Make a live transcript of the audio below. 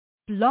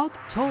Blog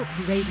Talk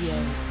Radio.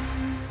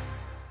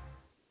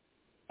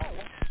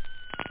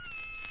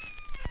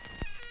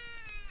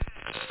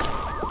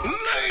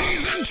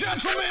 Ladies and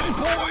gentlemen,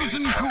 boys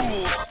and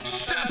ghouls,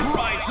 step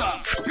right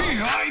up.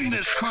 Behind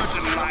this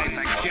curtain lies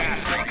a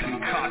ghastly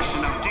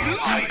concoction of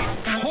delight,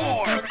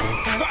 horror,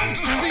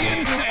 fantasy,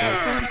 and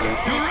terror.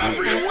 Your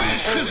every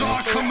wish is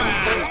our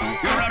command.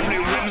 Your every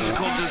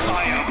whimsical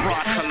desire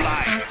brought to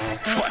life.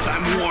 But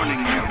I'm warning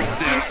you,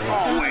 there's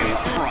always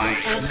a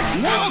price.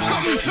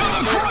 Welcome to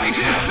the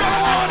greatest show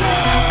on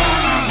earth!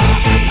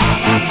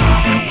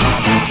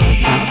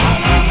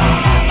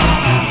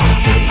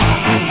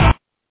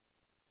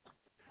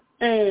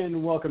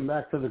 And welcome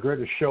back to the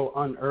greatest show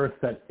on earth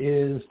that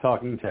is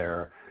Talking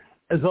Terror.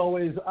 As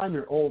always, I'm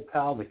your old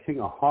pal, the King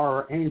of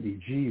Horror, Andy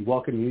G,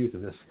 welcoming you to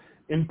this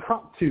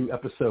impromptu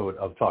episode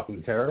of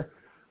Talking Terror,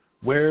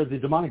 where the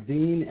demonic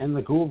Dean and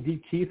the Ghoul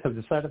Geek Keith have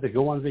decided to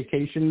go on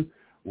vacation,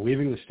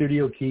 leaving the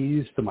studio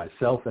keys to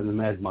myself and the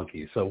Mad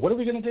Monkey. So what are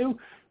we going to do?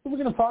 What are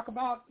we going to talk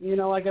about? You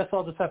know, I guess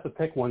I'll just have to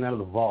pick one out of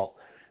the vault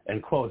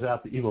and close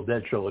out the Evil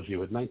Dead trilogy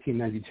with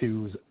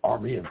 1992's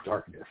Army of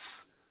Darkness,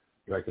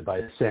 directed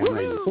by Sam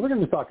Raimi. So we're going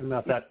to be talking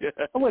about that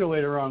a little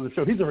later on in the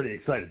show. He's already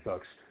excited,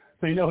 folks.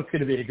 So you know it's going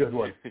to be a good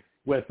one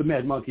with the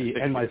Mad Monkey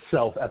and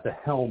myself at the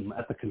helm,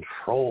 at the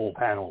control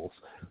panels.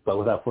 But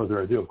without further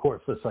ado, of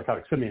course, the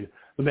psychotic simian,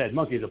 the Mad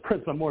Monkey, the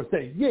Prince of Morse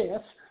Day.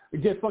 Yes,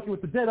 get funky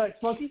with the Deadites,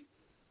 Monkey.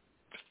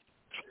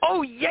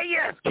 Oh,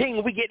 yes,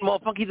 King. We get more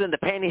funky than the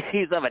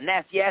panties of a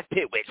nasty-ass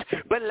pit witch.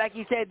 But like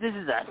you said, this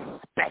is a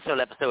special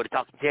episode of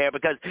Talking Terror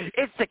because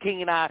it's the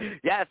King and I.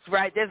 That's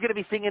right. There's going to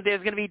be singing. There's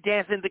going to be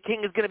dancing. The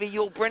King is going to be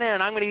Yul Brynner,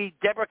 and I'm going to be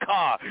Deborah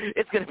Carr.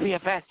 It's going to be a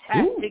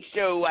fantastic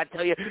show, I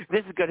tell you.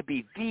 This is going to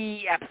be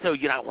the episode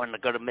you're not wanting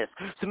to go to miss.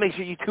 So make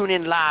sure you tune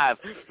in live.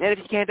 And if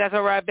you can't, that's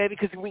all right, baby,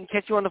 because we can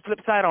catch you on the flip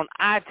side on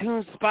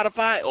iTunes,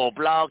 Spotify, or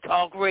Blog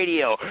Talk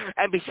Radio.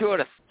 And be sure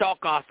to stalk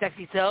our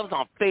sexy selves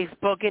on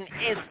Facebook and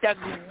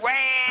Instagram.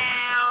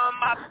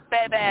 My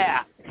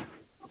baby.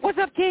 What's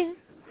up, King?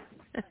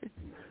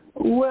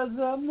 What's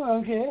up,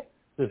 Monkey?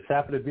 Just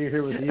happy to be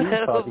here with you,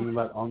 talking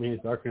about Army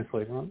of Darkness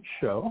later on the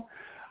show.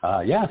 Oh,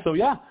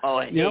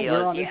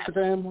 we're on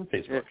Instagram and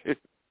Facebook.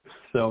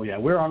 So, yeah,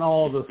 we're on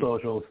all the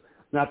socials,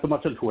 not so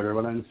much on Twitter,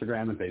 but on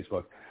Instagram and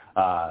Facebook.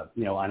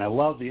 And I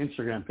love the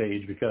Instagram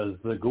page because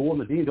the Ghoul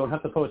and The Dean don't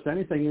have to post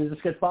anything and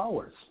just get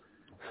followers.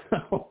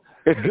 So,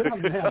 good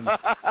on them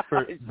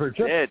for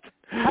just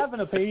having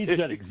a page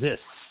that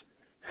exists.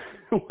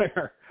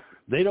 Where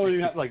they don't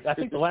even have, I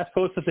think the last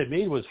post that they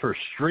made was for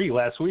Stree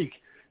last week,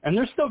 and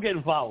they're still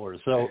getting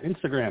followers. So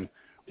Instagram,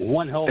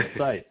 one hell of a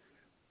site.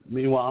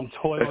 Meanwhile, I'm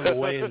toiling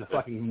away in the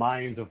fucking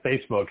mines of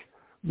Facebook.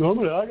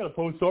 Normally, I got to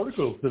post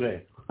articles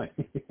today.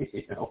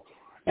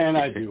 And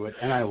I do it,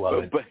 and I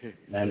love it.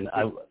 And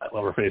I love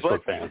our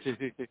Facebook fans.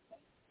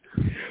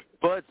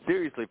 But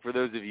seriously, for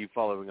those of you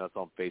following us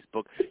on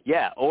Facebook,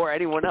 or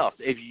anyone else,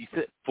 if you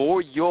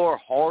for your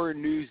horror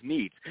news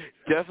needs,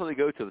 definitely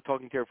go to the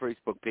Talking Terror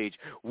Facebook page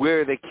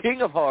where the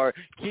King of Horror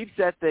keeps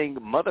that thing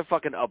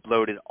motherfucking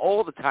uploaded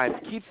all the time,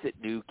 keeps it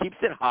new, keeps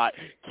it hot,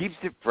 keeps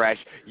it fresh.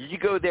 You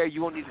go there,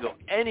 you won't need to go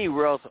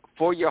anywhere else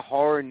for your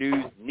horror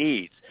news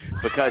needs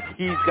because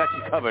he's got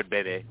you covered,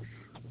 baby.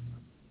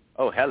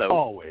 Oh, hello.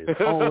 Always.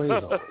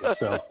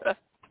 So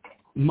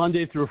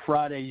Monday through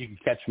Friday, you can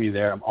catch me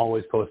there. I'm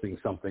always posting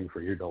something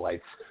for your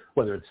delights,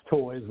 whether it's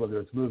toys, whether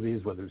it's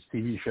movies, whether it's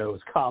TV shows,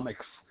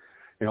 comics.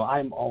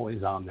 I'm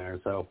always on there.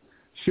 So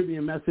shoot me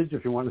a message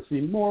if you want to see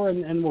more,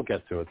 and we'll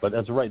get to it. But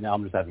as of right now,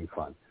 I'm just having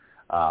fun.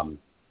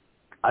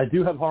 I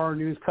do have horror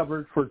news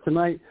covered for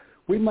tonight.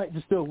 We might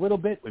just do a little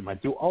bit. We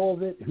might do all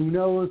of it. Who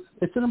knows?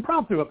 It's an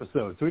impromptu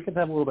episode, so we can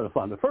have a little bit of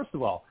fun. But first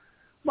of all,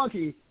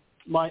 Monkey,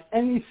 my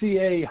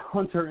NECA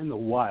hunter in the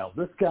wild,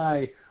 this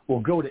guy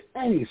will go to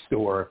any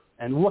store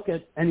and look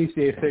at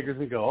NECA figures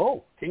and go,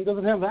 oh, King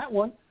doesn't have that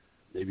one.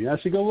 Maybe I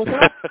should go look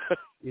it up.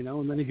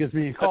 And then he gives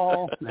me a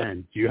call.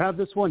 And do you have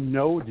this one?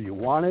 No. Do you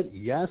want it?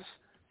 Yes.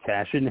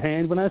 Cash in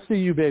hand when I see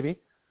you, baby.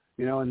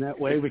 And that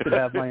way we could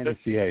have my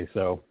NECA.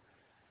 So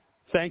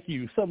thank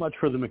you so much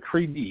for the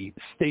McCready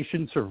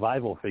Station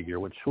Survival figure,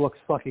 which looks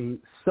fucking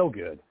so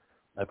good.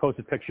 I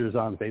posted pictures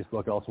on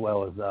Facebook as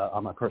well as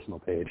on my personal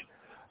page.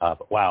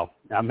 But wow,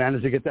 I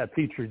managed to get that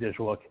Petri dish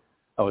look.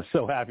 I was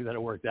so happy that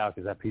it worked out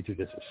because that Petri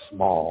dish is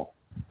small.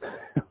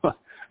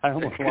 I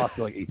almost lost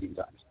it 18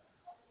 times.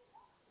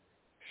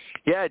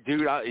 Yeah,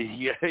 dude,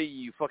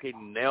 you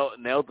fucking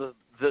nailed the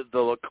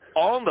look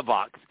on the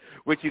box,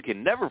 which you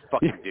can never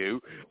fucking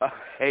do.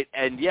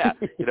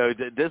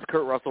 This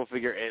Kurt Russell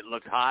figure, it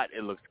looks hot,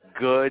 it looks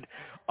good.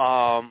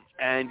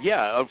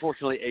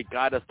 Unfortunately, it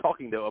got us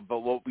talking, though,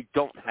 about what we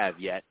don't have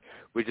yet,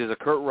 which is a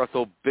Kurt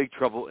Russell Big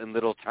Trouble in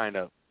Little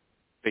China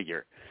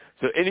figure.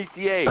 So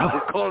NECA,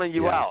 we're calling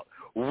you out.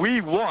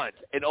 We want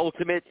an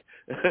ultimate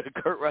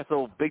Kurt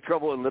Russell Big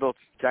Trouble in Little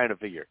China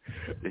figure.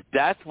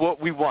 That's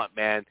what we want,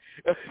 man.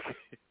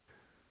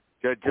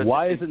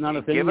 Why is it not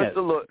a thing give yet? Us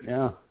a look.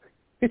 Yeah.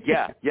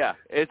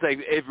 It's like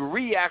if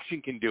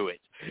Reaction can do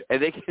it,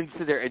 and they can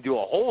sit there and do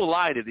a whole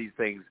line of these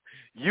things,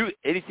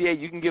 ADCA,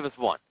 you can give us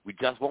one. We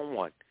just want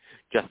one.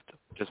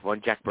 Just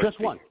one Jack Burton.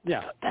 Just one.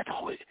 Yeah. That's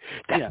all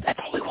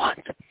we want.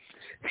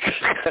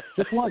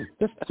 Just one.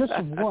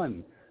 Just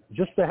one.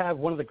 Just to have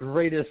one of the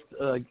greatest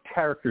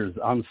characters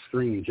on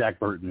screen, Jack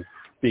Burton,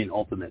 being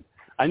Ultimate.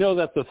 I know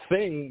that the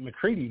Thing,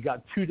 McCready,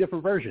 got two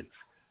different versions.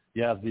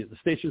 You have the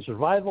Station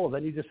Survival,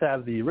 then you just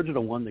have the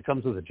original one that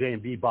comes with a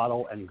J&B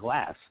bottle and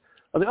glass.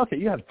 I was like, okay,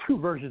 you have two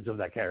versions of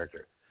that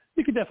character.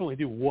 You could definitely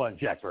do one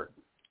Jack Burton.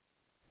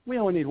 We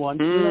only need one.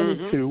 We don't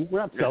need two. We're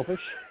not selfish.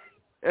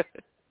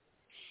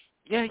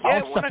 Yeah,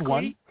 I'll accept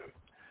one.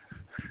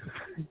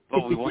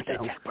 But we want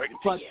that Jack Burton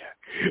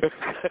figure.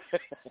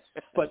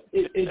 But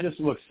it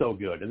just looks so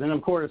good. And then,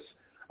 of course,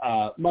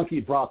 Monkey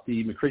brought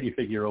the McCready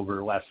figure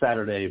over last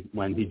Saturday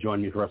when he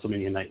joined me for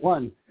WrestleMania Night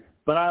 1.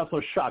 But I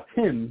also shocked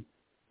him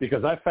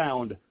because I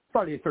found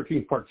Friday the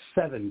 13th Part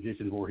 7,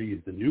 Jason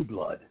Voorhees, The New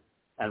Blood,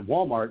 at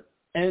Walmart,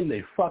 and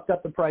they fucked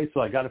up the price,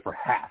 so I got it for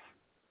half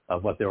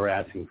of what they were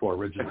asking for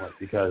originally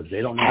because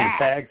they don't know how to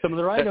tag some of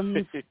their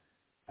items.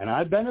 And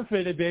I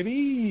benefited,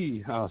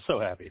 baby. Oh, so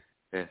happy.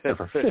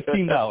 For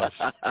 $15.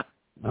 I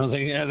was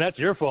like, yeah, that's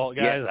your fault,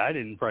 guys. Yeah. I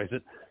didn't price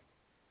it.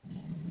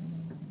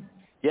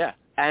 Yeah,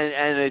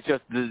 and it's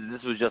just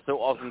this was just so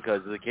awesome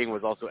because the King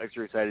was also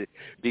extra excited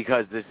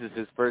because this is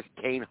his first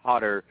Kane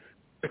Hodder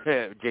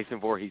Jason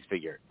Voorhees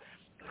figure.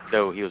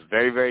 So he was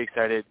very, very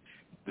excited.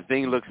 The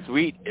thing looks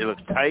sweet. It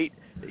looks tight.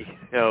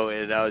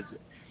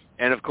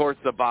 And of course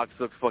the box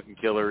looks fucking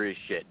killer as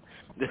shit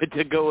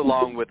to go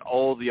along with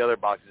all the other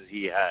boxes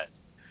he has.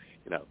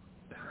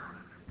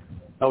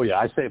 Oh yeah,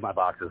 I save my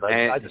boxes.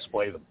 I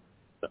display them.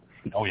 So,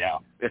 oh yeah.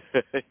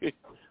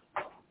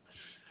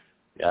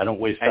 Yeah, I don't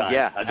waste time.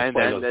 I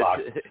display those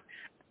boxes.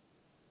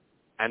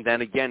 And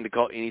then again, to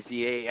call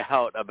NECA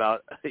out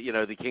about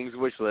the King's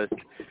wish list,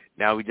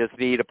 now we just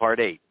need a Part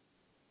 8.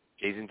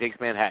 Jason Takes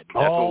Manhattan.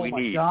 That's what we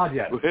need. Oh my God,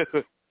 yes.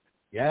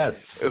 Yes.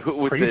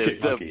 With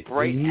the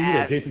bright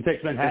ass, Jason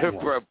Takes Manhattan.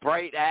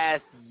 Bright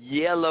ass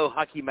yellow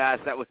hockey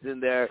mask that was in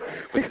there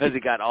because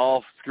it got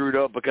all screwed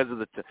up because of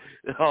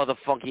the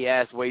funky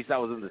ass waste that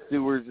was in the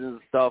sewers and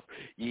stuff.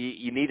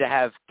 You need to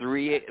have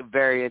 3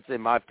 variants,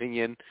 in my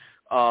opinion.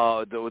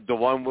 The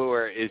one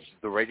where it's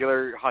the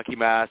regular hockey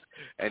mask,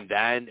 and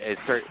then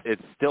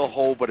it's still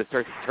whole, but it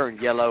starts to turn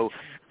yellow,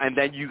 and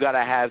then you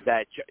gotta have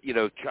that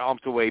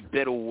chomped away,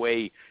 bit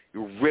away,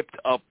 ripped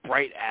up,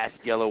 bright ass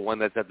yellow one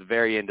that's at the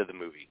very end of the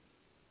movie.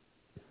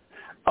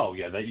 Oh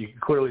yeah, that you can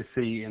clearly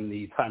see in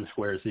the Times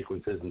Square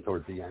sequences and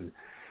towards the end.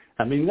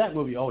 I mean, that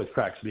movie always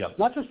cracks me up,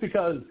 not just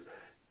because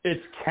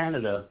it's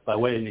Canada by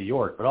way of New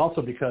York, but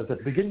also because at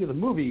the beginning of the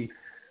movie,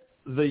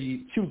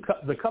 the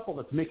couple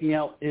that's making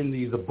out in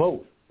the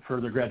boat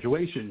for their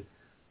graduation,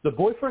 the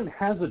boyfriend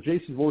has a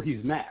Jason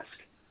Voorhees mask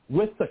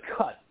with the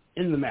cut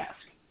in the mask.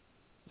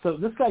 So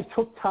this guy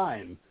took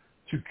time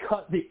to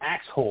cut the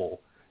axe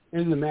hole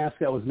in the mask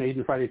that was made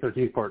in Friday the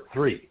 13th Part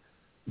 3,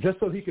 just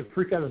so he could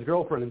freak out his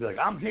girlfriend and be like,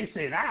 I'm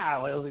Jason, I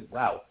was like,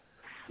 wow.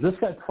 This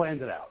guy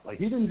planned it out. Like,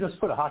 he didn't just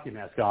put a hockey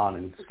mask on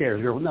and scare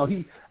his girlfriend. No,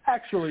 he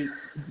actually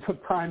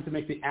took time to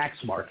make the axe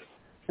mark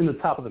in the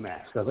top of the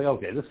mask. I was like,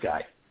 okay, this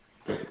guy.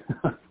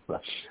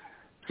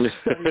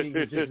 Studying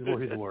Jason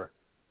Voorhees War.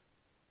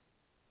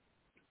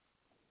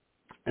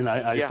 And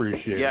I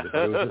appreciate it.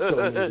 It was just so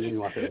amazing to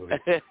watch that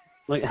movie.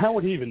 Like, how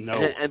would he even know?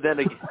 And then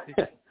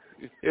again,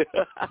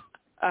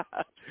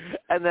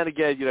 and then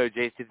again,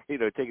 Jason,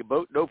 take a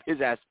boat, nope, his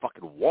ass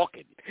fucking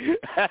walking.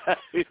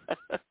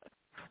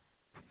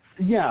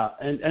 Yeah,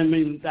 and I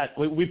mean,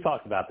 we've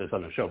talked about this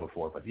on the show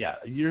before, but yeah,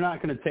 you're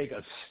not going to take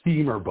a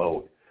steamer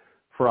boat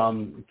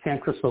from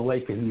Camp Crystal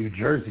Lake in New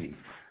Jersey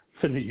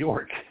to New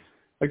York.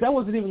 Like, that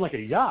wasn't even like a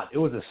yacht. It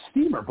was a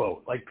steamer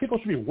boat. Like, people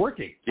should be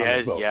working on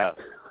this boat. Yeah.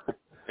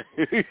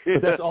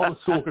 But that's all the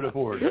school could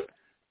afford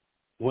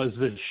was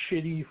the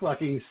shitty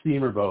fucking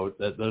steamer boat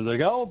that they're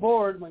like, oh,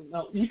 aboard. I'm like,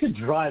 no, you could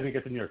drive and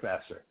get to New York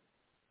faster.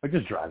 Like,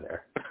 just drive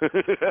there.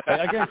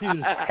 I guarantee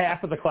you there's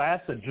half of the class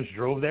that just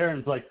drove there and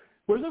it's like,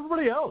 where's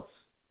everybody else?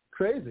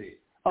 Crazy.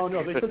 Oh,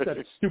 no, they took that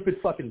stupid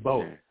fucking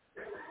boat.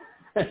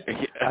 I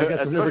guess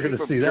we're never going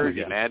to see them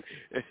again. Man.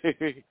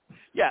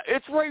 Yeah,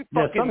 it's right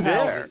fucking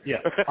there. Yeah.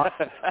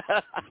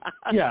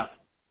 Yeah.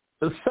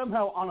 So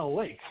somehow on a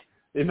lake,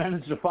 they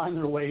managed to find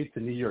their way to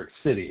New York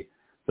City.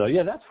 So,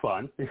 yeah, that's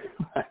fun.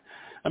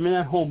 I mean,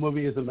 that whole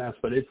movie is a mess,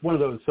 but it's one of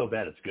those so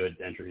bad it's good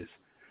entries.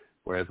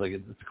 Whereas, like,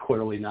 it's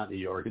clearly not New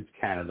York, it's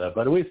Canada.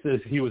 But at least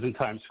he was in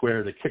Times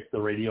Square to kick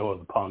the radio of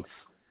the punks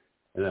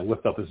and then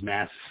lift up his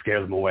mask,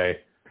 scare them away.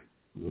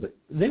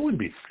 They wouldn't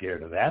be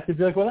scared of that. They'd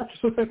be like, well, that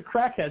just looks like a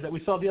crackhead that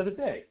we saw the other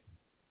day.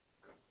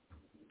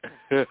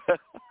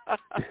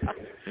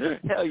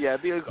 Hell yeah.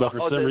 But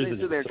for some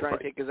reason, they're trying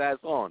to take his ass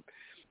on.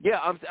 Yeah,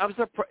 I'm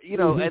surprised,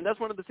 and that's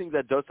one of the things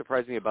that does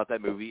surprise me about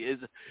that movie is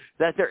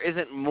that there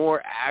isn't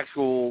more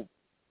actual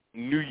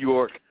New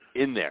York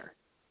in there.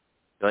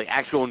 Like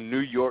actual New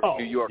York,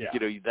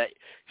 yeah. That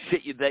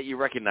shit that you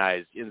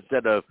recognize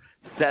instead of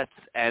sets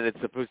and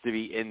it's supposed to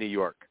be in New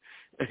York.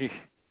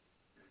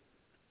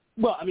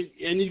 Well, I mean,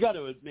 and you got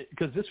to admit,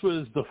 because this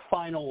was the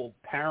final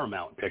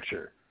Paramount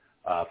picture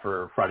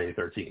for Friday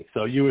the 13th.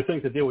 So you would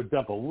think that they would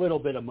dump a little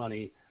bit of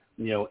money,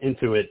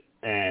 into it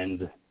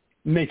and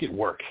make it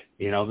work.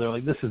 They're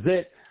like, this is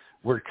it.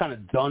 We're kind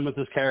of done with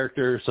this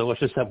character, so let's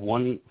just have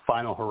one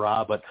final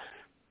hurrah. But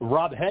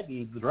Rob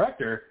Hedden, the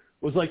director,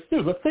 was like,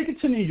 dude, let's take it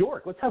to New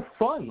York. Let's have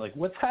fun. Like,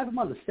 let's have him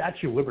on the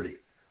Statue of Liberty.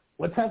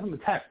 Let's have him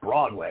attack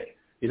Broadway.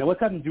 Let's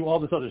have him do all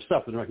this other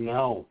stuff. And they're like,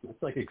 no,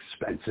 that's like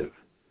expensive.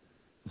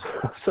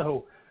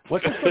 So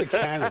let's just go to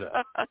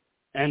Canada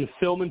and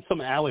film in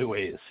some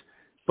alleyways,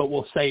 but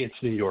we'll say it's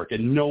New York,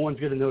 and no one's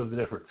going to know the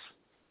difference.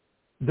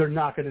 They're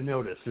not going to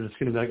notice. They're just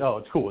going to be like, oh,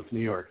 it's cool. It's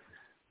New York.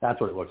 That's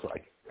what it looks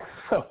like.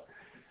 So,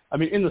 I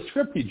mean, in the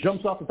script, he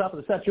jumps off the top of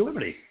the Statue of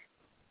Liberty.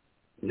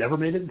 Never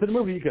made it into the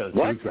movie because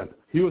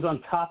he was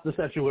on top of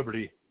the Statue of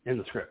Liberty in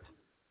the script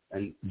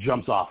and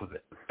jumps off of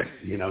it,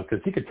 because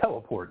he could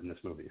teleport in this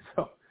movie.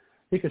 So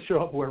he could show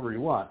up wherever he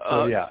wants.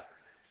 So, yeah.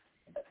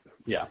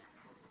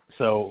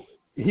 So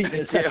he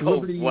Statue of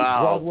Liberty,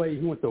 Broadway.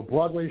 He went to a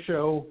Broadway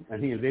show,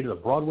 and he invaded a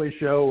Broadway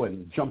show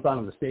and jumped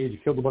onto the stage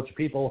and killed a bunch of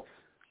people.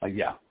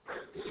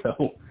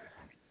 So,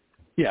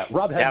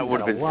 Rob had a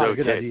lot of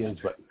good ideas,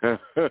 but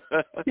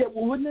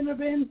wouldn't it have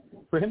been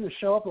for him to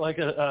show up like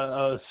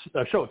a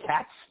show of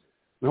cats?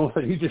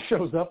 He just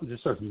shows up and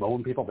just starts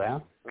mowing people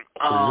down.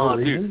 Oh,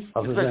 dude!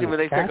 Especially when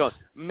they start going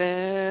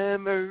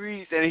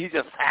memories, and he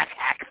just hack,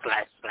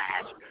 slash.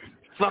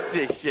 Fuck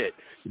this shit.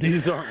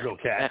 These aren't real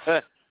cats.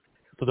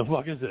 What the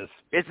fuck is this?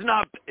 It's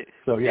not.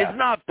 So, it's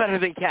not better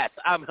than Cats.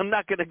 I'm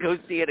not gonna go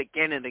see it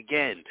again and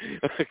again.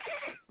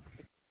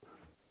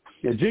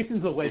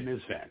 Jason's a Les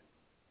Mis fan.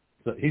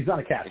 So he's not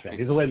a Cats fan.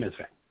 He's a Les Mis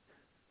fan.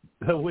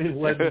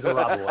 Les Mis are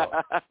Rob Lowe.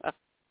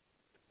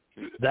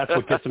 That's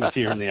what gets him a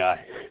tear in the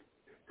eye.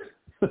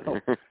 So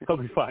he'll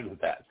be fine with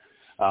that.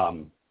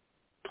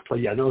 But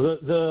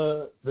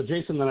the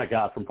Jason that I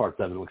got from Part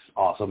 7 looks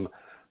awesome.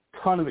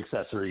 Ton of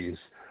accessories.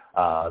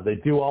 They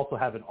do also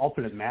have an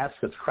alternate mask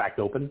that's cracked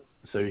open,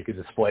 so you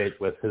could display it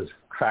with his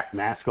cracked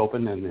mask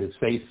open and his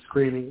face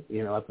screaming,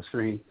 at the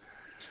screen,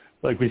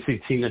 like we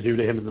see Tina do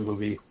to him in the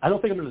movie. I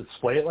don't think I'm going to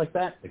display it like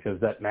that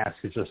because that mask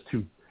is just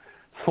too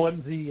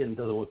flimsy and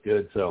doesn't look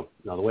good. So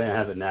the way I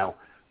have it now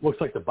looks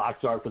like the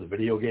box art for the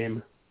video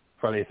game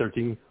Friday the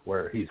 13th,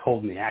 where he's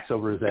holding the axe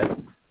over his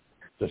head,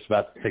 just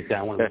about to take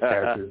down one of the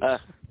characters.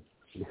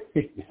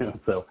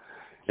 So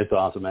it's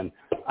awesome. And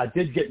I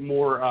did get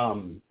more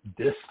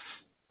discs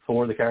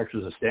for the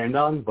characters to stand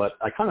on, but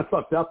I kind of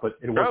fucked up, but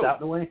it worked out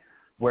in a way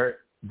where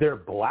they're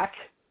black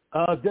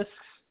discs,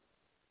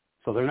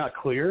 so they're not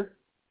clear,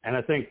 and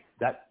I think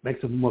that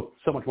makes them look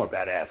so much more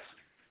badass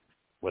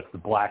with the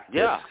black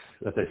discs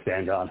that they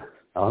stand on.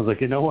 I was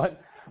like, you know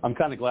what? I'm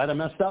kind of glad I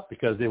messed up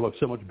because they look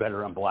so much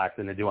better on black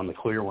than they do on the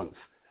clear ones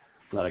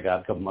that I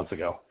got a couple months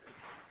ago.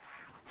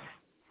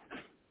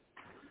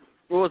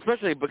 Well,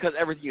 especially because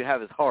everything you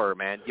have is horror,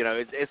 man.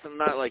 It's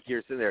not like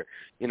you're sitting there,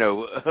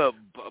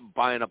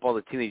 buying up all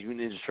the Teenage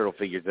Mutant Ninja Turtle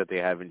figures that they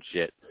have and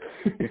shit.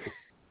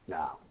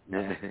 No,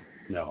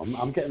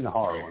 I'm getting the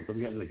horror ones.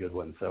 I'm getting the good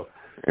ones. So,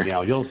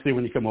 you'll see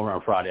when you come over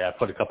on Friday. I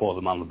put a couple of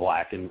them on the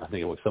black, and I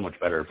think it looks so much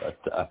better.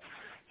 But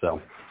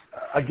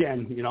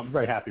again, I'm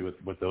very happy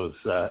with those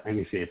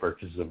NECA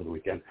purchases over the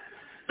weekend.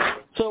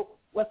 So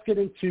let's get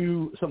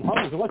into some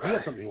horrors. Unless you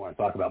have something you want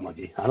to talk about,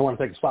 Monkey. I don't want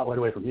to take the spotlight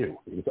away from you.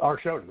 It's our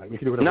show tonight. We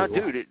can do whatever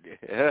we want.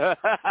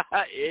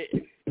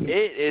 It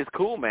is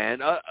cool,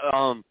 man.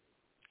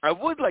 I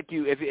would like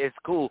you, if it's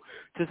cool,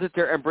 to sit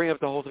there and bring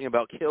up the whole thing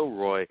about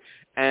Kilroy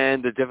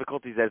and the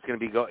difficulties that's going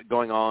to be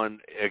going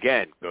on.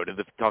 Again, go to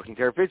the Talking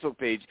Terror Facebook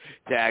page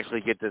to actually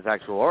get this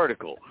actual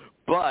article.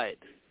 But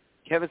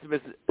Kevin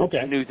Smith's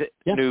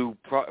new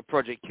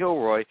project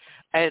Kilroy,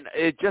 and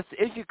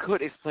if you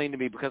could explain to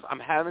me, because I'm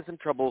having some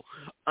trouble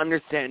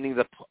understanding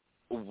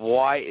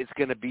why it's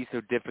going to be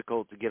so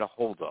difficult to get a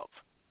hold of.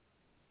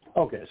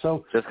 Okay,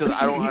 so just because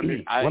I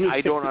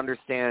don't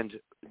understand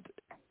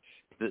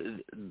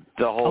the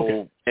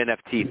whole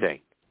NFT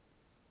thing.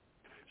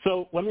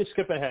 So let me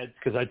skip ahead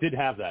because I did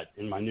have that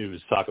in my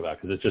news to talk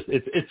about because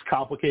it's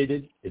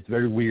complicated. It's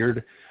very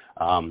weird,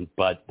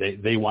 but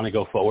they want to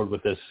go forward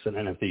with this as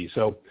an NFT.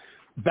 So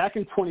back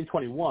in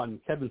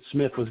 2021, Kevin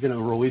Smith was going to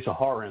release a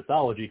horror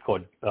anthology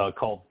called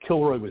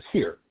Kilroy Was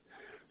Here.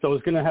 So it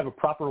was going to have a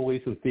proper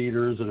release in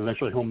theaters and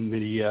eventually home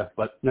media,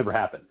 but never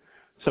happened.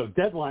 So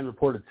Deadline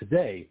reported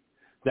today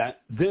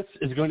that this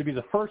is going to be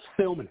the first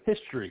film in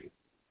history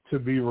to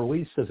be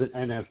released as an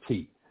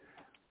NFT.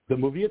 The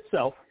movie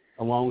itself,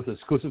 along with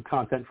exclusive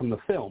content from the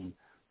film,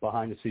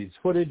 behind-the-scenes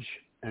footage,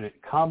 and the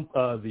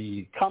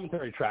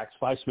commentary tracks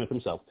by Smith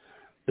himself,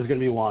 is going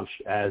to be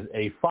launched as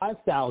a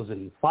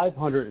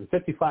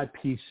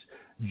 5,555-piece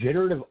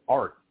generative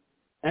art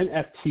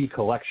NFT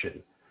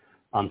collection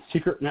on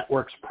Secret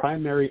Network's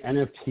primary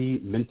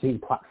NFT minting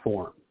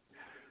platform.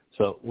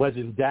 So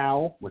Legend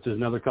DAO, which is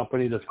another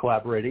company that's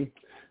collaborating,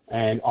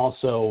 and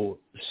also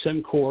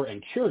Semcor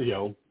and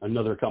Curio,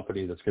 another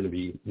company that's going to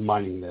be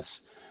mining this,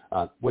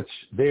 which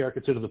they are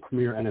considered the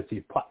premier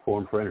NFT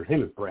platform for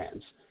entertainment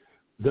brands.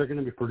 They're going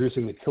to be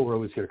producing the Kilroy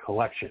Was Here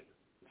collection.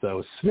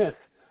 So Smith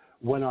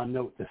went on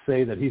note to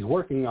say that he's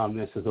working on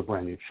this as a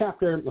brand new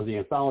chapter of the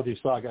anthology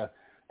saga.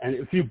 And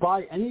if you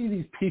buy any of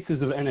these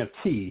pieces of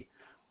NFT,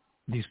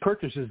 these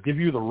purchases give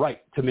you the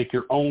right to make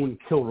your own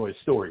Kilroy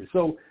story.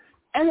 So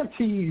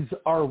NFTs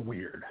are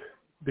weird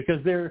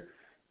because they're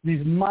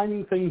these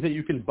mining things that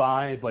you can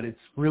buy, but it's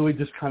really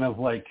just kind of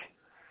like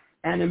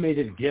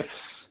animated GIFs,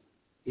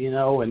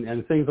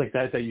 and things like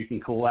that you can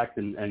collect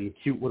and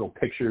cute little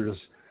pictures.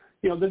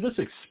 They're just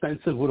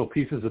expensive little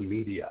pieces of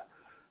media.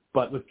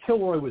 But with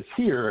Kilroy Was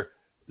Here,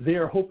 they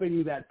are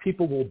hoping that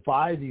people will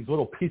buy these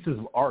little pieces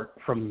of art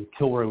from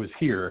Kilroy Was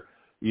Here,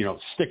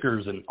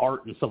 stickers and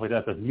art and stuff like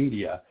that, that's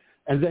media.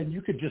 And then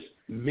you could just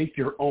make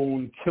your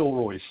own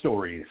Kilroy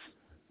stories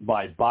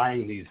by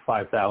buying these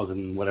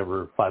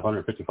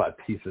 555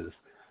 pieces.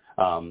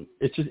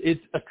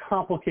 It's a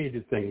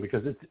complicated thing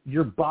because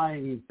you're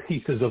buying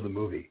pieces of the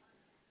movie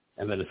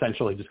and then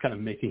essentially just kind of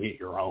making it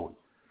your own.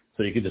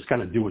 So you can just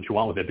kind of do what you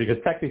want with it because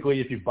technically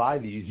if you buy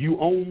these, you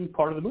own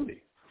part of the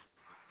movie.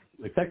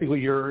 Like technically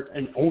you're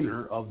an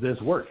owner of this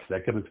work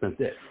that Kevin Smith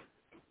did.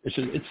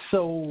 It's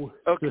so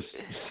just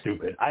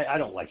stupid. I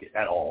don't like it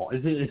at all.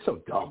 It's so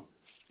dumb.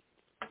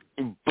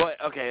 But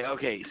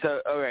okay.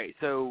 So all right.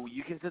 So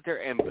you can sit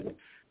there and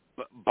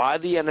buy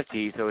the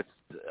NFT. So it's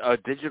a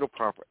digital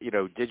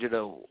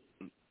digital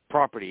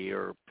property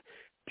or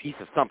piece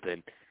of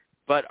something.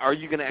 But are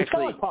you going to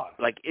actually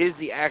is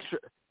the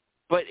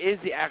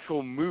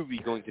actual movie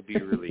going to be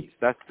released?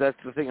 That's the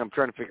thing I'm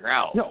trying to figure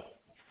out.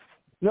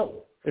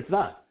 No, it's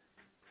not.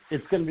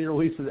 It's going to be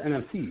released as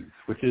NFTs,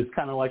 which is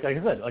kind of like I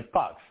said, like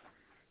Pox,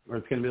 where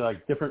it's going to be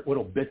like different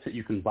little bits that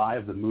you can buy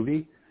of the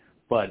movie.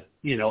 But,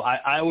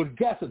 I would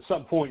guess at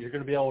some point you're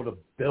going to be able to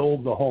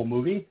build the whole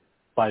movie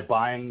by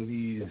buying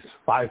these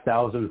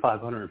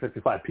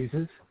 5,555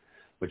 pieces,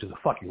 which is a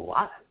fucking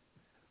lot.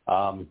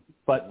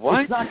 But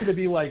what? It's not going to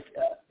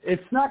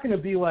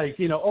be like,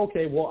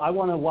 okay, well, I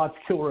want to watch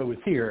Kilroy Was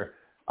Here.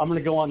 I'm going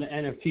to go on the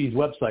NFT's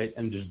website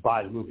and just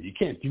buy the movie. You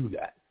can't do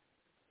that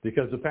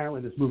because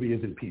apparently this movie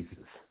is in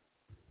pieces.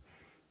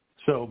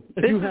 So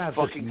if you have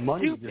this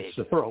money just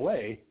to throw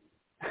away,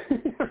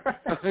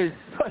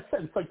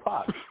 it's like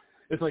Pox.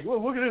 It's like,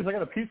 well, look at this. I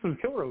got a piece of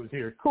Kilroy Was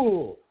Here.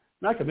 Cool.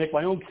 And I can make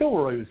my own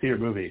Kilroy Was Here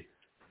movie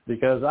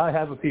because I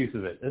have a piece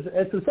of it.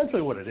 It's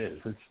essentially what it is.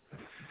 It's,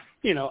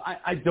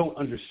 I don't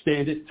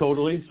understand it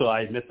totally, so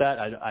I admit that.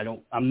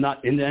 I'm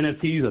not into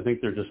NFTs. I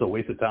think they're just a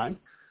waste of time.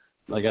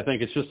 Like, I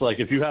think it's just like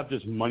if you have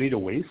just money to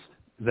waste,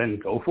 then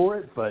go for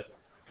it. But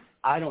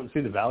I don't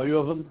see the value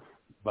of them.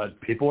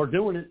 But people are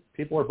doing it.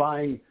 People are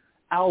buying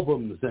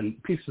albums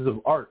and pieces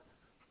of art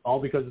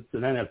all because it's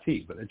an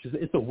NFT. But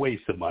it's a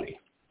waste of money.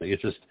 Like,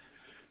 it's just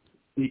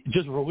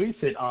release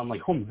it on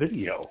like home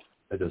video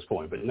at this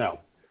point, but no.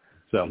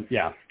 So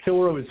yeah,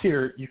 Kilroy Was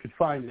Here. You could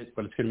find it,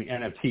 but it's going to be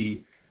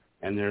NFT,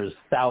 and there's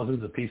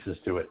thousands of pieces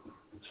to it.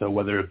 So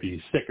whether it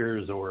be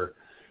stickers or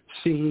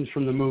scenes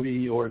from the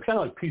movie, or it's kind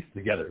of like pieced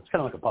together. It's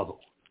kind of like a puzzle.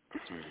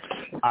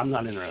 I'm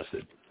not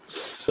interested,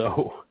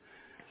 so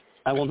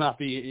I will not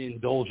be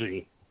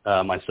indulging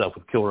myself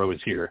with Kilroy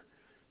Was Here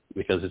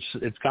because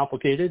it's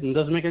complicated and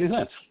doesn't make any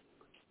sense.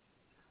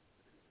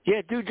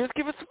 Yeah, dude, just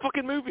give us a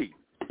fucking movie.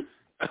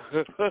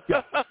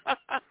 Yeah.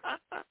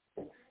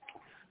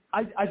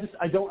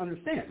 I don't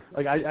understand.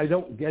 Like, I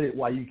don't get it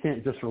why you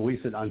can't just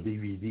release it on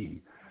DVD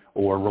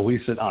or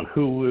release it on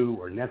Hulu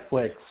or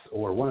Netflix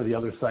or one of the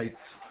other sites.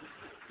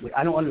 Like,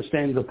 I don't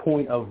understand the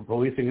point of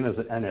releasing it as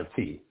an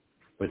NFT,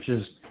 which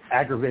is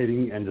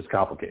aggravating and just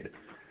complicated.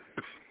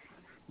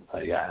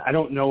 I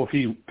don't know if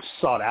he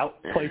sought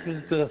out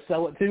places to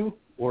sell it to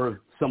or if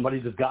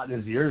somebody just got in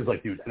his ears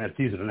like, dude,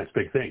 NFTs are the next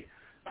big thing.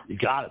 You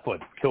got to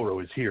put Kilroy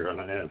Was Here on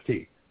an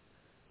NFT.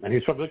 And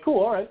he's probably like,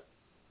 cool, all right.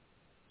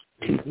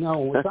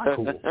 No, it's not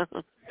cool.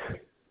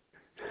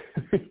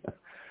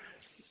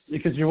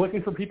 Because you're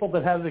looking for people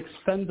that have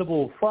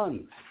expendable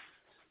funds.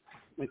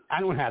 Like,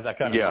 I don't have that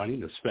kind of money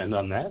to spend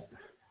on that.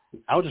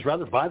 I would just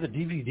rather buy the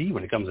DVD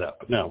when it comes out.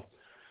 But no.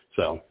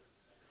 So,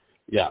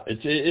 yeah,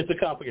 it's a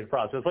complicated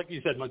process. Like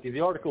you said, Monkey,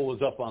 the article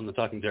was up on the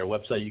Talking Dare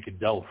website. You could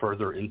delve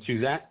further into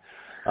that.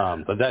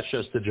 But that's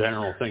just the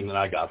general thing that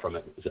I got from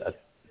it.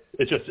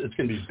 It's going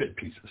to be bit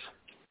pieces.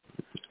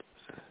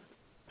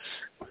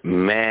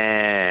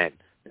 Man.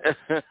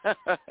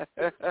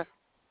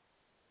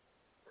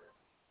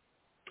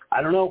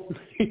 I don't know.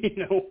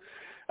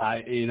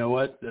 You know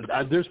what?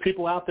 There's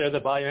people out there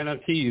that buy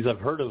NFTs. I've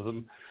heard of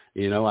them.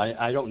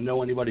 I don't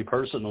know anybody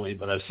personally,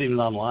 but I've seen it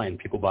online.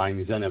 People buying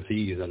these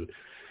NFTs, and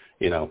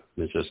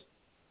it's just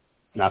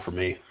not for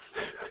me.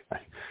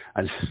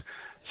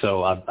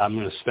 So I'm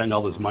going to spend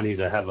all this money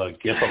to have a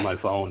GIF on my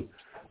phone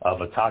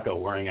of a taco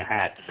wearing a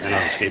hat and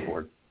on a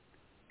skateboard.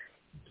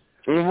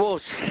 Well,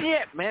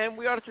 shit, man.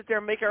 We ought to sit there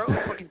and make our own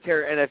fucking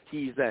Terra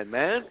NFTs then,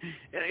 man.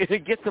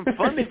 And get some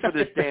funding for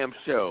this damn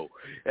show.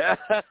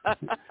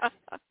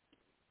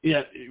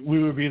 Yeah,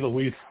 we would be the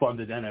least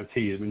funded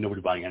NFT. I mean,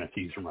 nobody buying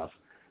NFTs from us.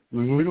 I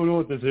mean, we don't know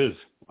what this is.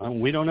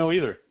 We don't know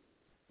either.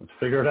 Let's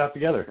figure it out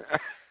together.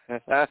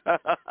 It's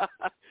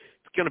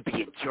going to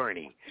be a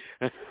journey.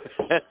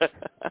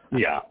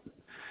 Yeah.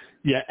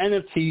 Yeah,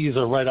 NFTs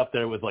are right up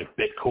there with like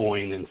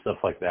Bitcoin and stuff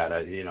like that.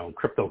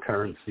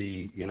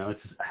 Cryptocurrency. It's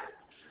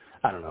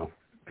I don't know.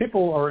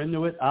 People are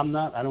into it. I'm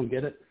not. I don't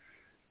get it.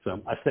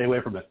 So I stay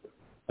away from it.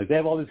 Like they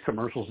have all these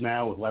commercials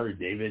now with Larry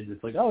David.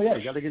 It's like, oh yeah,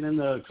 you got to get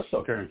into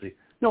cryptocurrency.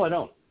 No, I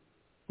don't.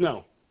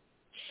 No.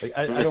 Like,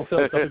 I don't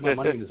feel like dumping my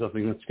money into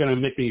something that's going to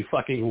make me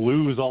fucking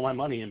lose all my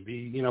money and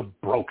be,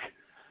 broke.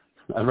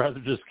 I'd rather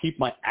just keep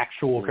my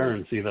actual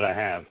currency that I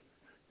have.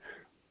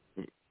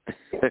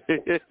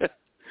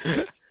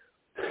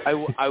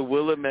 I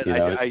will admit,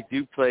 I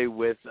do play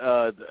with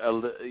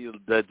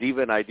the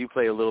Diva, and I do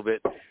play a little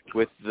bit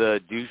with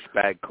the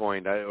douchebag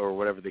coin or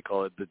whatever they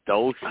call it, the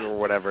Doge or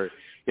whatever.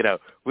 We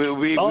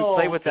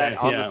play with that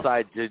on the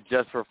side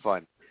just for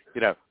fun.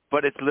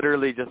 But it's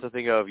literally just a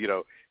thing of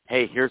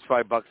hey, here's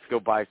 $5, go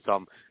buy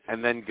some,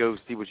 and then go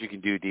see what you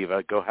can do,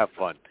 Diva. Go have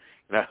fun.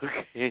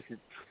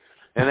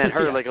 And then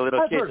her like a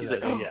little kid, she's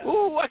like,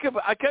 "Ooh, I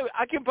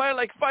can buy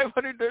like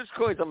 500 Doge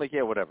coins." I'm like,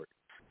 yeah, whatever.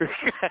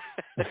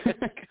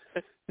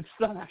 It's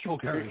not actual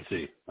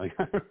currency. Like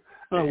I don't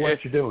know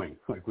what you're doing.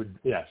 Like,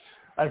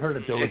 I've heard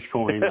of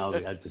Dogecoin.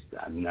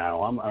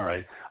 I'm all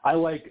right. I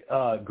like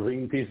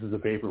green pieces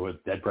of paper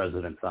with dead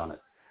presidents on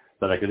it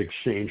that I could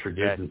exchange for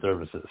goods and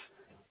services.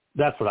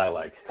 That's what I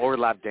like. Or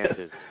lap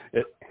dances.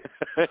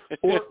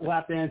 Or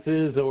lap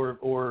dances,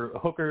 or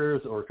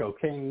hookers, or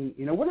cocaine.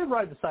 Whatever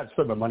I decide to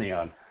spend my money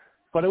on.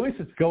 But at least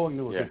it's going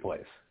to a good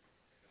place.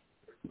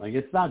 Like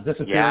it's not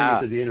disappearing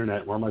into the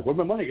internet where I'm like, where'd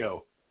my money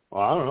go?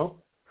 Well, I don't know.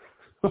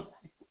 But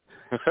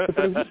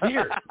it's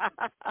here.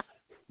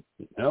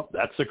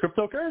 That's the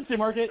cryptocurrency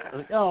market.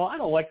 Like, oh, I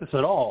don't like this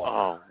at all.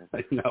 Oh,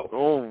 like, no.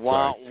 Oh,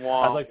 wow,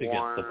 wow. I'd like to get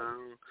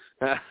some.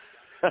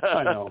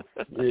 I know.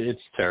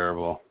 It's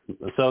terrible.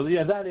 So,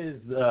 yeah, that is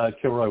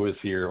Kilroy Was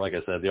Here. Like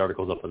I said, the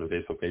article's up on the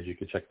Facebook page. You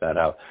can check that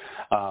out.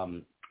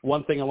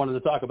 One thing I wanted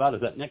to talk about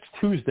is that next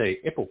Tuesday,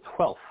 April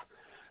 12th,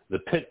 the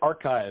Pitt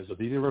Archives of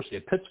the University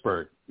of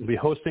Pittsburgh will be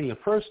hosting the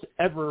first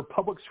ever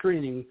public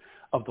screening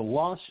of the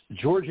lost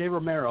George A.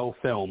 Romero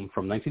film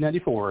from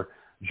 1994,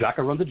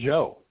 Jacaranda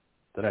Joe,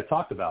 that I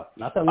talked about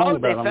not that long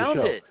ago on the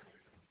show. It.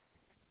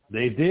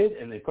 They did,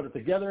 and they put it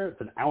together.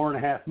 It's an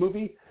hour-and-a-half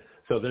movie.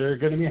 So they're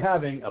going to be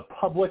having a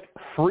public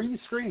free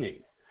screening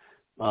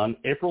on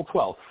April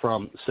 12th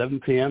from 7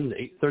 p.m. to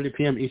 8:30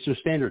 p.m. Eastern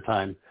Standard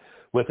Time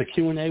with a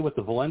Q&A with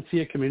the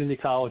Valencia Community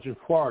College in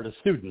Florida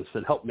students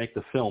that helped make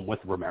the film with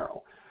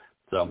Romero.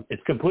 So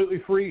it's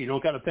completely free. You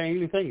don't got to pay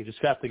anything. You just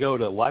have to go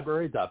to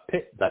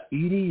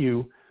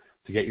library.pitt.edu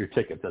to get your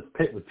ticket. That's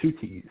Pitt with 2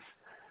 T's.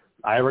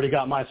 I already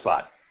got my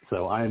spot.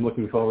 So I am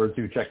looking forward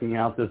to checking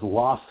out this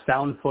lost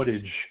found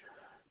footage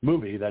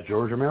movie that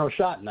George Romero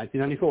shot in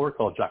 1994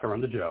 called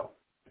Jacaranda Joe,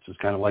 which is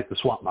kind of like the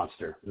swamp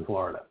monster in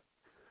Florida.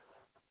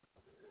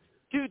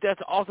 Dude,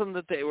 that's awesome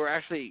that they were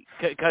actually,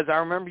 because I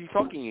remember you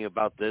talking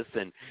about this,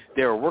 and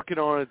they were working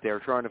on it. They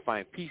were trying to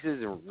find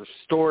pieces and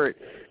restore it,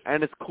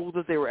 and it's cool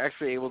that they were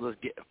actually able to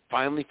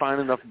finally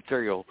find enough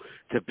material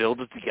to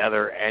build it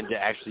together and to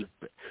actually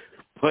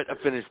put a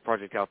finished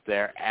project out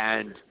there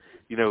and,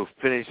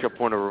 finish up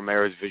one of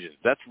Romero's visions.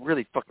 That's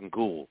really fucking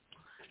cool.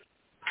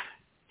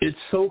 It's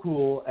so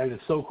cool, and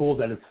it's so cool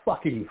that it's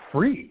fucking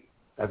free,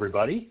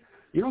 everybody.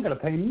 You don't got to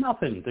pay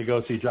nothing to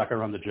go see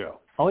Jacaranda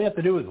Joe. All you have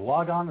to do is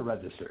log on and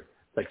register.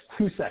 It takes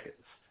 2 seconds.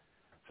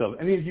 So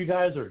if any of you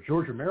guys are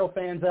George Romero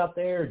fans out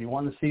there and you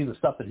want to see the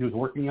stuff that he was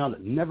working on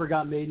that never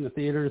got made in the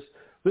theaters,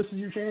 this is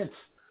your chance.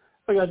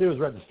 All you got to do is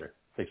register.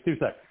 It takes 2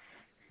 seconds.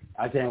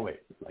 I can't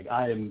wait. Like,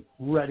 I am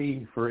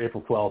ready for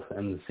April 12th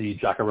and to see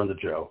Jacaranda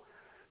Joe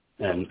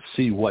and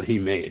see what he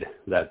made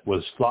that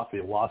was thought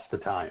to be lost to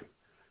time.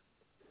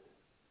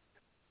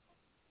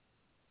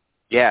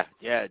 Yeah,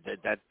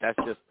 that's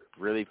just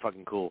really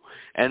fucking cool.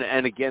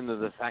 And again,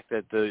 the fact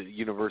that the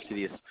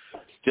university is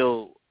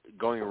still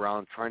going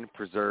around trying to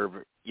preserve,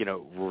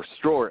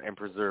 restore and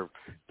preserve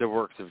the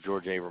works of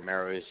George A.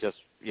 Romero is just,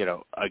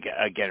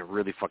 again,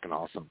 really fucking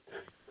awesome.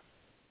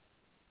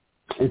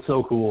 It's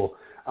so cool.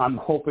 I'm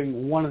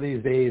hoping one of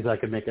these days I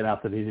can make it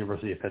out to the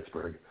University of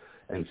Pittsburgh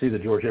and see the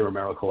George A.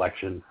 Romero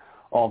collection,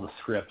 all the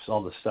scripts,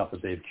 all the stuff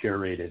that they've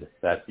curated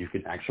that you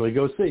can actually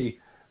go see.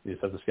 You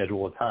just have to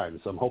schedule a time.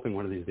 So I'm hoping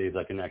one of these days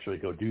I can actually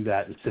go do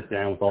that and sit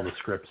down with all the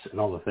scripts and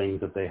all the things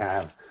that they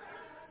have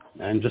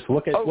and just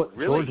look at what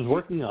George is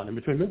working on in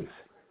between movies.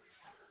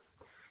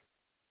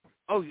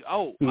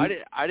 Mm-hmm.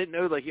 I didn't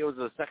know like it was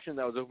a section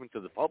that was open to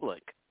the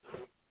public.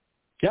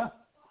 Yeah.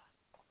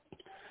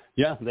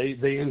 Yeah,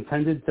 they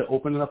intended to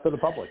open it up to the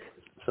public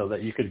so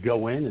that you could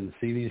go in and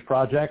see these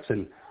projects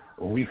and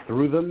weave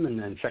through them and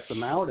then check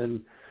them out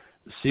and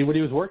see what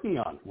he was working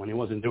on when he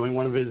wasn't doing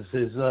one of his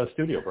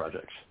studio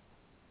projects.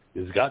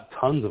 He's got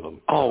tons of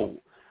them.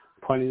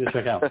 Plenty to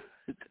check out.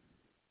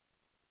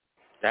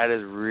 That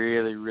is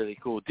really, really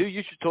cool. Dude,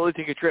 you should totally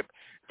take a trip.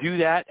 Do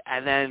that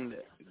and then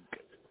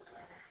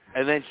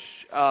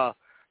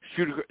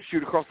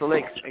shoot across the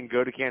lakes and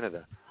go to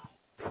Canada.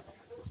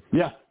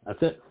 Yeah,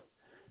 that's it.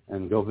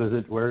 And go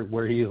visit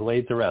where he is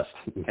laid to rest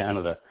in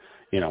Canada.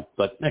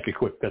 But make a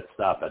quick pit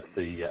stop at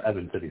the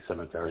Evans City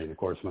Cemetery and, of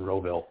course,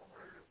 Monroeville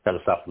Got to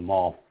stop at the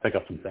mall, pick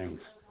up some things.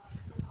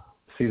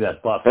 See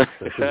that bus at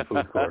the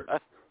food court.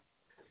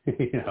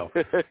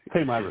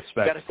 Pay my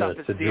respects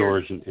to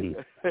George.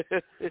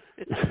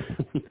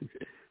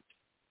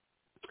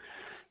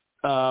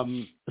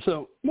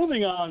 So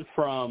moving on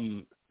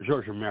from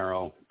George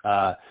Romero,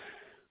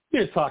 we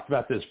had talked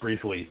about this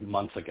briefly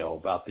months ago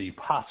about the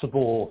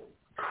possible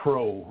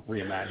Crow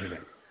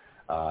reimagining.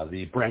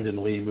 The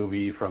Brandon Lee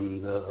movie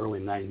from the early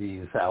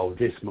 90s, how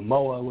Jason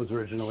Momoa was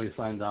originally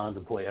signed on to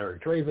play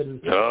Eric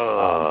Draven.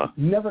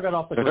 Never got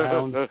off the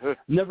ground,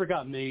 never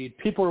got made.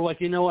 People were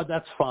like, you know what,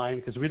 that's fine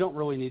because we don't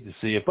really need to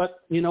see it. But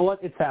you know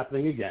what, it's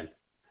happening again.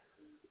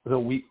 So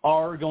we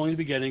are going to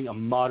be getting a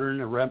modern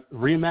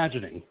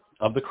reimagining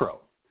of The Crow.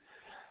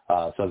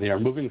 So they are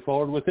moving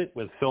forward with it,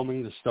 with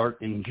filming to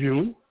start in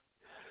June,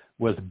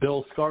 with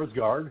Bill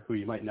Skarsgård, who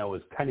you might know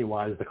as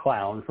Pennywise the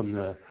Clown from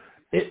the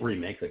It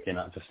remake that came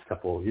out just a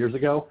couple of years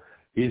ago.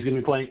 He's going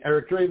to be playing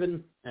Eric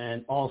Draven,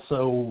 and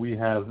also we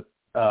have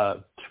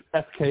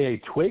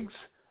FKA Twigs,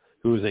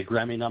 who is a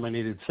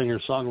Grammy-nominated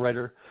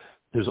singer-songwriter,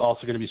 who's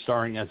also going to be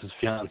starring as his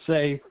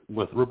fiancée,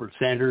 with Rupert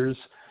Sanders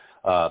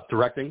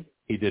directing.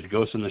 He did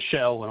Ghost in the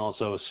Shell and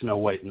also Snow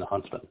White and the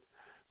Huntsman.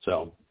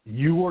 So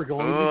you are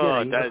going to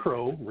be getting The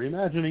Crow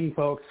reimagining,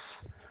 folks.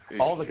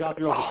 All the God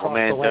girls across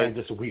the land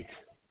this week.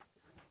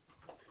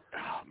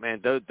 Oh, man,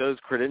 those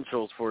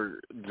credentials for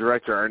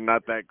director are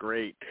not that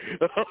great.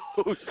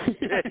 Oh,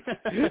 shit.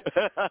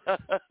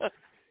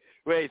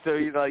 Wait, so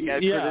you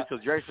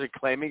credentials, you're actually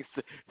claiming,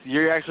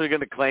 you're actually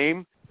going to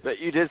claim that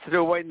you did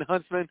Snow White and the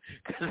Huntsman?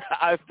 Because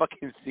I've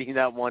fucking seen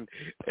that one.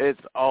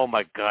 Oh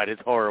my God,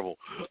 it's horrible.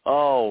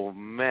 Oh,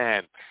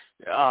 man.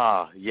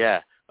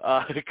 Yeah.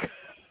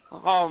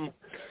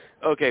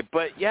 Okay,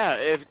 but yeah,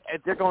 if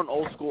they're going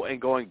old school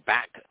and going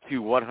back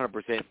to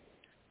 100%,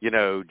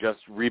 just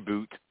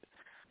reboot,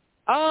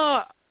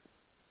 I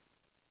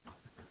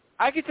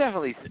could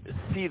definitely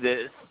see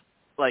this,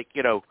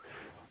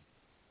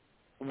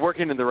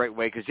 working in the right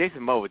way, because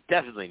Jason Momoa is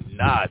definitely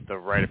not the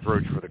right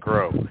approach for The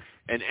Crow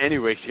in any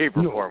way, shape,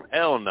 or form.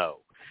 Hell no.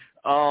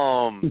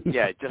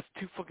 Yeah, just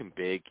too fucking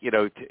big,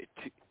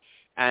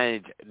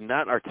 and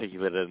not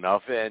articulate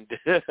enough, and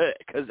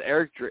because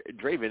Eric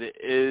Draven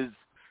is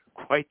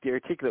quite the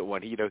articulate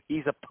one.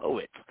 He's a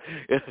poet.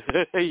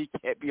 He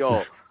can't be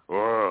all,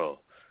 whoa.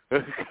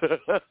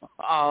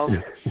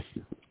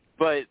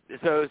 But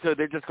so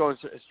they're just going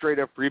straight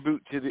up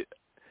reboot to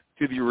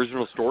the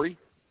original story.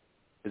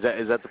 Is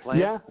that the plan?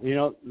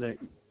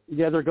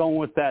 Yeah, they're going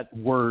with that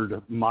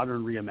word,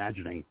 modern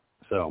reimagining.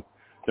 So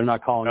they're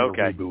not calling it a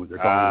reboot. They're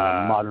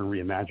calling it a modern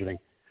reimagining.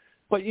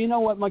 But you know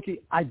what, Monkey?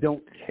 I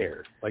don't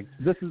care.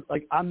 This is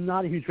I'm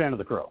not a huge fan of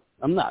The Crow.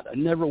 I'm not. I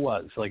never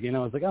was. It's like,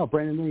 oh,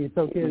 Brandon Lee, it's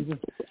okay. It's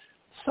just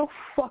so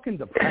fucking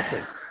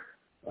depressing.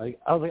 I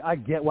was like, I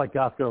get why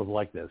goth girls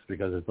like this,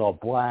 because it's all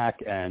black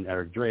and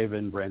Eric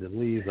Draven, Brandon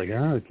Lee's like,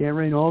 oh, it can't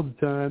rain all the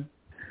time.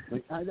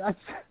 I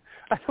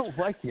don't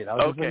like it.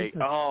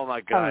 Oh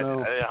my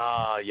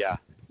God. Yeah.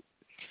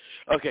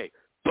 Okay.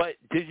 But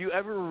did you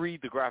ever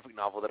read the graphic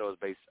novel that it was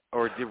based,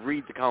 or did you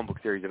read the comic book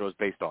series that it was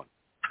based on?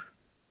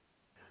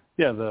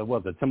 Yeah,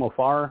 the Tim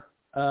O'Farr,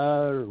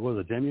 was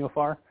it Jamie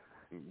O'Farr?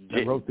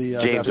 That wrote the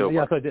James O'Farr.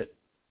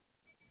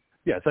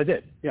 Yes, I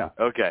did. Yeah.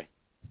 Okay.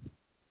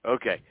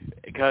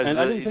 Because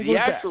I didn't think the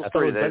actual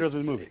story it was better than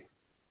the movie.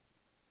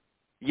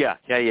 Yeah,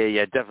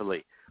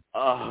 definitely.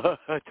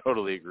 I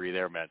totally agree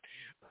there, man.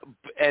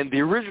 And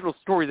the original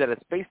story that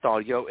it's based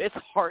on, it's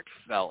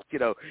heartfelt.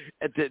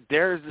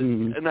 There's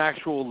an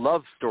actual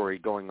love story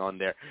going on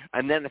there,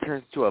 and then it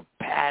turns into a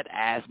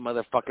badass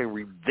motherfucking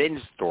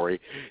revenge story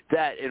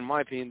that, in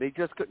my opinion, they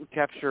just couldn't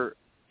capture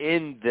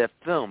in the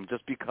film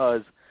just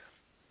because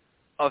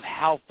of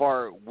how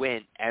far it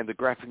went and the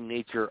graphic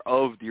nature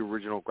of the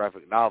original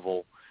graphic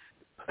novel,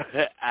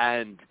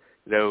 and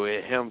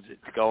him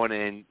going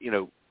and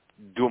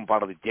doing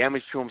bodily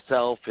damage to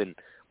himself and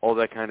all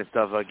that kind of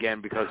stuff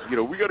again, because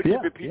we got to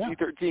keep it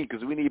PG-13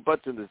 because we need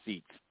butts in the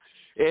seats.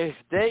 If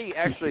they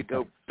actually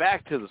go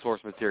back to the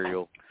source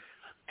material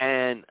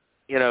and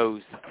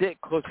stick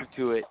closer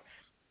to it,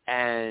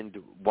 and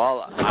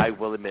while I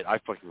will admit I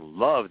fucking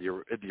love the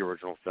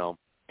original film,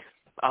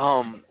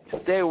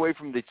 stay away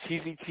from the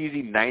cheesy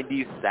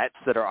 90s sets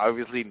that are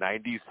obviously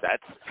 90s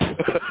sets,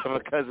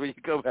 because when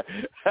you go back,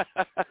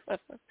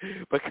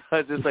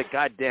 because it's like,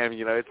 goddamn,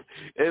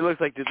 it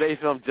looks like did they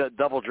film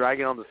Double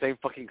Dragon on the same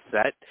fucking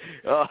set,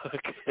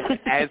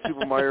 and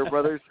Super Mario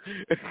Brothers?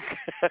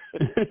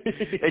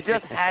 It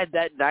just had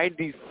that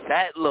 90s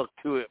set look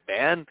to it,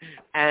 man,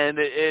 and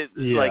it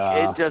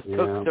just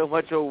took so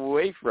much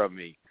away from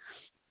me.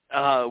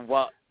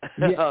 But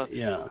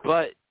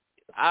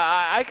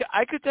I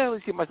could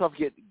definitely see myself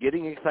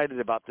getting excited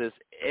about this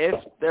if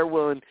they're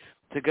willing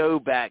to go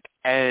back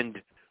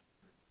and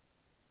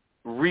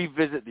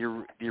revisit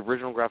the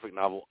original graphic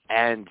novel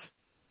and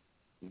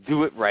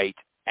do it right,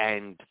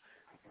 and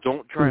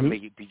don't try and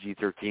make it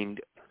PG-13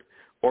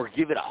 or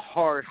give it a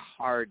hard,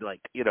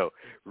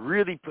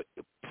 really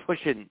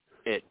pushing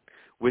it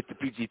with the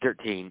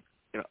PG-13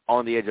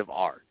 on the edge of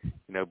art,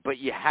 but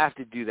you have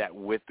to do that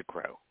with The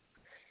Crow.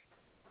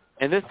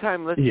 And this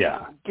time, let's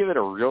give it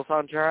a real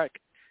soundtrack.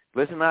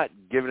 Let's not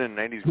give it a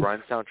 90s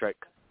grunge soundtrack,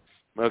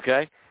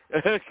 okay?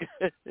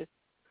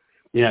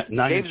 Yeah,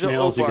 Nine Inch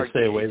Nails, you can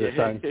stay away this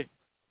time.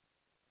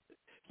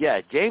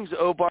 Yeah, James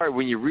O'Barr,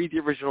 when you read the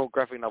original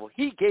graphic novel,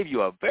 he gave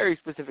you a very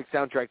specific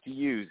soundtrack to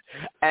use,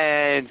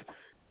 and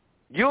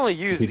you only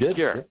used The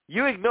Cure. Yeah.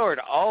 You ignored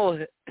all.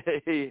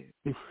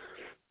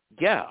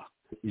 Yeah.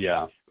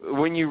 Yeah.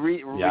 When you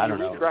read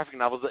the graphic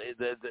novels,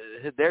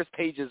 there's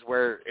pages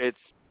where it's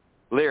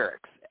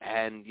lyrics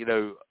and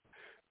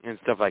and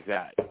stuff like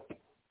that.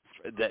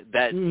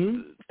 That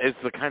is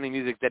the kind of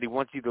music that he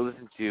wants you to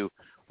listen to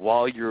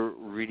while you're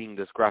reading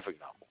this graphic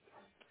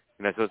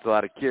novel. So it's a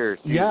lot of Cure,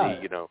 Susie,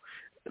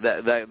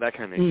 that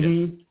kind of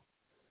shit.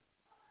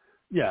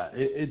 Yeah,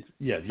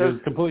 you're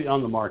completely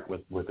on the mark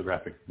with the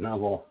graphic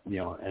novel,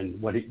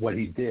 and what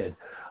he did.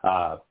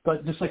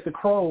 But just like The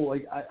Crow,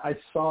 like I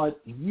saw it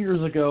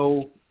years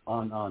ago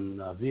on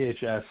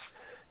VHS.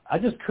 I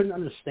just couldn't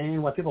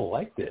understand why people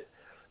liked it.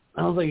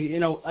 I was like,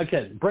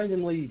 again,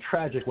 Brendan Lee,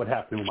 tragic what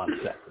happened to him on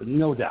set,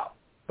 no doubt.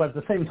 But at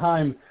the same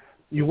time,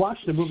 you watch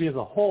the movie as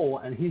a whole,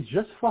 and he's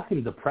just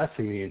fucking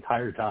depressing the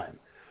entire time.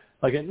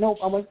 I'm like, no,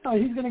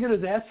 he's going to get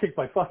his ass kicked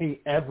by fucking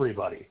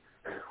everybody.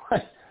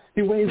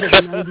 He weighs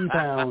like 90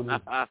 pounds.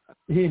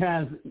 He's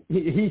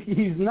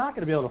not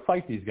going to be able to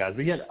fight these guys.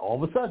 But yet,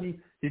 all of a sudden,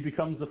 he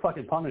becomes the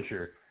fucking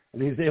Punisher,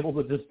 and he's able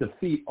to just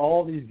defeat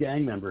all these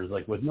gang members,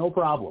 like, with no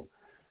problem,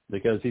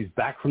 because he's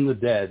back from the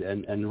dead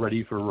and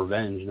ready for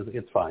revenge. And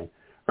it's fine.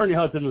 Ernie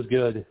Hudson was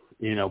good.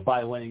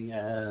 Bai Ling,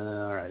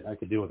 all right, I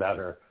could do without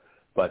her.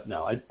 But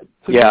no,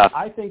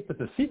 I think that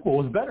the sequel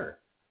was better.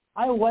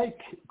 I like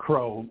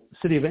Crow,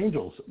 City of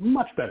Angels,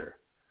 much better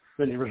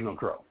than the original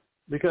Crow.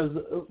 Because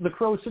the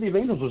Crow City of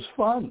Angels was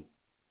fun.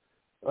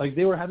 Like,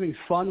 they were having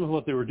fun with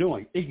what they were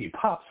doing. Iggy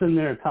Pop's in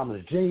there,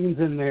 Thomas Jane's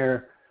in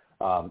there.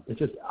 It's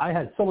just, I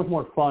had so much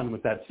more fun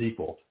with that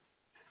sequel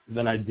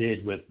than I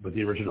did with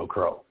the original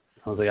Crow.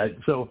 I was like,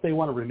 so if they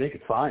want to remake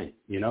it, fine.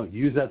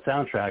 Use that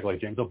soundtrack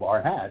like James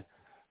O'Barr had.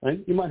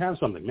 And you might have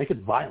something. Make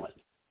it violent.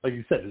 Like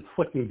you said,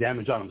 inflicting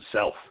damage on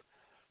himself.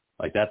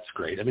 Like, that's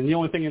great. I mean, the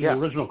only thing in the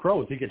original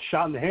Crow is he gets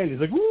shot in the hand. He's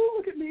like, woo,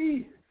 look at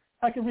me.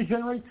 I can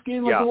regenerate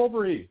skin like a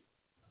Wolverine.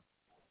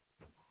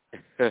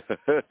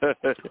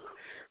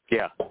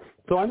 Yeah.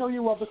 So I know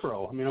you love The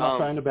Crow. I mean, I'm not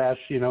trying to bash,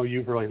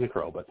 you for liking The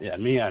Crow, but yeah,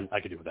 me, I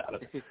could do without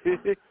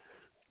it.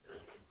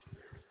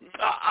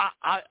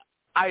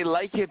 I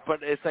like it, but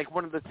it's like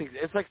one of the things.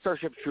 It's like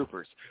Starship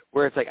Troopers,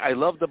 where it's like I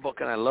love the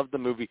book and I love the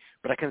movie,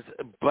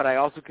 but I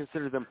also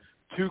consider them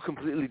two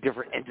completely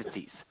different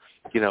entities.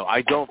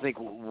 I don't think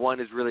one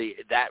is really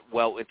that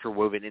well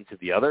interwoven into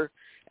the other,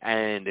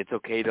 and it's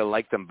okay to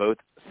like them both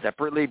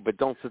separately, but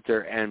don't sit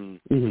there and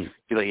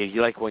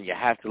you like one, you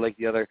have to like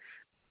the other.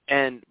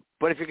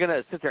 But if you're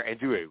gonna sit there and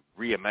do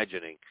a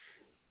reimagining,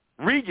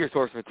 read your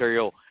source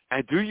material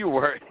and do your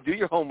work, do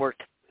your homework,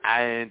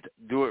 and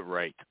do it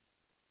right.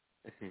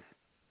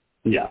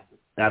 Yeah,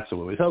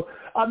 absolutely. So,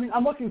 I mean,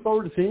 I'm looking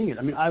forward to seeing it.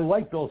 I mean, I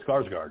like Bill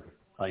Skarsgård.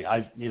 Like,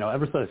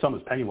 ever since I saw him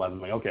as Pennywise, I'm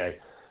like, okay,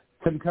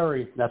 Tim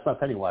Curry, that's not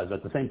Pennywise, but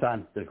at the same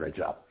time, did a great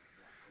job.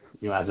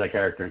 As that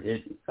character in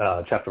It,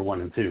 Chapter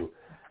 1 and 2.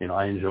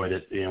 I enjoyed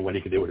it, when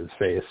he could do it with his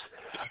face.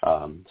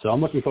 So I'm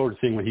looking forward to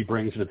seeing what he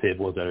brings to the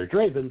table as Eric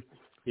Draven.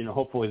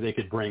 Hopefully they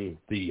could bring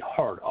the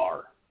hard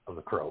R of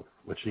The Crow,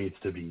 which needs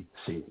to be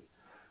seen.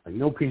 Like,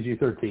 no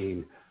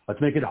PG-13. Let's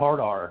make it hard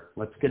R.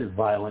 Let's get it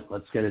violent.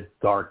 Let's get it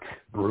dark,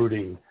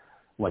 brooding,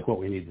 like what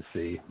we need to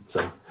see.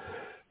 So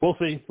we'll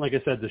see. Like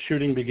I said, the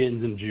shooting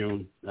begins in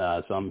June,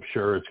 so I'm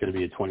sure it's going to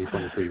be a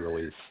 2023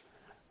 release.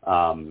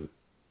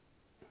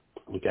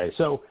 Okay,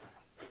 so,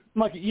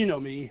 Mike, you know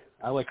me.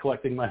 I like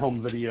collecting my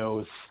home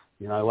videos.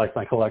 I like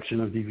my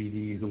collection of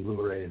DVDs and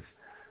Blu-rays.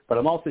 But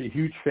I'm also a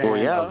huge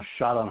fan of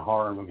shot-on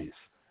horror movies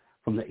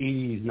from the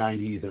 80s,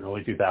 90s, and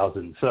early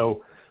 2000s.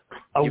 So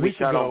a week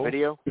ago... shot on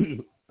video?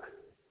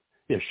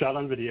 Yeah, shot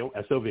on video,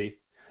 SOV.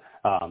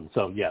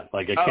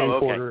 Like a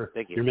camcorder,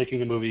 you're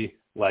making a movie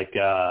like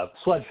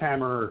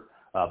Sledgehammer,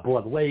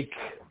 Blood Lake,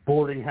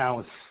 Boarding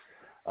House,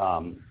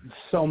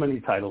 so many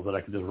titles that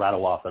I could just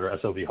rattle off that are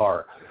SOV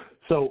horror.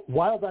 So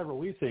Wild Eye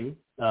Releasing,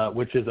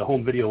 which is a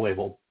home video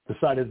label,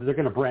 decided that they're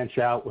going to branch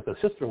out with a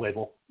sister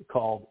label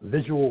called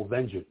Visual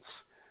Vengeance.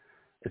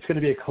 It's going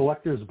to be a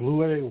collector's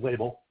Blu-ray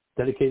label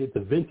dedicated to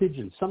vintage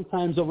and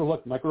sometimes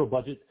overlooked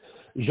micro-budget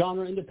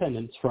genre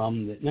independents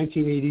from the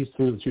 1980s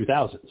through the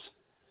 2000s.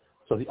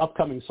 So the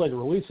upcoming slate of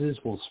releases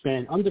will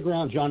span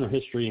underground genre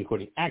history,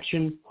 including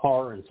action,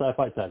 horror, and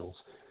sci-fi titles,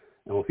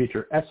 and will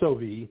feature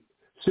SOV,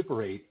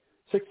 Super 8,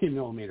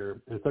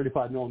 16mm, and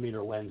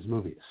 35mm lens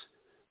movies.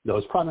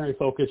 Those primary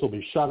focus will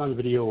be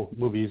shot-on-video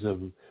movies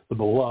of the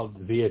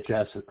beloved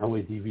VHS and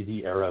early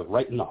DVD era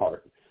right in the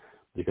heart,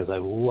 because I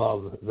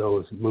love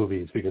those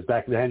movies, because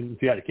back then,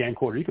 if you had a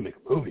camcorder, you could make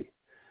a movie.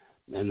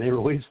 And they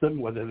released them,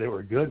 whether they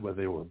were good, whether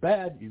they were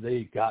bad,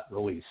 they got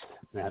released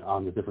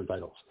on the different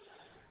titles.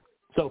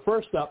 So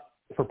first up,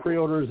 for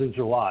pre-orders in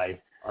July,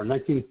 are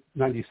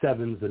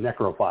 1997's The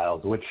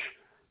Necrophiles, which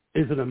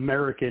is an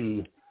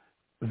American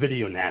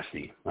video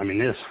nasty. I mean,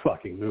 this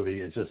fucking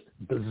movie is just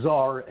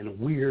bizarre and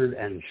weird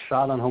and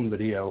shot on home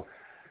video.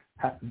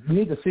 You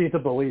need to see it to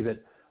believe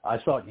it.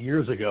 I saw it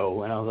years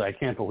ago, and I was like, I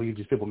can't believe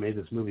these people made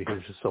this movie because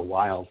it's just so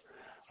wild.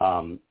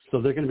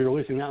 So they're going to be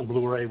releasing that on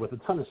Blu-ray with a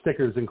ton of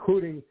stickers,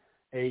 including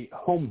a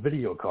home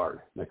video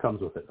card that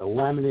comes with it, a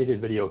laminated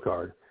video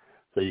card,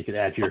 so you can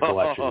add to your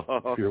collection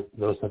if you're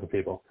those type of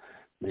people.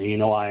 And you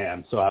know I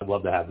am, so I'd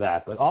love to have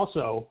that. But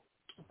also,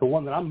 the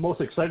one that I'm most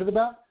excited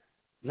about,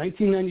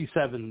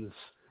 1997's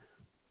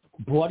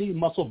Bloody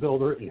Muscle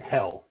Builder in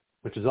Hell,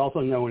 which is also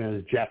known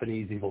as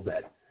Japanese Evil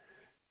Dead.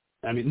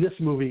 I mean, this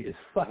movie is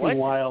fucking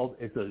wild.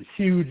 It's a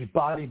huge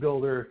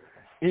bodybuilder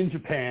in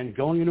Japan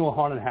going into a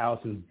haunted house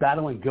and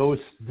battling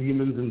ghosts,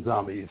 demons, and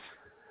zombies.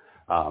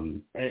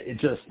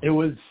 It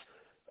was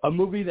a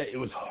movie that it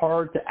was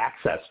hard to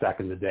access back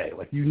in the day.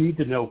 Like, you need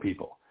to know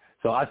people.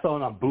 So I saw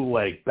it on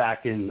bootleg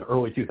back in the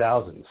early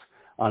 2000s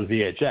on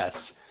VHS,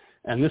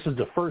 and this is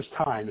the first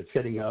time it's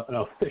getting an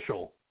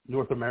official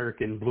North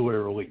American Blu-ray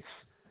release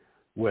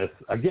with,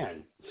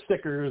 again,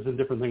 stickers and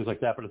different things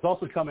like that. But it's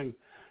also coming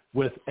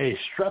with a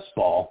stress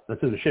ball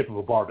that's in the shape of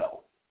a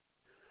barbell.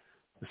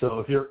 So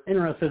if you're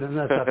interested in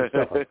that type of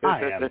stuff like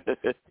I am,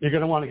 you're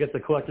going to want to get the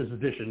collector's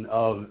edition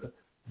of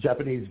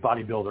Japanese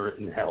Bodybuilder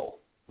in Hell,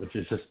 which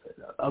is just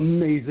an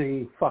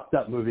amazing, fucked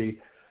up movie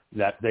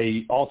that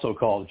they also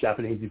call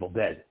Japanese Evil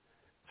Dead,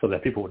 so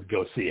that people would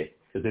go see it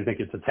because they think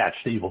it's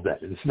attached to Evil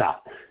Dead, and it's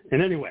not.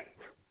 And anyway,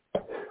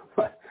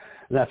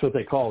 that's what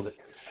they called it,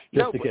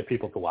 just to get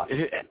people to watch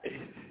it.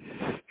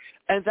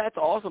 And that's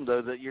awesome,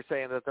 though, that you're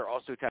saying that they're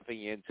also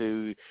tapping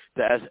into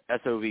the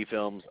SOV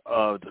films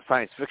of the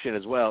science fiction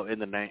as well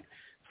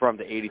from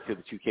the 80s to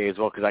the 2K as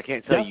well, because I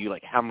can't tell you,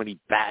 like, how many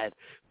bad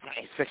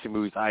science fiction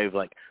movies I've,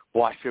 like,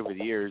 watched over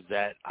the years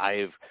that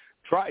I've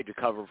tried to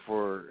cover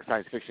for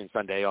Science Fiction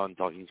Sunday on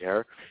Talking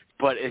Terror,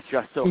 but it's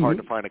just so hard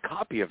to find a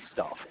copy of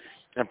stuff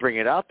and bring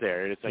it out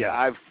there. And it's like,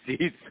 I've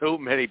seen so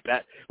many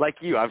bad, like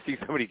you, I've seen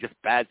so many just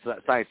bad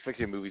science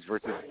fiction movies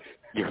versus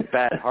your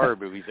bad horror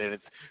movies, and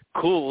it's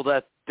cool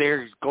that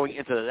they're going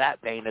into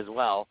that vein as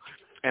well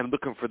and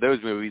looking for those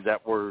movies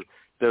that were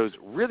those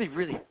really,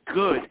 really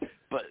good,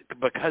 but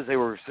because they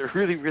were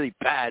really, really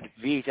bad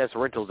VHS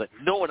rentals that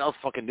no one else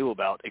fucking knew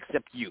about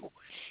except you.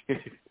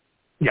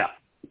 Yeah.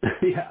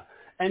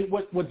 And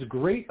what's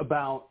great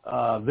about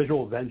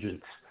Visual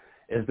Vengeance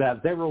is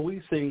that they're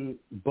releasing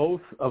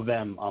both of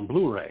them on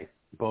Blu-ray,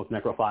 both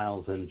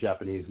Necrophiles and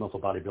Japanese Muscle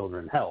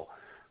Bodybuilder in Hell,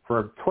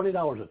 for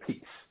 $20 a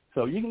piece.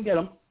 So you can get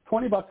them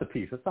 $20 a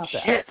piece. It's not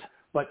that bad.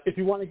 But if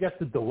you want to get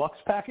the deluxe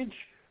package,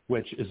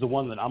 which is the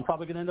one that I'm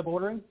probably going to end up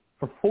ordering,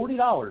 for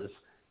 $40,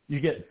 you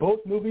get both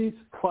movies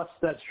plus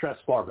that stress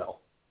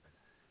barbell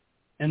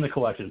in the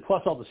collection,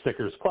 plus all the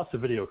stickers, plus the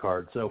video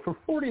card. So for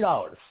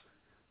 $40,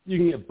 you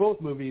can get both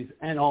movies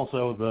and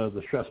also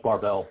the stress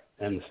barbell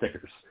and the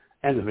stickers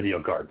and the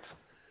video cards.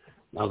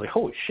 And I was like,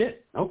 holy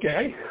shit,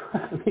 okay.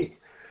 I mean,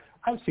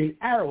 I've seen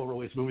Arrow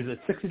release movies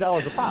at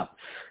 $60 a pop.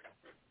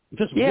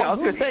 Just I was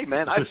going to say,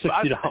 man,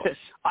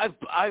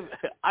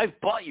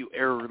 I've bought you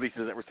Arrow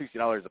releases that were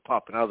 $60 a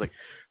pop, and I was like,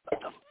 what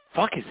the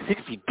fuck is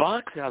 $60?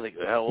 And I was like,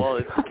 well,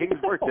 it's the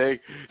King's birthday.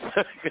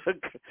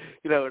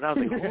 And I was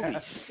like,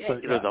 holy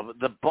shit.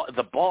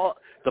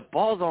 The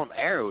balls on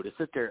Arrow to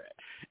sit there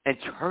and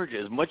charge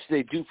as much as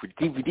they do for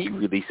DVD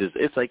releases.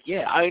 It's like,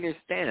 yeah, I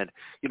understand.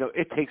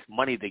 It takes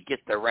money to get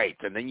the rights,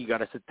 and then you got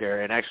to sit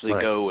there and actually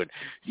go and,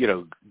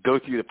 go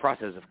through the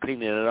process of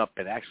cleaning it up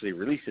and actually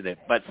releasing it.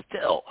 But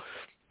still,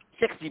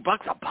 $60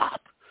 a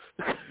pop.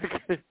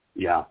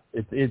 Yeah,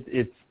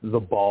 it's the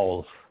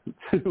balls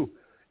to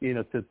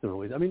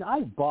release. I mean,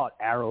 I've bought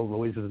Arrow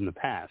releases in the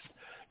past,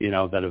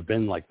 that have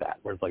been like that,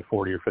 where it's like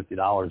 $40 or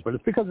 $50, but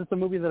it's because it's a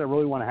movie that I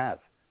really want to have,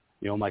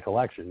 in my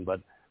collection.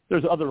 But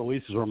there's other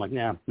releases where I'm like,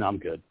 no, I'm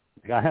good.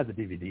 Like, I have the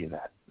DVD of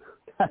that.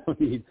 I don't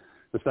need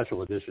the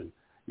special edition,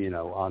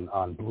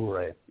 on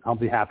Blu-ray. I'll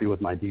be happy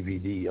with my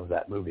DVD of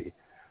that movie.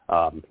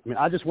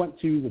 I just went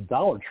to the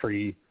Dollar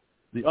Tree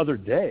the other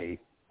day,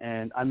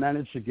 and I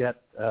managed to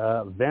get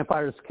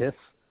Vampire's Kiss,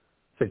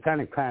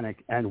 Satanic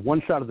Panic, and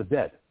One Shot of the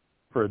Dead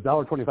for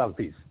 $1.25 a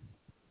piece.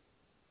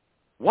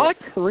 What?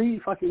 3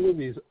 fucking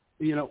movies,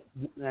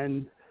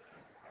 and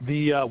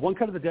the One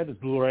Cut of the Dead is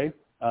Blu-ray,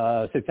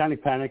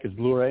 Satanic Panic is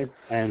Blu-ray,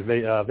 and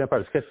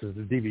Vampire's Kiss is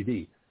the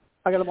DVD.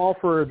 I got them all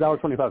for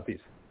 $1.25 a piece.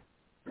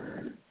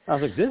 I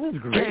was like, this is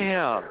great.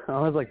 Damn. I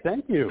was like,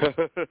 thank you.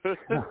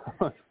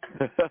 I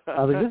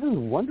was like, this is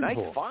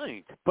wonderful. Nice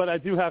find. But I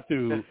do have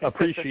to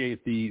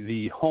appreciate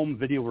the home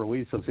video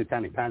release of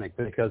Satanic Panic,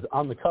 because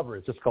on the cover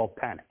it's just called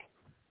Panic.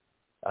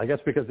 I guess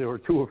because they were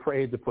too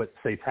afraid to put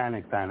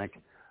Satanic Panic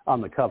on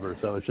the cover,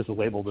 so it's just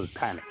labeled as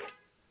Panic.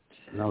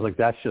 And I was like,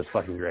 that's just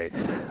fucking great.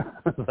 I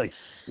was like,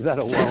 that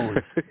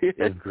alone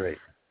is great.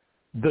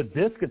 The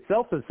disc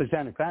itself says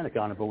Satanic Panic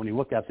on it, but when you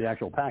look at the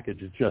actual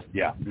package, it's just,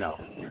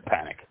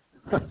 Panic.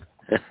 I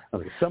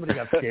was like, somebody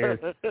got scared.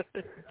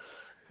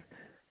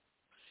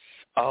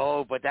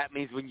 Oh, but that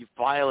means when you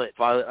file it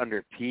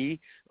under P,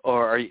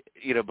 or are you,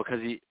 because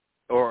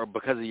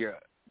of your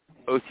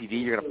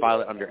OCD, you're going to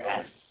file it under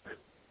S,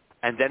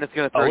 and then it's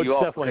going to throw you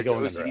off because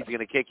your OCD is going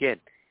to kick in.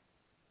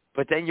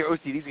 But then your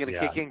OCD is going to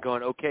kick in,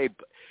 going, okay,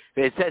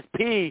 it says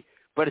P,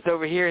 but it's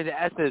over here in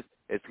the S's.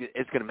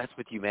 It's going to mess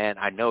with you, man.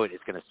 I know it.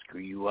 It's going to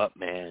screw you up,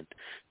 man.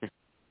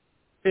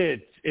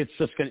 It's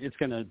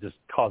going to just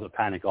cause a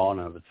panic all in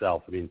and of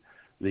itself. I mean,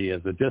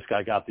 the disc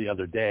I got the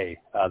other day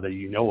that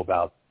you know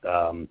about,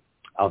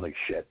 I was like,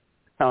 shit.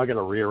 Now I got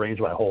to rearrange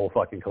my whole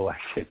fucking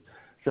collection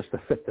just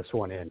to fit this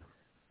one in.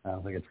 I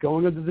was like, it's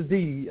going into the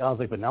D. I was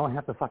like, but now I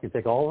have to fucking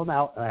take all of them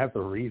out and I have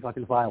to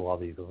re-fucking file all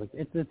these. I was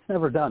like, it's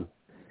never done.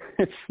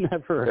 It's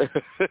never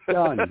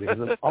done because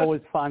I'm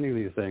always finding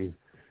these things.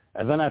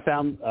 And then I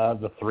found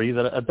the 3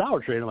 that at Dollar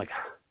Tree, and I'm like,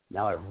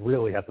 now I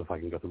really have to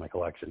fucking go through my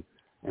collection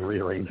and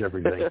rearrange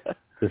everything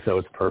just so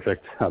it's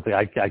perfect. I was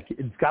like,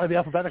 it's got to be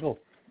alphabetical.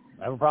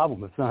 I have a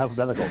problem. It's not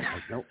alphabetical. I'm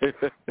like, nope.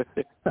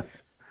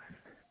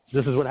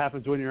 This is what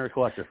happens when you're a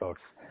collector,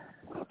 folks.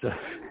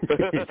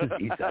 It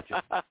just eats at you.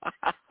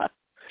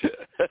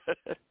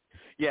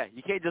 Yeah,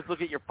 you can't just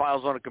look at your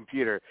files on a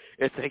computer.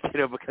 It's like,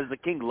 because the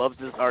king loves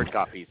his hard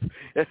copies.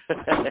 And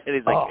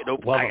he's like,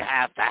 nope, I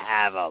have to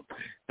have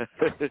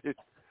them.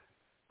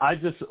 I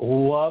just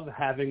love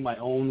having my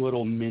own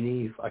little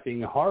mini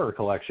fucking horror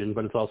collection,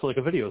 but it's also like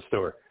a video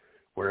store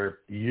where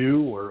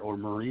you or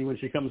Marie, when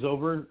she comes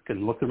over,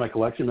 can look through my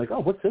collection and like, oh,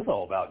 what's this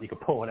all about? You can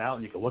pull it out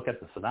and you can look at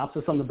the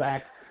synopsis on the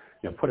back,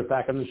 put it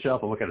back on the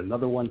shelf and look at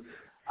another one.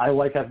 I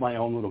like having my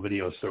own little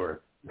video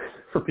store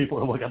for people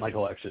to look at my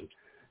collection.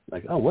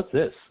 Like, oh, what's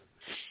this?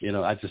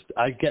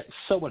 I get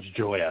so much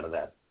joy out of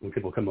that when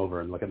people come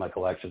over and look at my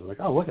collection. I'm like,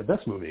 oh, look at this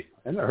movie.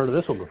 I never heard of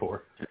this one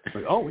before.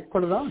 Like, oh, we can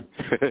put it on.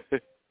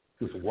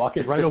 Just walk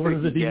it right over to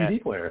the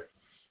DVD player.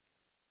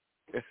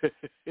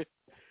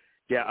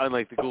 Yeah,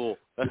 unlike the Ghoul.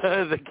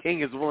 The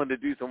king is willing to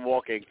do some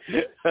walking.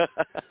 Yeah,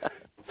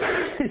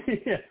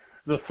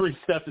 the 3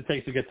 steps it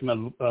takes to get to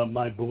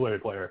my Blu-ray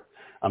player,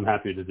 I'm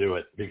happy to do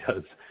it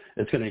because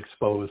it's going to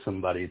expose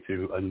somebody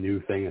to a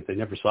new thing that they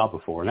never saw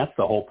before. And that's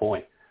the whole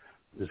point,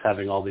 is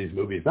having all these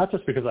movies, not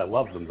just because I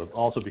love them, but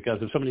also because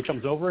if somebody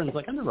comes over and is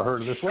like, I never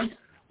heard of this one,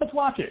 let's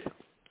watch it.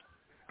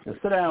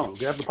 Sit down,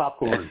 grab the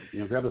popcorn,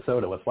 grab the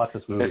soda, let's watch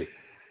this movie.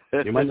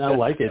 You might not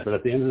like it, but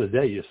at the end of the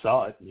day, you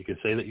saw it. You could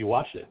say that you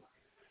watched it.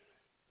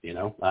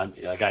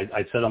 Like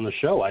I said on the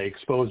show, I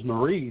exposed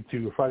Marie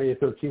to Friday the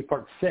 13th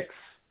Part 6,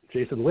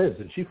 Jason Lives,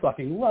 and she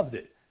fucking loved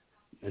it.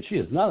 And she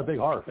is not a big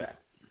horror fan,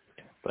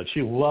 but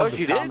she loved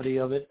the comedy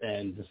of it,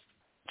 and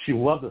she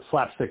loved the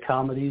slapstick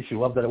comedy. She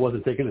loved that it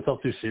wasn't taking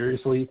itself too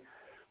seriously,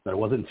 that it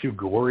wasn't too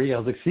gory. I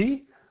was like,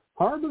 see,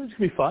 horror movies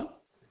can be fun.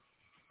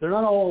 They're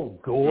not all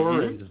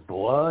gore and just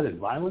blood and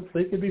violence.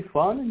 They can be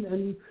fun,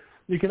 and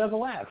you can have a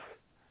laugh,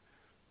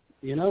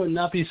 and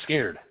not be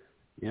scared.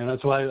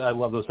 That's why I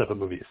love those type of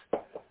movies.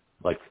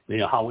 Like,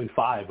 Halloween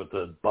 5 with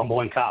the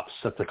bumbling cops.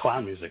 That's the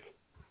clown music.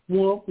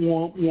 Womp,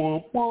 womp,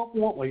 womp, womp,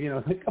 womp.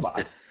 Like, come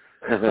on.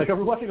 Like, are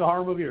we watching a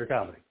horror movie or a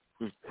comedy?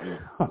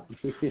 I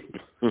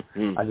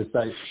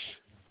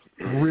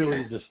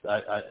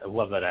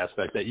love that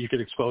aspect, that you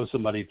could expose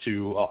somebody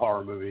to a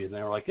horror movie and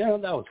they were like, yeah,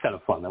 that was kind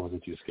of fun. That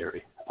wasn't too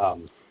scary.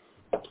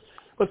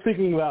 But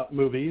speaking about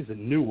movies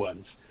and new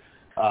ones,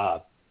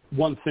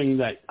 one thing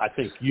that I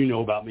think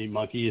about me,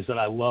 Monkey, is that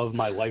I love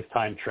my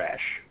Lifetime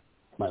trash.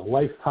 My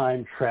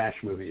Lifetime trash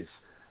movies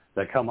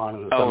that come on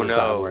in the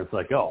summertime where it's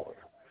like,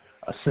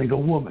 a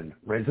single woman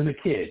raising a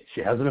kid.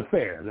 She has an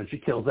affair, and then she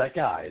kills that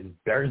guy and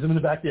buries him in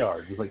the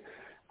backyard. It's like,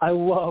 I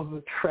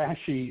love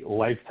trashy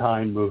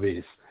Lifetime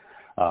movies.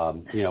 I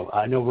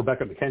know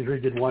Rebecca McKendry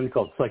did one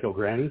called Psycho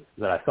Granny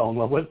that I fell in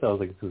love with. I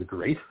was like, this is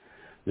great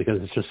because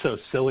it's just so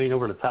silly and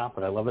over the top,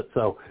 but I love it.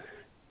 So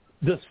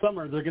this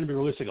summer, they're going to be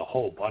releasing a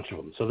whole bunch of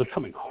them. So they're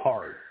coming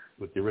hard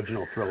with the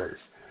original thrillers.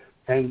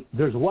 And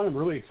there's one I'm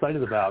really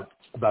excited about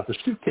the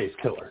suitcase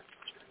killer.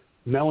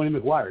 Melanie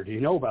McGuire. Do you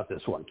know about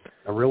this one?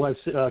 A real-life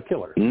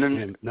killer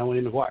named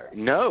Melanie McGuire.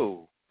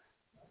 No.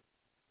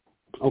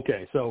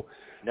 Okay, so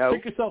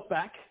take yourself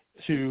back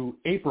to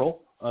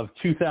April of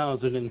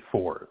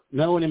 2004.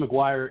 Melanie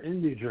McGuire in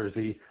New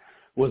Jersey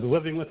was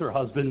living with her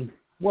husband,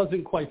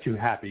 wasn't quite too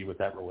happy with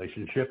that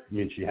relationship. I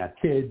mean, she had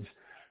kids.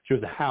 She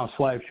was a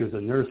housewife. She was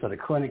a nurse at a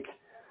clinic,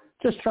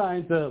 just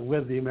trying to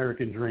live the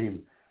American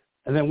dream.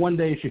 And then one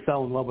day she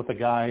fell in love with a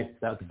guy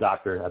that was a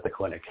doctor at the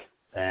clinic.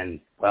 And,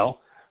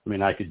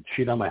 I could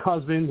cheat on my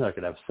husband, I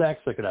could have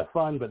sex, I could have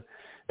fun, but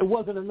it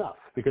wasn't enough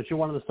because she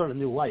wanted to start a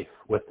new life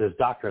with this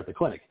doctor at the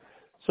clinic.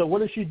 So what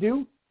does she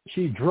do?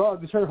 She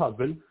drugs her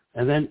husband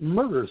and then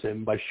murders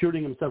him by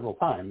shooting him several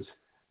times,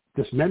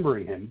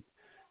 dismembering him,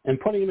 and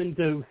putting him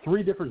into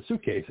 3 different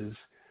suitcases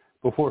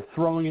before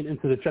throwing it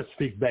into the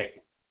Chesapeake Bay.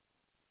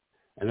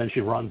 And then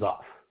she runs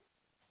off.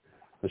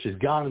 So she's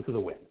gone into the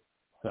wind.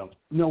 So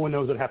no one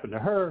knows what happened to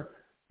her.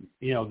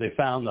 They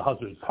found the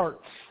husband's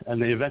parts,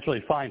 and they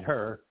eventually find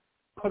her,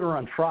 put her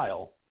on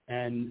trial,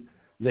 and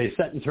they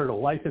sentence her to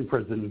life in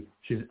prison.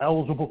 She's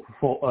eligible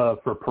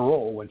for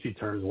parole when she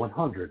turns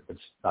 100. It's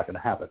not going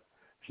to happen.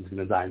 She's going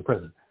to die in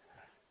prison.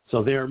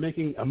 So they're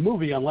making a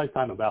movie on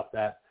Lifetime about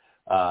that.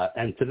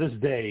 And to this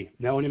day,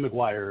 Melanie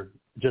McGuire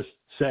just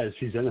says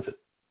she's innocent.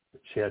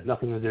 She had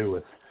nothing to do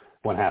with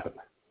what happened.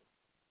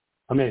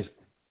 Amazing.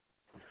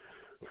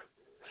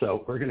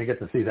 So we're going to get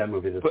to see that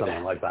movie this summer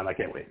on Lifetime. I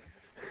can't wait.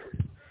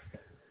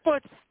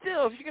 But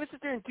still, if you're going to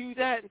sit there and do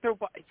that and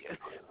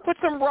put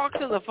some rocks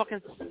in the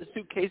fucking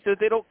suitcase so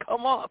they don't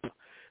come up.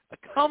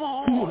 Come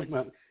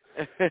on.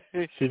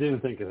 She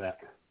didn't think of that.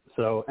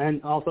 So,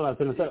 and also, I was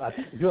going to say, I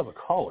think we do have a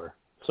caller.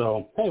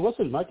 So, hey,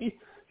 listen, Mikey,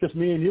 just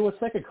me and you. Let's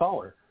take a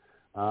caller.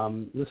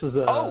 This is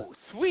a... Oh,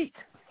 sweet.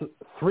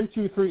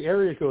 323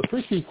 area code,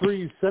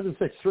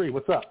 323-763.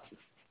 What's up?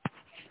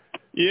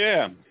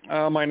 Yeah,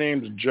 my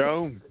name's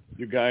Joe.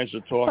 You guys are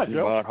talking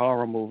about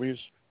horror movies.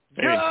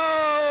 Hey.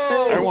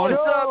 Joe! What's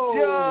up,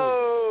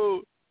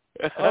 Joe?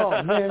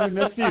 Oh, man, we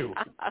missed you.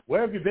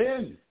 Where have you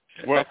been?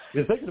 Well,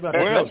 you're thinking about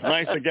it's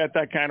nice to get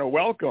that kind of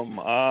welcome.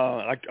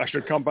 I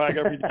should come back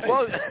every day.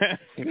 Well,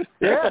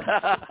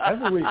 yeah,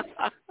 every week.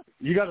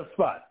 You got a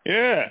spot.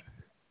 Yeah.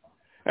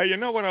 Hey, you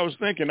know what I was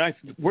thinking?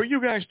 Were you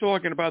guys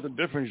talking about the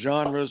different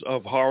genres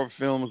of horror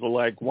films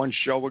like one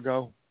show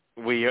ago?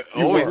 We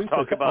always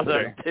talk about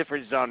the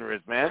different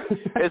genres, man.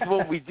 It's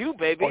what we do,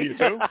 baby. Oh, you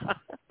do?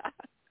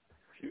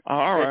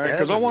 All right,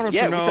 because I wanted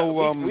to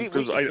know,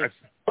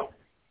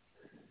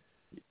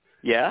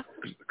 yeah?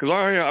 Because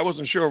I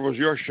wasn't sure if it was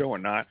your show or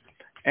not,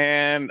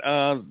 and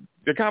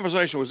the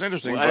conversation was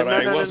interesting, but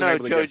I wasn't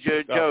able to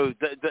get... Joe,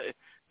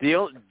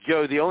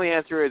 the only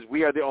answer is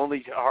we are the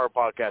only horror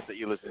podcast that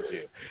you listen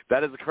to.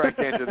 That is the correct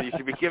answer that you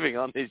should be giving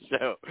on this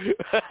show.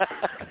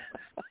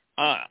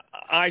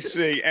 I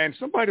see, and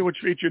somebody would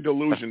treat your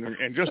delusion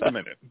in just a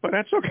minute, but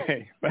that's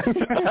okay.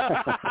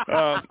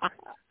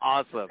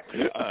 Awesome.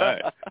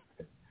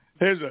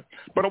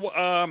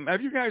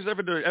 Have you guys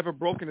ever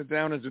broken it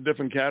down into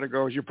different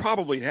categories? You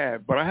probably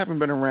have, but I haven't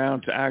been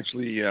around to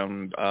actually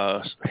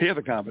hear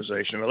the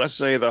conversation. Let's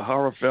say the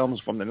horror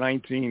films from the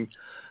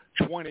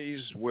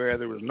 1920s where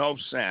there was no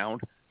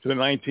sound, to the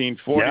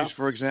 1940s,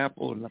 for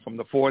example, and from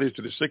the 40s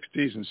to the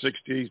 60s and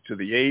 60s to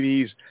the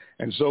 80s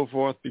and so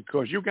forth,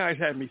 because you guys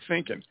had me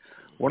thinking.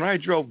 When I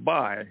drove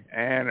by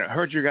and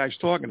heard you guys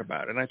talking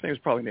about it, and I think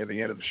it's probably near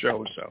the end of the show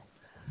or so,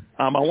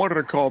 I wanted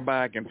to call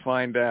back and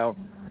find out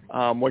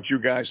what you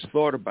guys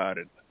thought about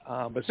it.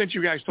 But since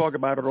you guys talk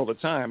about it all the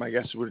time, I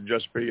guess it would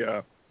just be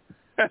a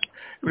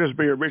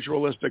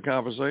ritualistic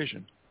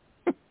conversation.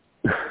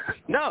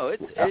 No,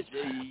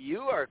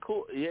 you are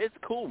cool. It's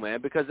cool,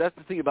 man, because that's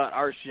the thing about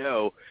our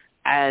show,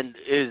 and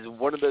is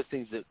one of those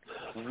things that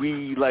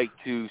we like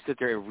to sit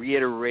there and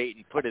reiterate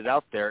and put it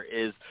out there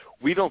is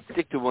we don't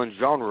stick to one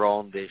genre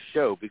on this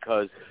show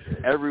because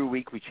every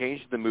week we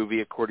change the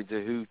movie according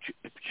to who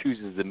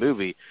chooses the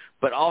movie,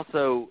 but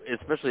also,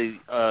 especially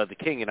the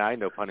King and I,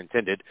 no pun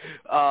intended,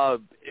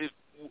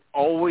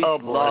 always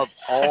love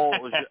all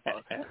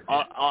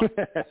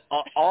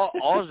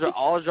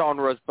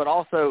genres, but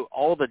also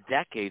all the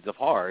decades of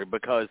horror,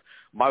 because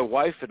my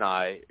wife and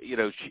I,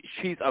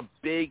 she's a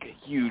big,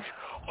 huge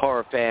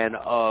horror fan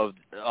of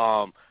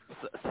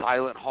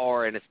silent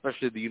horror, and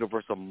especially the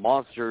Universal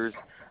monsters.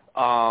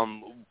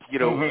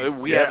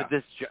 We have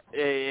this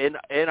in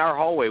our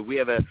hallway. We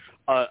have a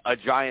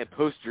giant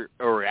poster,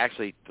 or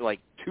actually like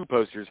two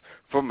posters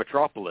from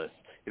Metropolis.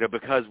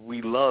 Because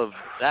we love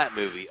that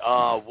movie.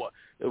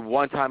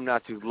 One time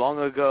not too long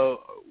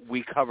ago,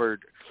 we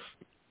covered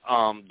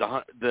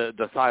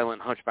the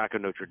silent Hunchback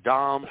of Notre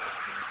Dame.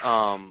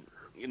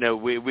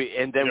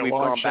 We've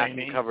gone back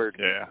and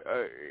covered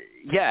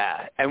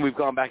and we've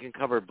gone back and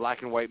covered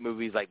black and white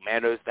movies like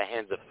Manos, The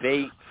Hands of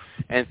Fate,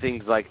 and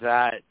things like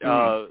that.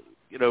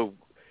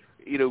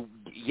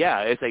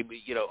 It's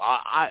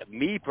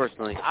me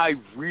personally, I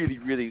really,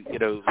 really,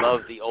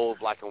 love the old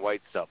black and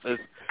white stuff,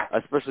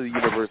 especially the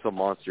Universal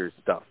Monsters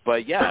stuff.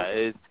 But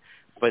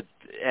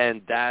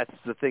and that's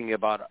the thing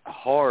about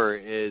horror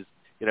is,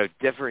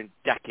 different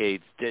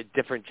decades,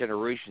 different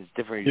generations,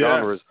 different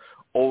genres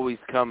always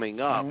coming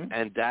up,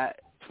 and that's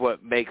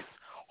what makes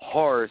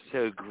horror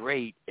so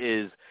great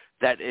is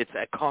that it's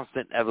a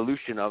constant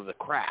evolution of the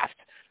craft,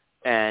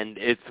 and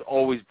it's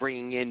always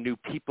bringing in new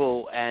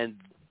people. And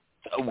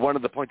one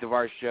of the points of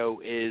our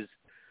show is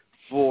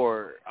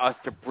for us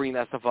to bring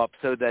that stuff up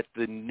so that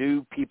the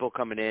new people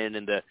coming in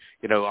and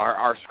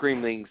our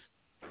screamlings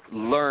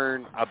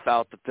learn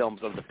about the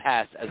films of the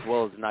past, as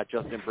well as not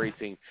just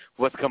embracing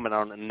what's coming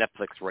on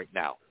Netflix right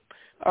now.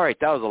 All right,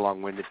 that was a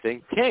long-winded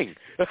thing. King.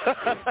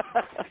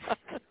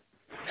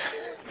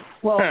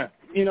 Well, I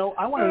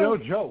want to know,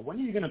 Joe, when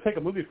are you going to pick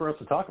a movie for us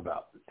to talk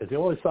about? Because you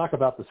always talk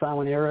about the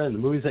silent era and the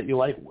movies that you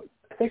like.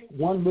 Pick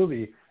one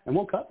movie, and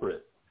we'll cover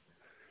it.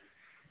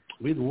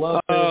 We'd love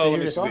to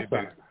hear your thoughts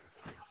on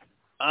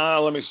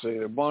it. Let me see.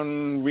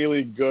 One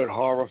really good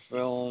horror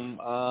film.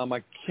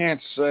 I can't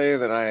say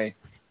that I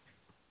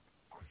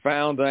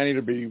found any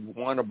to be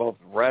one above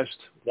the rest.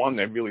 One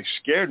that really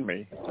scared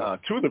me.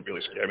 Two that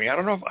really scared me. I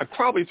don't know if I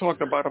probably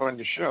talked about it on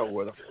your show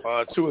with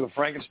two of the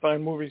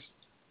Frankenstein movies.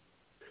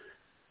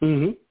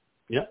 Mm-hmm.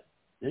 Yeah,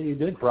 you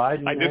did. Bride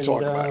and I did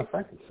talk about it.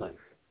 Frankenstein.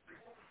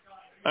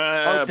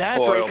 That's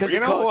boy, right, because you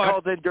know what?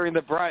 called in during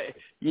the Bride.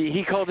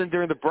 He called in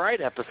during the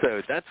Bride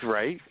episode. That's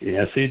right.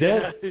 Yes, he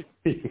did.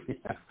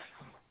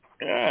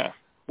 Yeah.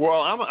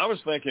 Well, I was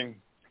thinking,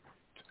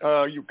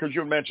 because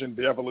you mentioned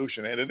the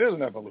evolution, and it is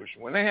an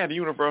evolution. When they had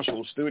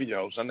Universal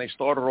Studios, and they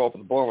started off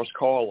with Boris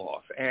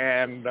Karloff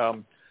and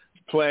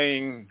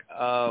playing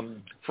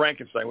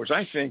Frankenstein, which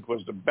I think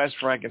was the best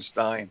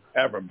Frankenstein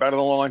ever. Better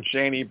than Lon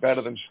Chaney,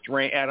 better than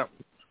Strange.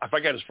 I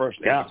forget his first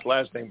name. Yeah. His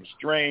last name was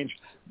Strange.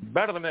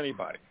 Better than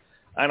anybody.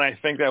 And I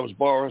think that was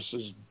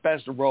Boris's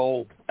best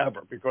role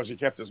ever because he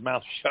kept his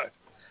mouth shut.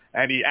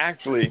 And he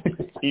actually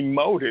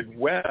emoted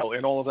well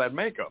in all of that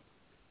makeup.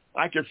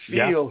 I could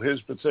feel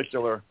his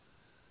particular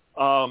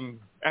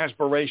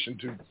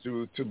aspiration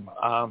to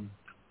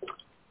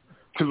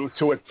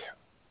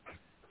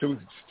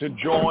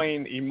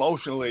join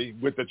emotionally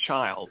with the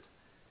child.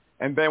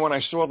 And then when I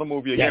saw the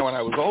movie again when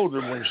I was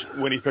older,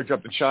 when he picked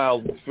up the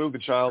child and threw the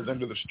child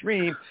into the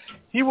stream,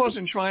 he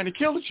wasn't trying to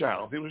kill the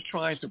child. He was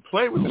trying to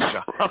play with the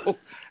child.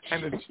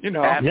 And,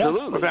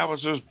 Absolutely. But that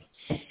was just,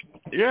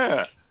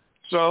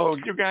 So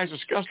you guys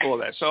discussed all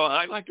that. So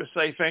I'd like to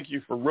say thank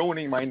you for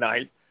ruining my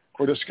night,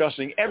 for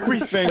discussing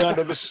everything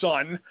under the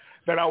sun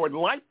that I would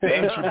like to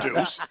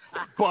introduce.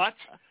 But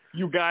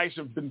you guys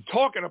have been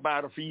talking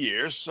about it for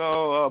years,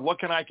 so what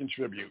can I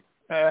contribute?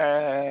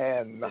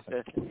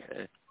 Nothing.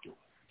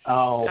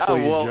 Oh,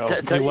 please, well,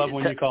 Joe. We love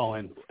when you call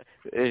in.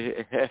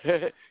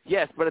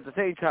 Yes, but at the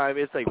same time,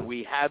 it's like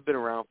we have been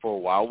around for a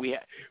while. We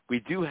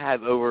do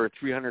have over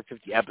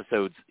 350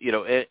 episodes,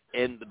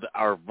 in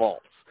our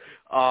vaults.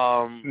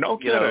 No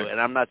kidding. And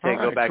I'm not saying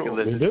go back and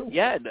listen.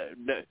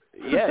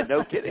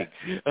 No kidding.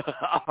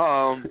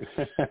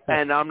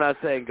 And I'm not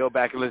saying go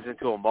back and listen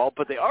to them all,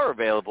 but they are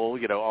available,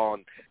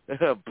 on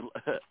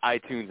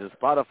iTunes and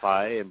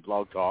Spotify and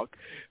Blog Talk.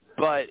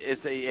 But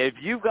if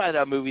you've got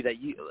a movie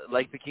that you,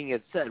 like the King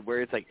had said,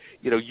 where it's like,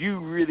 you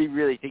really,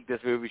 really think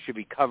this movie should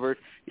be covered,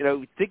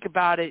 think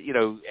about it,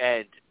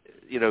 and,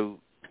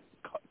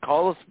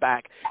 call us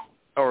back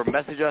or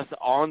message us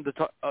on the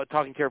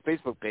Talking Terror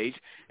Facebook page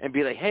and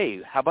be like,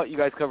 hey, how about you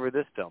guys cover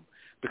this film?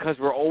 Because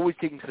we're always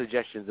taking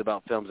suggestions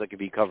about films that can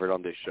be covered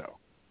on this show.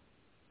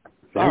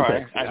 All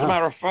right. As a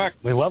matter of fact,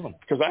 we love them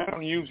because I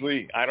don't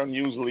usually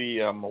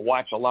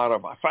watch a lot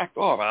of.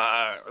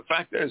 The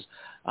fact is,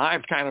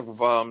 I've kind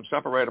of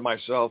separated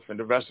myself and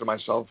divested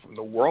myself from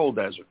the world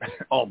as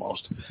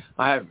almost.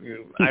 I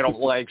don't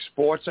like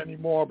sports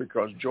anymore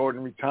because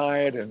Jordan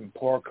retired and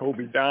poor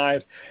Kobe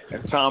died,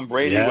 and Tom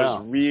Brady was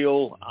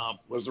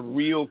a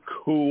real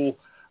cool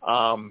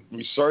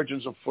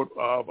resurgence of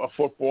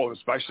football,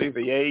 especially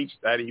the age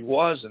that he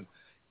was, and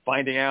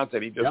finding out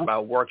that he just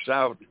about works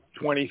out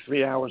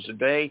 23 hours a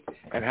day,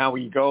 and how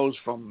he goes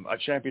from a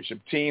championship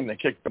team that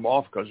kicked him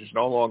off because he's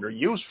no longer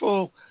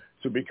useful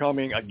to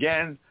becoming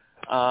again,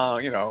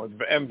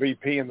 the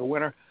MVP and the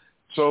winner.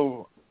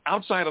 So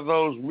outside of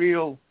those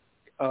real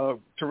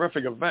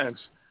terrific events,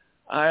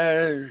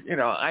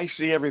 I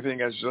see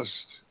everything as just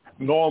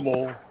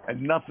normal,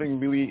 and nothing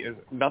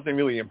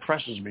really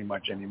impresses me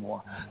much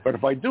anymore. But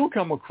if I do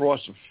come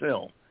across a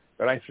film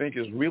that I think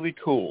is really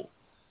cool,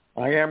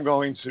 I am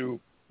going to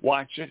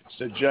watch it,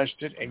 suggest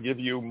it, and give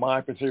you my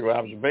particular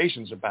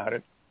observations about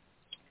it.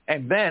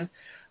 And then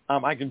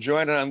I can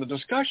join in on the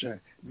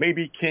discussion.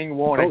 Maybe King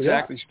won't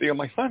exactly steal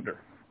my thunder.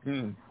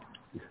 Well,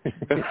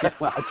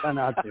 I try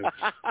not to.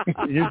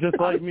 You're just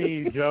like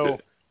me, Joe.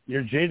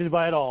 You're jaded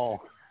by it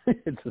all.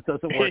 It just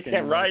doesn't work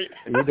anymore. Right.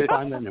 You need to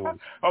find that new one.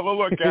 Oh, well,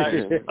 look,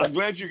 guys, I'm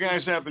glad you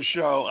guys have the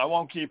show. I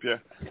won't keep you.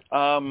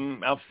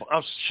 I'll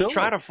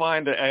try to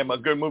find a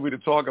good movie to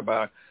talk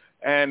about.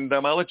 And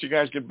I'll let you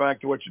guys get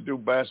back to what you do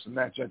best, and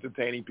that's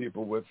entertaining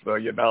people with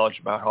your knowledge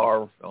about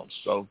horror films.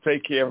 So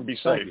take care and be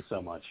safe. Thank you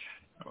so much.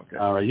 Okay.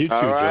 All right, you too,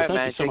 All right, Joe.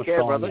 Thank you so much for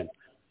calling brother. In.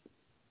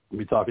 We'll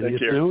be talking to you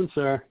soon,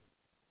 sir.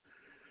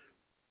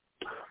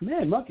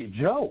 Man, Monkey,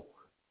 Joe,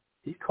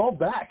 he called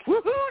back.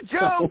 Woohoo!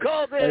 Joe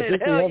called in.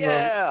 Hell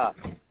yeah!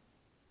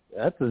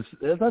 That's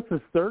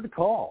his third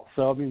call.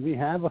 So, I mean, we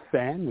have a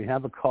fan, we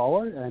have a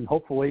caller, and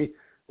hopefully,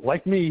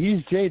 like me,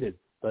 he's jaded.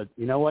 But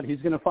you know what?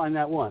 He's going to find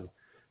that one.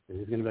 And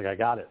he's going to be like, I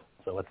got it.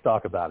 So let's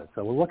talk about it.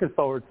 So we're looking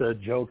forward to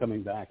Joe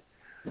coming back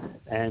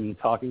and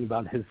talking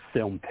about his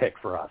film pick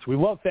for us. We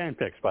love fan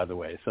picks, by the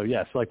way. So,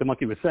 yes, like the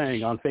Monkey was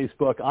saying, on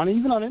Facebook,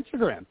 even on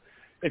Instagram.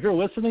 If you're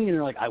listening and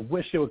you're like, I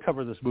wish they would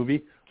cover this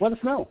movie, let us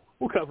know.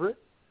 We'll cover it.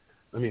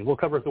 I mean, we'll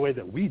cover it the way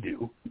that we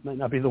do. It might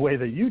not be the way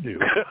that you do.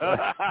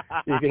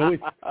 You can always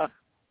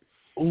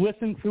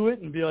listen to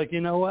it and be like, you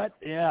know what?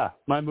 Yeah,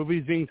 my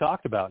movie's being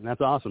talked about, and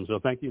that's awesome. So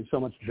thank you so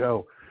much,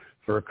 Joe,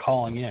 for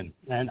calling in.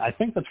 And I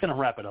think that's going to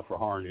wrap it up for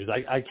Horror News.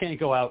 I can't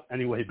go out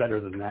any way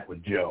better than that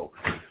with Joe.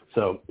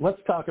 So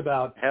let's talk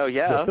about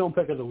the film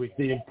pick of the week,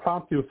 the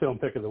impromptu film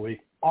pick of the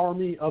week,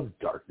 Army of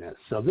Darkness.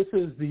 So this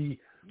is the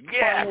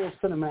final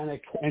cinematic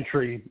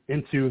entry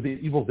into the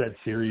Evil Dead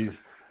series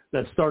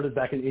that started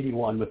back in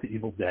 1981 with The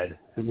Evil Dead.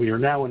 And we are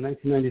now in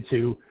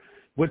 1992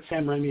 with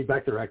Sam Raimi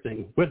back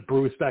directing, with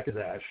Bruce back as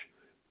Ash.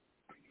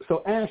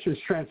 So Ash is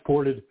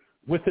transported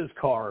with his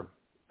car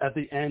at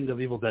the end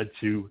of Evil Dead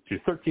 2 to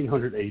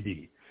 1300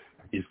 AD.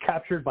 He's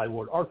captured by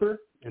Lord Arthur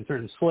and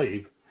turned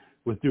slave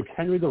with Duke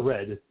Henry the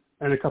Red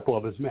and a couple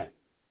of his men.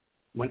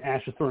 When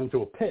Ash is thrown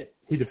into a pit,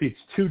 he defeats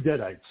 2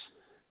 Deadites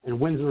and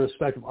wins the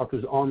respect of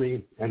Arthur's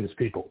army and his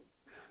people.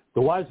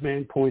 The wise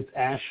man points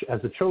Ash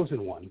as the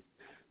chosen one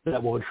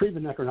that will retrieve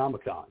the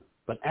Necronomicon,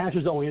 but Ash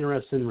is only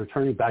interested in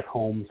returning back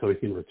home so he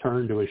can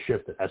return to his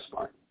ship at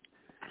Esmart.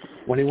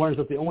 When he learns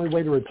that the only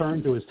way to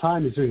return to his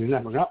time is using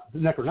the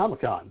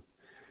Necronomicon,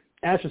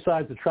 Ash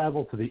decides to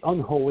travel to the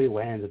unholy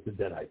land of the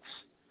Deadites.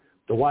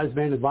 The wise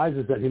man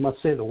advises that he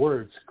must say the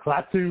words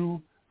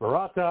Klaatu,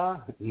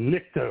 Barata,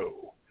 Nikto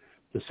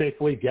to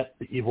safely get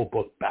the evil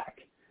book back.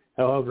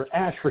 However,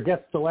 Ash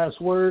forgets the last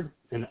word,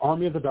 and the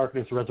Army of the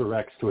Darkness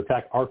resurrects to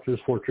attack Arthur's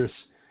fortress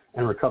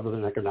and recover the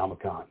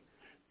Necronomicon,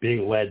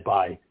 being led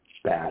by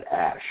Bad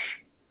Ash.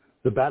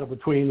 The battle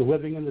between the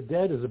living and the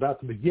dead is about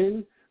to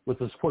begin with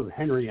the support of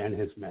Henry and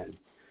his men.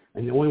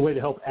 And the only way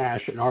to help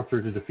Ash and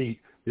Arthur to defeat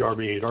the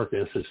Army of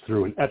Darkness is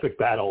through an epic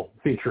battle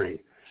featuring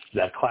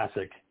that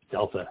classic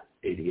Delta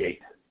 88.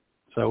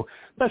 So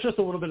that's just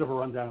a little bit of a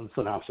rundown of the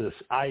synopsis.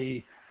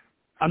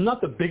 I'm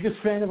not the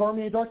biggest fan of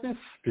Army of Darkness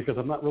because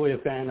I'm not really a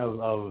fan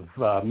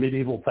of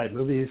medieval type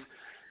movies,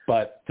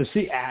 but to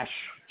see Ash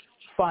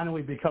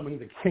finally becoming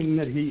the king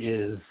that he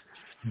is,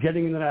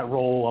 getting into that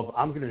role of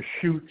I'm going to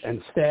shoot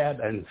and stab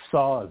and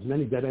saw as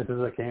many deadites as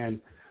I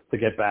can to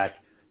get back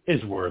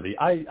is worthy.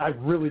 I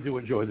really do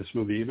enjoy this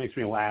movie. It makes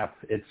me laugh.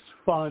 It's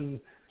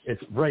fun.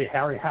 It's very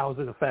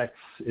Harryhausen effects.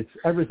 It's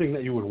everything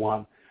that you would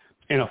want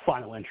in a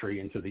final entry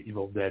into the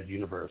Evil Dead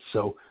universe.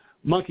 So,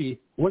 Monkey,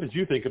 what did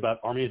you think about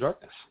Army of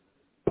Darkness?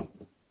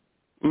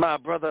 My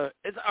brother,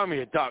 it's Army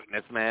of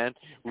Darkness, man.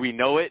 We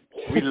know it.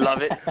 We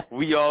love it.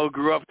 We all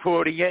grew up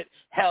quoting it.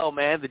 Hell,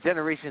 man, the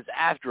generations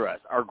after us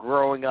are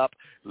growing up,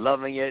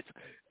 loving it,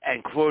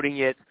 and quoting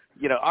it.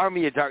 You know,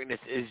 Army of Darkness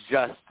is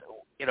just,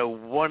 you know,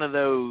 one of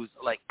those,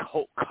 like,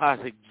 cult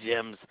classic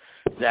gems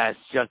that's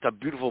just a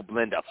beautiful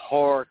blend of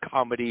horror,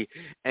 comedy,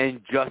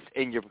 and just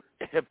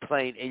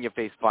plain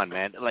in-your-face fun,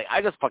 man. Like,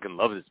 I just fucking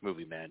love this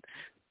movie, man.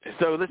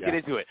 So let's get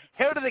into it.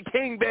 Hail to the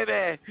king,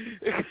 baby!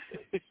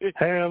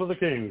 Hail to the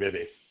king,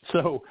 baby.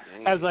 So,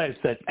 as I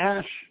said,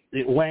 Ash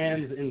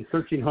lands in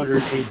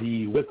 1300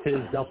 AD with his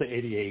Delta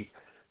 88.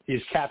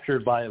 He's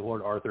captured by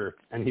Lord Arthur,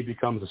 and he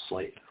becomes a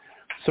slave.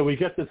 So we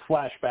get this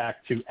flashback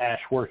to Ash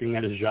working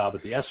at his job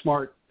at the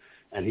S-Mart,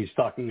 and he's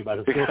talking about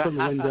his girlfriend,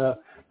 Linda,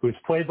 who's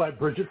played by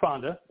Bridget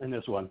Fonda in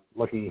this one,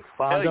 looking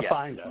Fonda,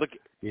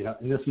 you know,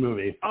 in this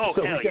movie. Oh,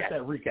 so we get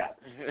that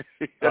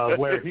recap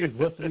where he's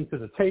listening to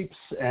the tapes,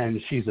 and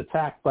she's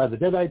attacked by the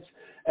Deadites,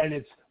 and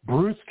it's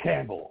Bruce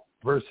Campbell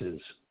versus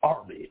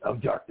Army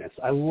of Darkness.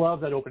 I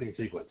love that opening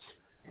sequence,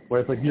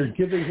 where it's like you're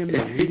giving him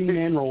the leading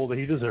man role that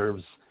he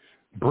deserves,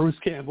 Bruce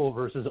Campbell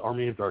versus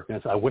Army of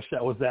Darkness. I wish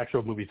that was the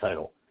actual movie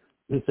title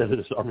instead of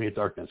this Army of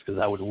Darkness, because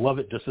I would love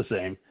it just the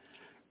same,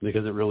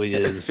 because it really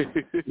is,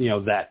 you know,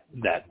 that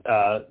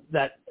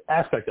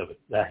aspect of it,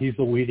 that he's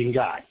the leading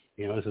guy.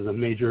 You know, this is a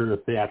major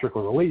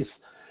theatrical release,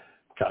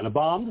 kind of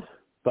bombed,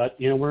 but,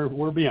 you know,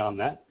 we're beyond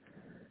that.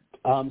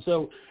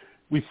 So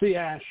we see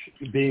Ash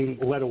being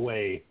led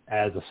away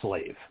as a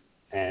slave,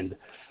 and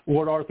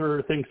Lord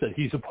Arthur thinks that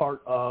he's a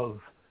part of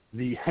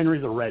the Henry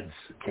the Red's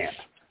camp.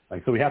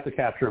 Like, so we have to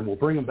capture him. We'll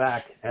bring him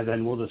back, and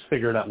then we'll just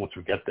figure it out once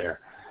we get there.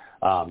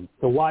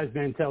 The wise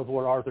man tells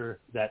Lord Arthur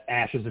that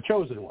Ash is the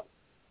chosen one.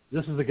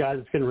 This is the guy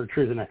that's going to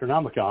retrieve the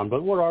Necronomicon,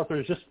 but Lord Arthur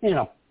is just, you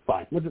know,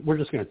 fine. We're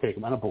just going to take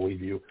him. I don't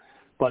believe you.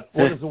 But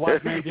what does the wise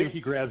man do? He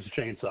grabs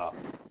the chainsaw.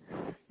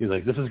 He's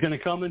like, this is going to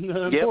come in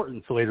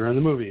importance later in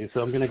the movie,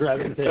 so I'm going to grab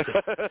it and take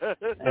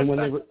it. And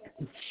when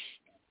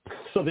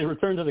they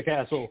return to the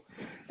castle,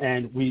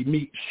 and we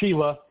meet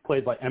Sheila,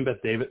 played by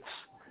Embeth Davidtz,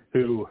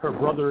 who her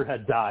brother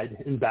had died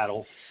in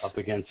battle up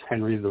against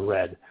Henry the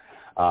Red.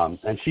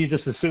 And she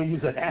just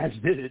assumes that Ash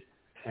did it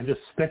and just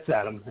spits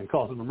at him and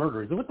calls him a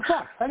murderer. He's like, what the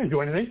fuck? I didn't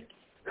do anything.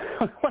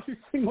 Why are you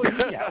singling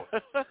me out?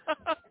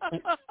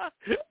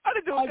 I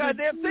didn't do a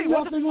goddamn thing.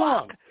 Nothing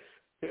wrong.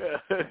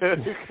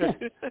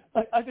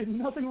 I did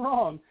nothing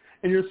wrong,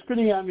 and you're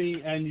spitting at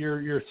me and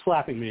you're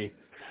slapping me.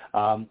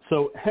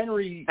 So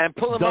Henry and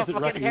pulling my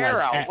fucking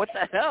hair out. Ash. What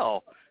the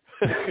hell?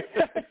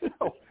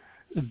 No,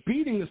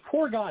 beating this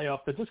poor guy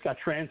up that just got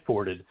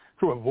transported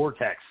through a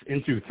vortex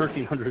into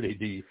 1300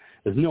 AD.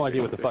 Has no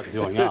idea what the fuck is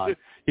going on.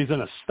 He's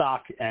in a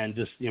stock and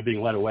just, you know,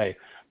 being led away.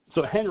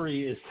 So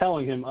Henry is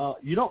telling him,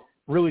 you don't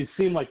really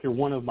seem like you're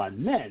one of my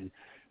men.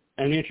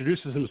 And he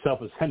introduces himself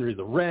as Henry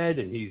the Red,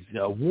 and he's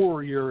a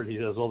warrior, and he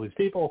does all these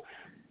people.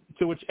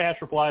 To which Ash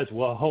replies,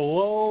 well,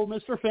 hello,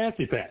 Mr.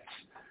 Fancy Pants.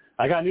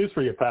 I got news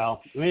for you,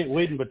 pal. We ain't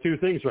waiting but two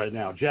things right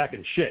now, Jack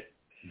and shit.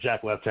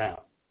 Jack left town.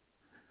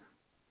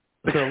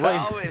 So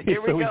and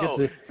here we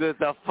go.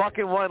 The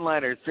fucking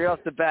one-liner straight off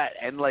the bat.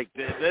 And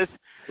this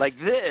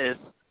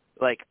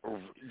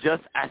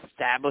just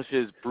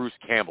establishes Bruce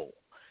Campbell.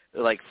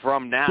 Like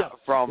from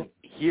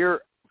here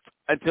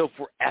until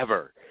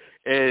forever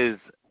is,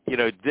 you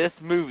know, this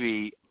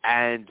movie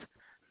and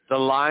the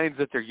lines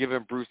that they're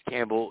giving Bruce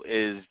Campbell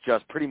is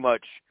just pretty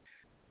much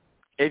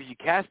if you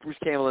cast Bruce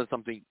Campbell in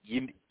something,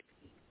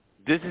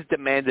 this is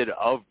demanded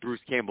of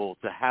Bruce Campbell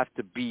to have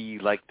to be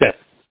like this,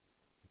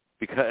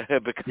 because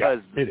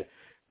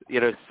you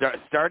know,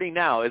 starting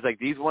now is like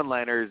these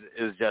one-liners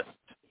is just,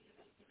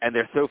 and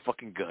they're so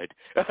fucking good.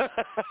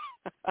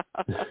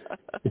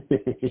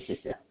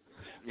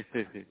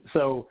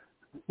 So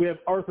we have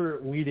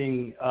Arthur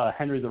leading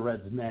Henry the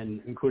Red's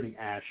men, including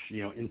Ash,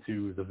 you know,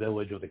 into the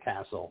village or the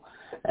castle,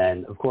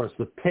 and of course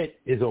the pit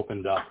is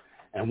opened up,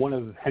 and one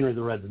of Henry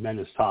the Red's men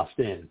is tossed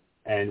in,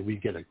 and we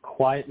get a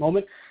quiet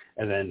moment.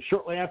 And then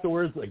shortly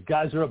afterwards, a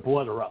geyser of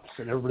blood erupts,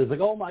 and everybody's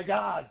like, "Oh my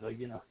God!" Like,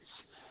 you know,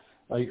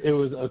 like it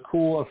was a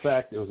cool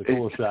effect. It was a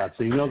cool shot.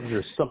 So you know that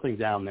there's something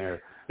down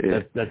there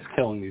that's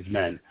killing these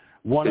men.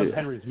 One of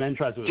Henry's men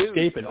tries to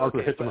escape, and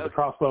Arthur hits him with a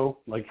crossbow.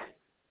 Like,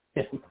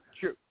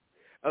 true.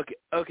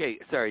 Okay,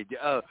 sorry.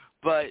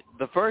 But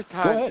the first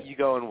time you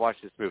go and watch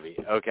this movie,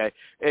 okay,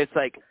 it's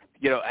like,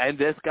 you know, and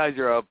this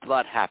geyser of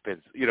blood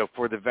happens, you know,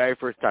 for the very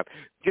first time,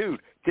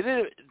 dude.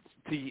 Because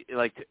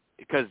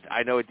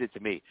I know it did to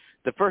me.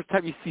 The first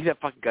time you see that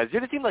fucking guy,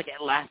 did it seem like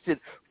it lasted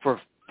for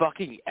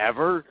fucking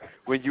ever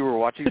when you were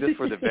watching this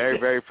for the very,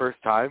 very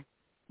first time?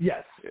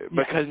 Yes.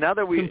 Because now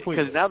that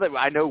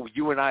I know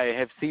you and I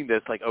have seen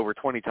this like over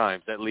 20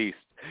 times at least,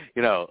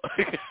 you know,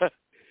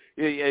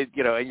 you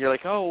know, and you're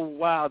like, oh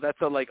wow,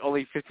 that's like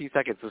only 15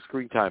 seconds of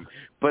screen time.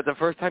 But the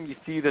first time you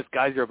see this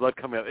geyser of blood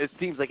coming out, it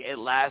seems like it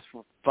lasts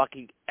for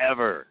fucking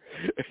ever.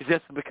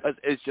 Just because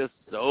it's just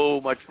so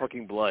much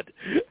fucking blood.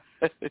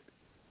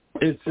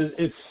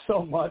 It's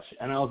so much,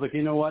 and I was like,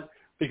 you know what?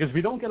 Because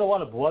we don't get a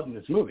lot of blood in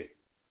this movie,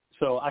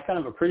 so I kind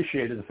of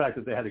appreciated the fact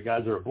that they had a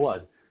geyser of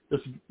blood.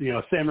 Just, you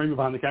know, Sam Raimi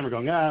behind the camera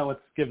going, let's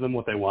give them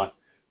what they want,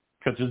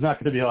 because there's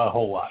not going to be a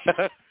whole lot.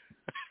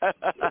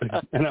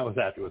 And I was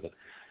happy with it.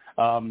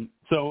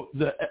 So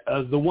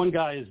the one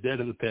guy is dead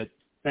in the pit,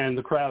 and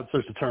the crowd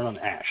starts to turn on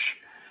Ash,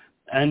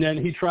 and then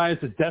he tries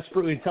to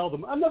desperately tell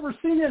them, I've never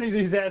seen any of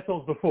these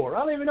assholes before. I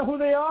don't even know who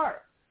they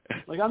are.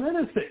 Like, I'm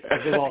innocent. I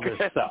did all this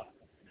stuff.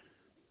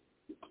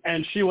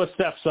 And Sheila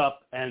steps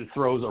up and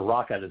throws a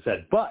rock at his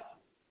head. But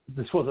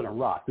this wasn't a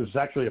rock. This was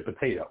actually a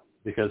potato,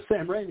 because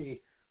Sam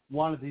Raimi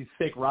wanted these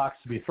fake rocks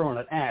to be thrown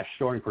at Ash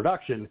during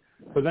production,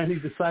 but then he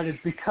decided,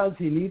 because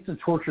he needs to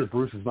torture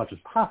Bruce as much as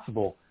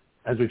possible,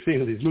 as we've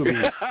seen in these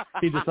movies,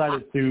 he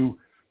decided to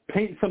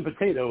paint some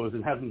potatoes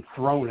and have them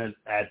thrown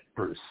at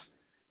Bruce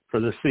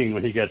for this scene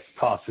when he gets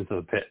tossed into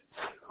the pit.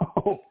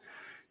 So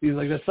he's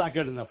like, that's not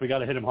good enough. We got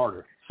to hit him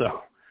harder.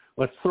 So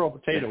let's throw a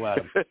potato at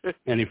him.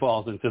 And he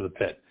falls into the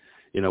pit.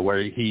 You know,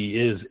 where he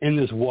is in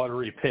this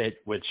watery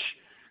pit, which,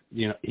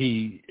 you know,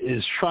 he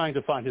is trying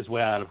to find his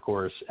way out, of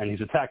course, and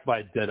he's attacked by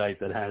a deadite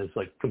that has,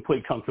 like,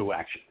 complete kung fu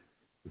action.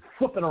 He's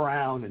flipping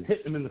around and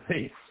hitting him in the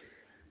face,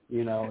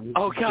 you know.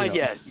 Oh, God,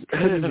 yes.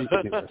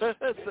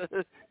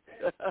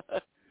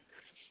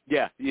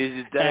 Yeah,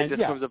 that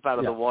just comes up out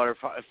of the water,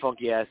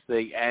 funky-ass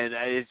thing, and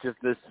it's just,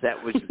 this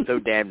set was just so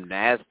damn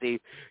nasty,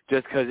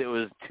 just because it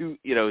was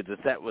you know, the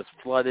set was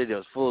flooded, it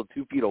was full of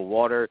 2 feet of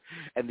water,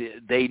 and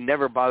they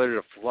never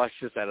bothered to flush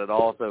the set at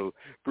all, so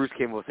Bruce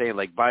Campbell was saying,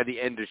 like, by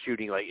the end of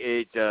shooting, like,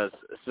 it just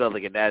smelled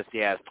like a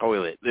nasty-ass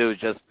toilet. It was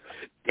just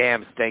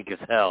damn stank as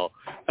hell.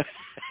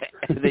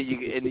 and then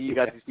you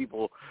got these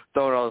people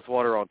throwing all this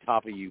water on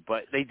top of you,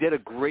 but they did a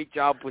great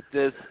job with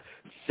this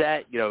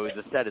set. You know,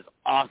 the set is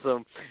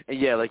awesome, and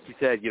yeah, like you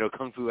said, you know,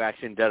 kung fu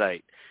action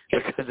deadite,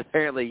 because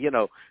apparently, you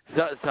know,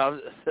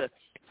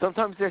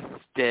 sometimes they're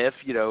stiff,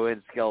 you know,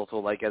 and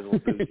skeletal, like as we'll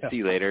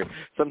see later.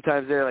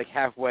 Sometimes they're like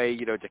halfway,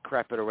 you know,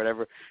 decrepit or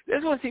whatever.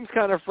 This one seems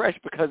kind of fresh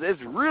because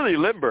it's really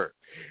limber.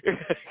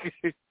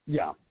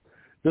 Yeah,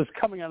 just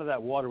coming out of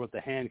that water with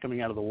the hand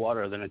coming out of the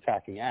water, then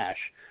attacking Ash,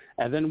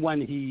 and then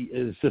when he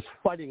is just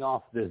fighting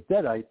off this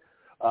deadite,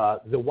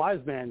 the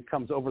wise man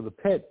comes over the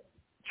pit,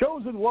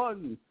 chosen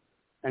one.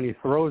 And he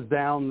throws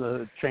down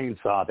the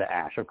chainsaw to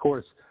Ash. Of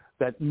course,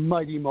 that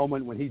mighty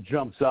moment when he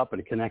jumps up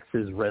and connects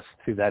his wrist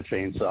to that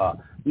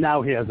chainsaw.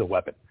 Now he has a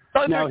weapon.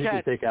 Now he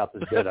can take out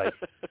this deadite.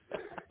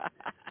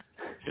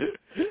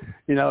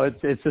 You know,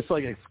 it's just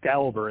like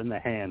Excalibur in the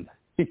hand,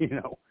 you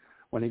know,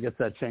 when he gets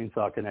that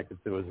chainsaw connected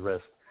to his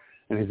wrist.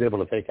 And he's able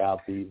to take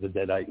out the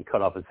deadite and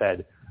cut off his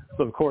head.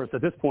 So, of course,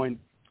 at this point,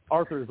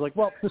 Arthur is like,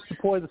 well, just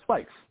deploy the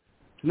spikes.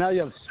 So now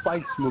you have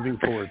spikes moving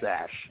towards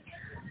Ash,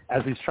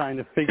 as he's trying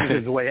to figure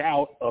his way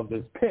out of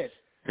this pit,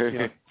 you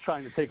know,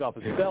 trying to take off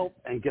his belt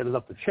and get it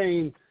up the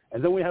chain.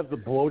 And then we have the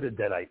bloated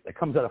deadite that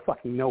comes out of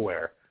fucking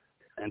nowhere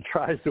and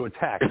tries to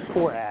attack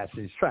poor Ash.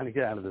 He's trying to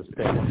get out of this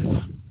pit.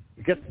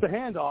 He gets the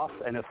hand off,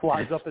 and it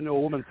flies up into a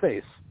woman's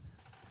face,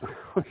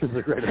 which is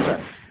a great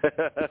effect.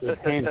 His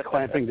hand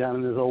clamping down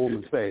in this old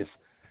woman's face.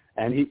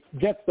 And he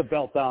gets the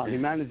belt on. He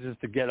manages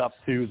to get up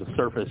to the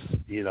surface,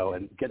 you know,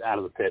 and get out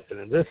of the pit.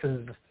 And this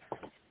is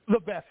the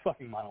best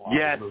fucking monologue in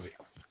the movie.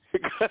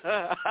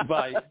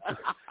 By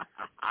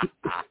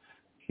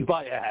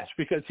Ash,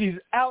 because he's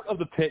out of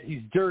the pit,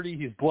 he's dirty,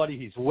 he's bloody,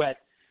 he's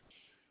wet.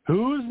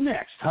 Who's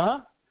next,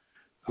 huh?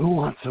 Who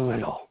wants a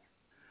little?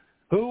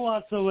 Who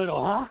wants a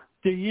little, huh?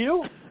 Do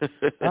you?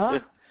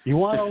 Huh? You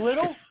want a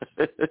little?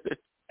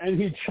 And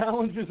he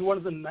challenges one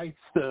of the knights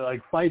to,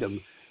 like, fight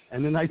him.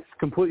 And the knight's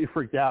completely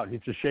freaked out.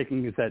 He's just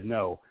shaking his head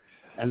no.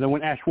 And then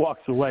when Ash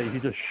walks away, he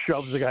just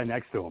shoves the guy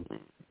next to him.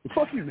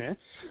 Fuck you, man.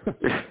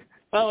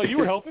 Oh, you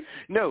were helping?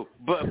 No,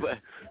 but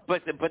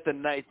the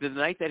knight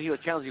that he was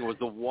challenging was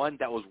the one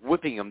that was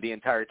whipping him the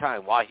entire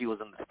time while he was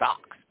in the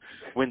stocks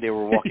when they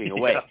were walking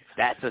away. Yeah.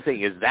 That's the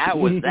thing, is that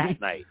was that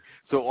night.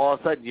 So all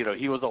of a sudden,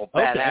 he was all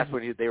badass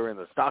when they were in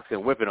the stocks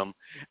and whipping him,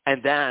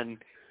 and then,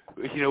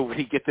 when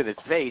he gets in his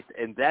face,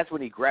 and that's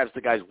when he grabs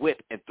the guy's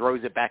whip and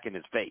throws it back in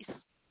his face.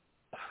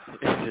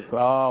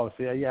 Oh,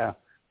 see, yeah,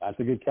 that's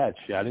a good catch.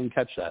 Yeah, I didn't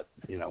catch that,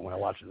 when I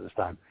watched it this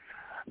time.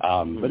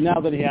 But now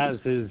that he has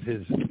his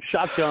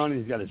shotgun,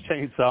 he's got his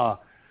chainsaw,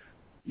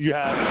 you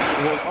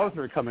have Lord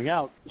Arthur coming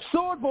out,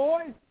 sword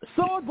boy,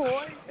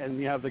 and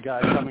you have the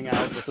guy coming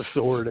out with a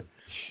sword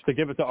to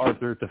give it to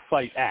Arthur to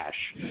fight Ash.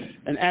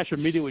 And Ash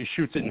immediately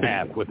shoots it in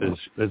half with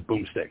his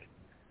boomstick.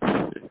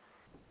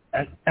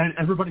 And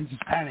everybody's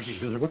just panicking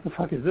because what the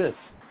fuck is this?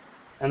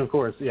 And, of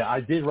course, yeah, I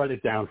did write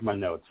it down for my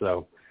notes.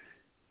 So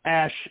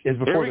Ash is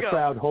before the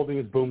crowd holding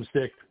his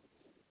boomstick.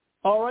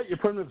 All right, you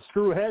primitive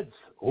screwheads,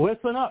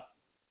 listen up.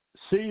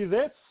 See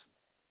this?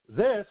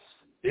 This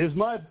is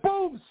my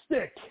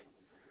boomstick.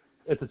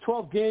 It's a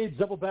 12-gauge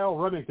double-barrel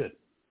Remington.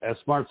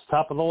 S-Mart's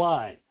top of the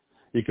line.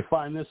 You can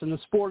find this in the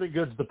sporting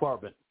goods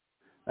department.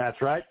 That's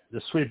right.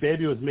 This sweet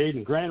baby was made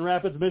in Grand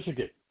Rapids,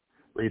 Michigan.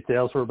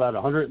 Retails for about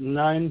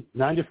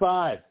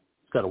 $109.95. It's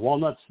got a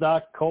walnut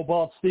stock,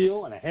 cobalt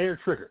steel, and a hair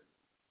trigger.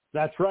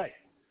 That's right.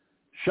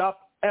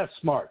 Shop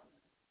S-Mart.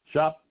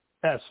 Shop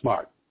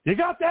S-Mart. You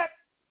got that?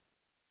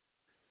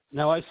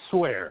 Now, I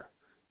swear,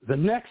 the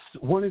next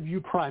one of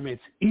you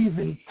primates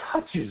even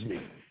touches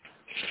me.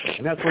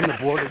 And that's when the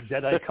boarded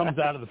Deadite comes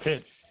out of the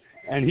pit,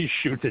 and he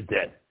shoots it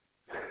dead.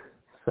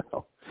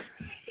 So,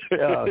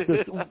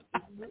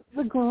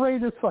 the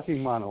greatest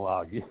fucking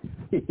monologue,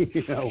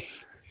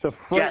 to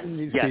frighten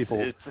these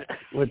people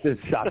with this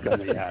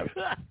shotgun they have.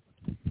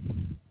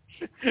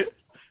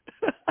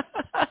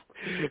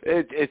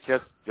 It's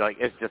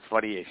just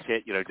funny as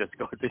shit, just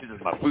go, this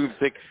is my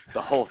boomstick,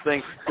 the whole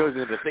thing goes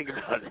into thinking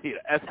about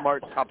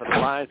S-Mart, top of the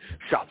line,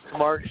 shop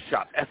smart,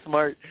 shop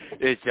S-Mart.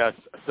 It's just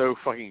so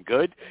fucking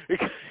good.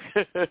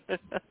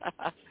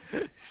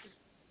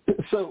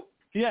 So,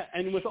 yeah,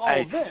 and with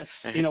all of this,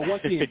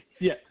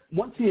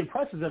 once he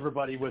impresses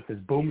everybody with his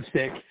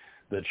boomstick,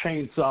 the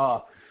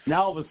chainsaw,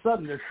 now all of a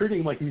sudden they're treating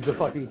him like he's a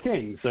fucking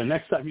king. So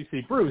next time you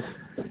see Bruce,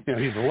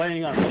 he's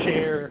laying on a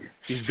chair,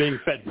 he's being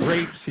fed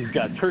grapes, he's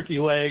got turkey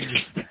legs,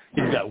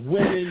 he's got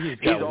women, he's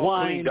got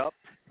wine. Up.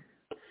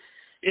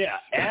 Yeah,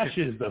 Ash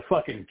is the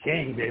fucking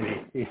king,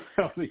 baby,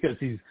 because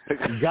he's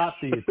got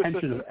the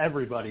attention of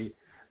everybody,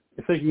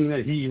 thinking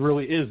that he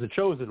really is the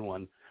chosen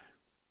one.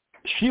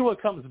 Sheila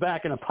comes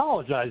back and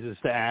apologizes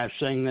to Ash,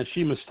 saying that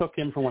she mistook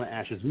him for one of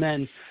Ash's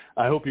men.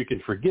 I hope you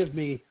can forgive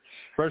me.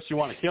 First you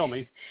want to kill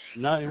me.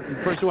 Now you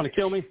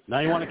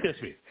want to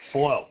kiss me.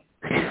 Blow.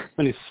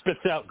 And he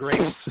spits out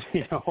grapes,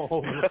 all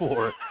over the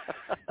floor.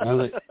 And I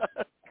was like,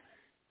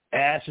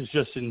 Ash is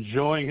just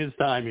enjoying his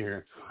time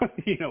here,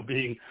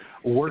 being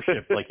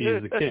worshipped like he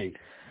is the king.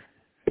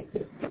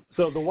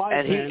 So the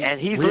wise man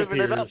and he's reappears.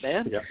 living it up,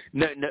 man.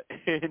 Yeah.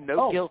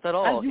 No guilt at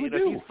all. He's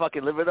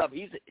fucking living it up.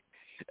 He's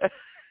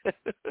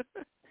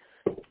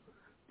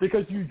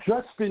because you've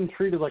just been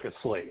treated like a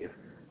slave,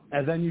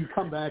 and then you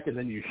come back and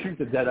then you shoot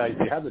the Deadites,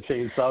 you have the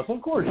chainsaw, so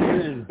of course you're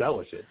going to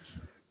embellish it.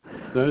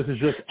 So this is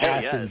just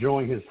Ash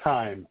enjoying his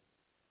time,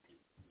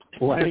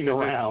 laying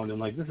around, and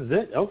like, this is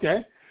it?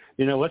 Okay.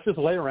 Let's just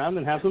lay around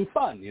and have some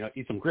fun.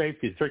 Eat some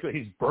grapes, eat turkey.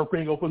 He's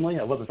burping openly.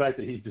 I love the fact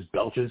that he just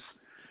belches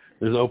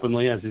as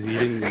openly as he's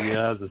eating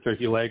the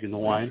turkey leg and the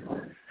wine.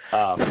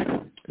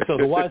 So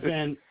the wise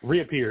man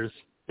reappears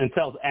and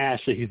tells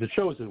Ash that he's the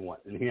chosen one,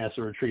 and he has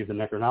to retrieve the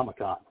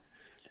Necronomicon.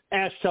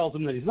 Ash tells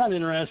him that he's not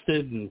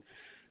interested, and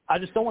I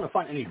just don't want to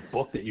find any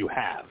book that you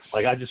have.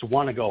 Like, I just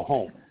want to go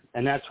home.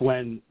 And that's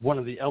when one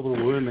of the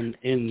elderly women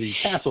in the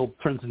castle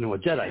turns into a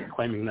Jedi,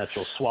 claiming that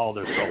she'll swallow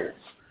their souls.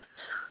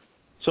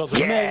 So the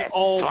men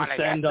all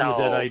descend on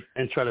the Deadite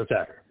and try to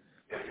attack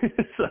her.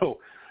 So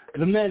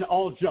the men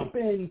all jump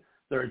in.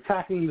 They're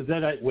attacking the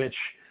Deadite witch.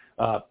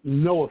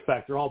 No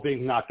effect. They're all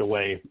being knocked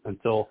away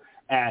until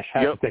Ash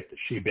has to take the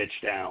she-bitch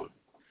down.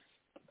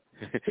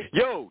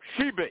 Yo,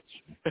 she-bitch!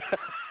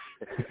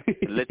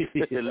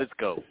 Let's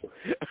go.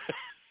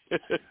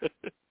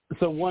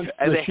 So once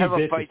the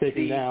she-bitch is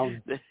taken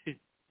down...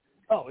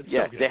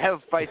 they have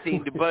a fight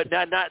scene, but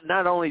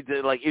not only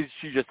is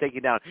she just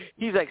taken down,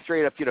 he's like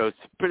straight up,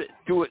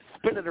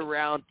 spinning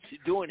around,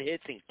 doing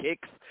hits and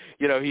kicks.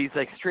 He's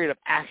like straight up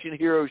action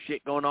hero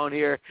shit going on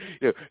here.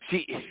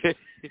 He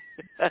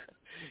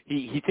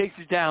takes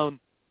her down,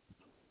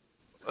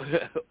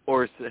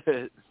 or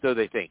so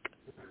they think.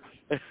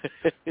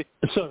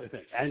 So they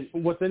think. And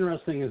what's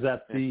interesting is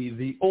that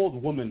the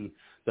old woman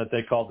that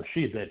they call the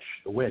she-bitch,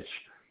 the witch,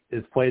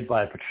 is played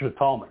by Patricia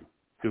Tallman,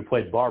 who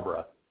played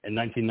Barbara in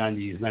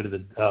 1990's Night of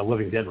the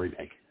Living Dead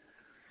remake.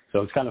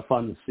 So it's kind of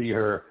fun to see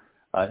her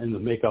in the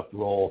makeup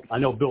role. I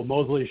know Bill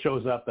Moseley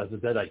shows up as a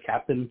Deadite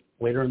captain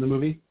later in the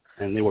movie,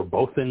 and they were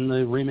both in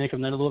the remake of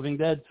Night of the Living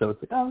Dead, so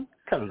it's like, oh,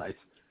 kind of nice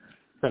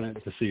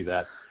to see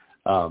that.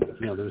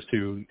 There's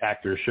two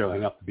actors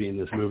showing up to be in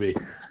this movie.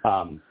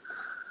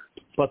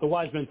 But the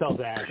wise man tells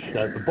Ash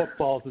that if the book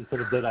falls into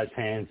the Deadite's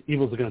hands,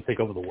 evils are going to take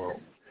over the world.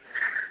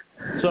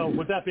 So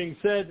with that being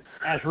said,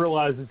 Ash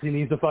realizes he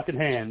needs a fucking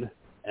hand,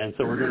 and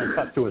so we're going to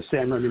cut to a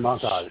Sam Raimi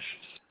montage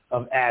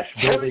of Ash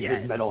building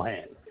his metal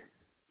hand.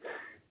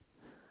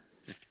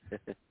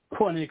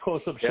 Plenty of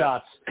close-up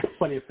shots,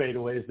 plenty of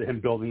fadeaways to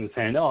him building his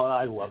hand. Oh,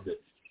 I loved it.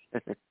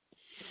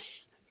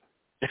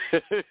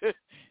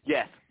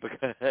 Yes,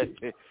 because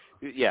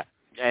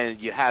and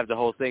you have the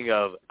whole thing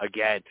of,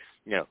 again,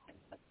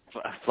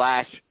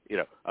 flash,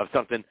 of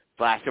something,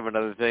 flash of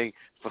another thing,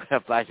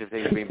 flash of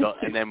things being built,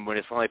 and then when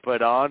it's finally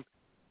put on,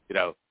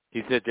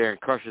 he sits there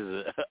and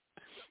crushes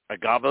a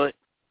goblet.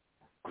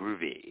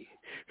 Groovy.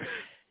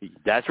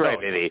 That's right,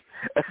 baby.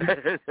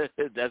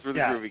 That's where the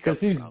groovy comes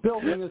from. Because he's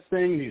building this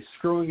thing, he's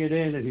screwing it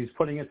in, and he's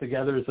putting it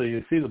together, so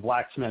you see the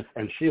blacksmith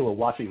and Sheila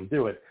watching him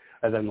do it,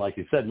 and then, like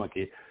you said,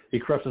 Monkey, he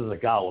crushes a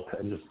goblet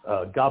and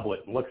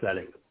looks at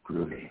it.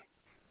 Groovy.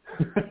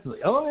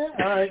 Like, oh,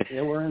 yeah, all right,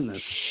 yeah, we're in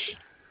this.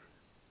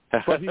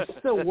 But he's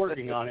still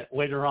working on it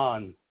later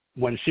on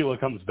when Sheila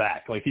comes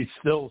back. Like, he's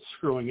still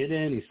screwing it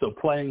in. He's still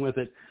playing with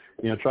it,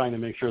 trying to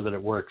make sure that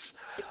it works.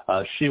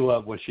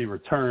 Sheila, when she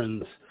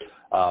returns,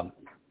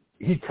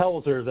 he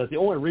tells her that the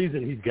only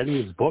reason he's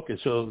getting his book is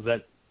so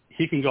that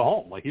he can go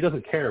home. Like, he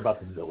doesn't care about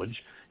the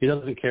village. He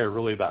doesn't care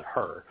really about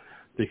her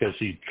because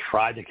she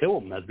tried to kill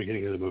him at the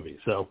beginning of the movie.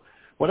 So,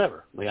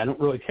 whatever. Like, I don't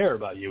really care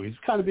about you. He's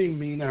kind of being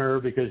mean to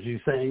her because she's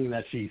saying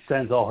that she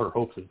sends all her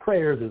hopes and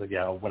prayers. He's like,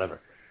 yeah, whatever.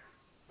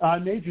 I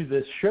made you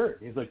this shirt.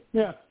 He's like,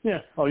 yeah,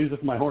 I'll use it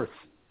for my horse.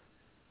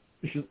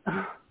 She's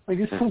like,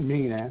 you're so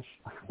mean, Ash.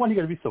 Why do you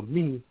got to be so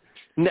mean?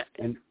 But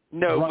then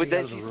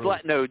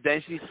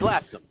she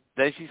slaps him.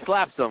 Then she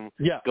slaps him,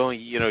 going,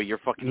 you're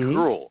fucking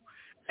cruel,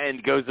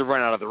 and goes to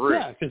run out of the room.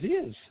 Yeah, because he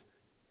is.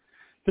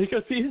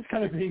 Because he is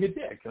kind of being a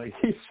dick. Like,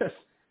 he's just,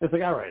 it's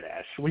like, all right,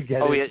 Ash, we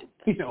get it.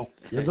 Yeah.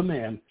 You're the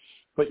man,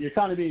 but you're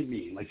kind of being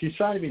mean. Like, she's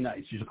trying to be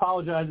nice. She's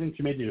apologizing.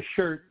 She made you a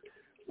shirt,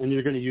 and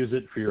you're going to use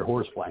it for your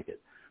horse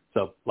blanket.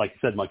 So, like you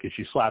said, Monkey,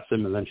 she slaps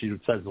him, and then she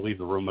decides to leave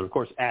the room. But, of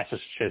course, Ash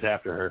just chases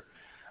after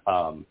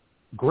her,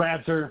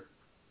 grabs her,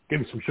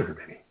 give me some sugar,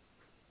 baby,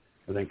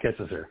 and then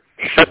kisses her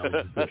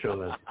to show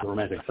the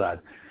romantic side.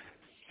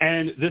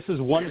 And this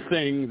is one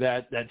thing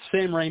that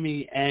Sam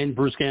Raimi and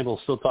Bruce Campbell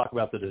still talk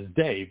about to this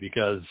day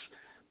because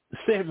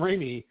Sam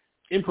Raimi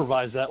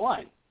improvised that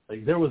line.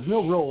 Like, there was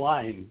no real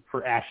line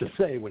for Ash to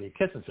say when he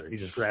kisses her. He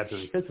just grabs her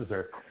and kisses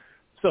her.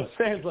 So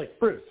Sam's like,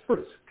 Bruce,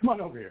 come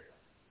on over here.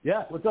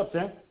 Yeah, what's up,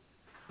 Sam?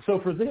 So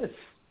for this,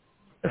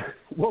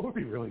 what would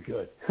be really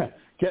good,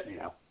 get me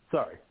now,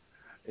 sorry,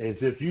 is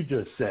if you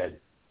just said,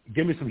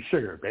 give me some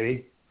sugar,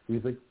 baby. And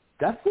he's like,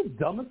 that's the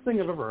dumbest thing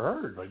I've ever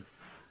heard. Like,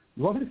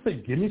 you want me to say,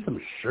 give me some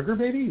sugar,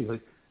 baby? He's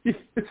like, it's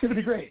going to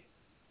be great.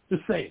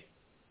 Just say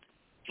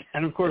it.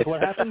 And, of course,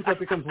 what happens? That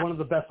becomes one of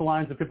the best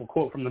lines that people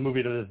quote from the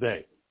movie to this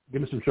day.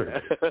 Give me some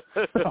sugar.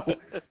 So,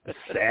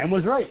 Sam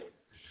was right.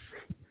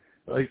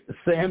 Like,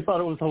 Sam thought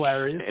it was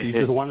hilarious. He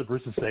just wanted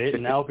Bruce to say it,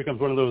 and now it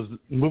becomes one of those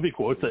movie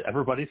quotes that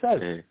everybody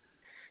says.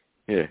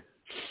 Yeah.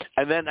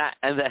 And then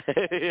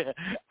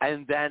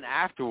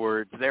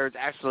afterwards, there's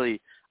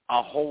actually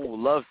a whole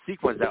love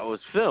sequence that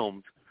was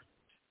filmed,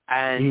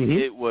 and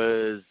it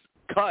was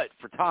cut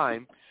for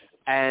time,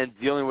 and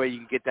the only way you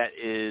can get that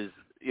is,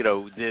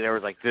 there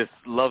was like this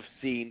love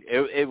scene.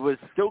 It was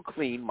still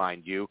clean,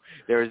 mind you.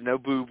 There was no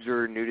boobs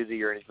or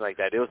nudity or anything like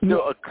that. It was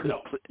still a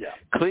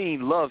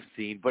clean love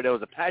scene, but it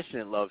was a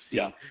passionate love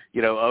scene,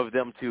 of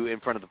them two in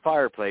front of the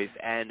fireplace,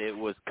 and it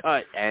was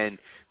cut, and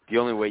the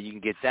only way you can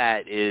get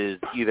that is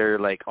either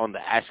like on the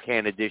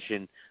Ashcan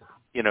edition,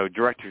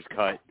 director's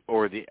cut,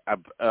 or the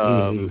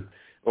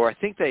or I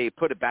think they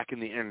put it back in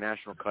the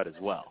international cut as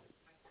well.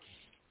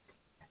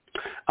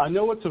 I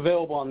know it's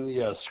available on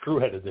the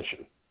Screwhead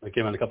edition that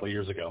came out a couple of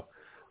years ago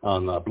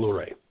on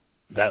Blu-ray.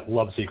 That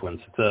love sequence.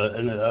 It's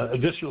an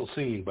additional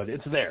scene, but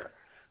it's there,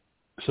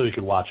 so you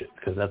can watch it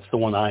because that's the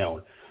one I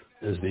own,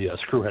 is the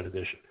Screwhead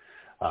edition.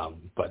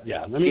 But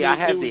yeah, I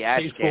have the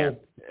Ashcan,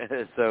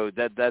 so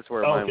that's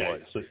where mine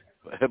was. So,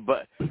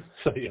 but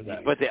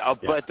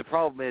the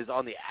problem is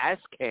on the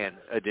Ashcan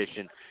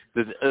edition,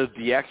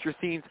 the extra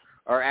scenes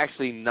are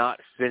actually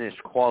not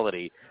finished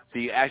quality. So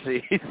you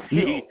actually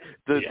see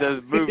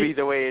the movie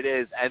the way it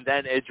is, and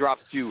then it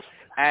drops to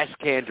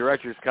Ashcan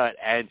director's cut,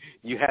 and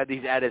you have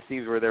these added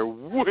scenes where they're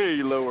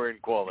way lower in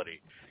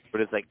quality. But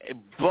it's like,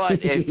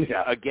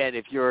 again,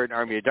 if you're an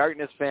Army of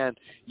Darkness fan,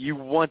 you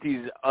want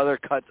these other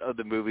cuts of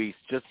the movies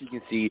just so you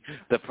can see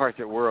the parts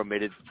that were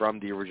omitted from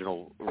the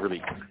original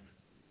release.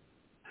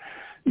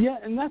 Yeah,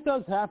 and that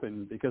does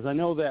happen because I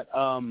know that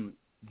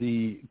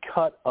the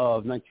cut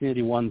of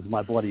 1981's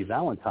My Bloody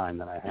Valentine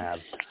that I have,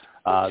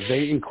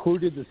 they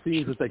included the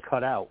scenes that they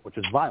cut out, which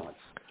is violence.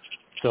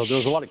 So there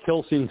was a lot of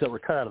kill scenes that were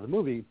cut out of the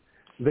movie.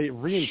 They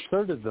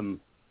reinserted them,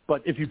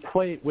 But if you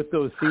play it with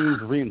those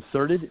scenes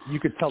reinserted, you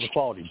could tell the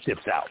quality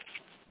dips out.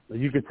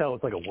 You could tell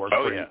it's like a work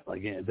print. Yeah.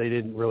 Like they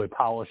didn't really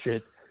polish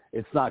it.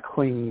 It's not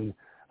clean.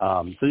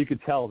 So you could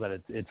tell that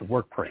it's a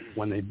work print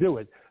when they do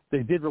it.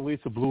 They did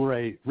release a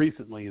Blu-ray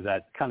recently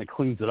that kind of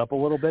cleans it up a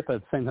little bit, but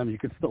at the same time you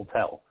could still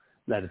tell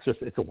that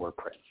it's a work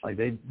print. Like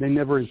they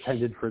never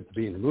intended for it to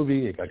be in the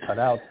movie. It got cut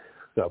out.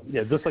 So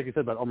yeah, just like you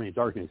said about Army of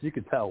Darkness, you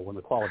could tell when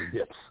the quality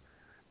dips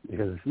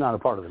because it's not a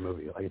part of the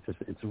movie. Like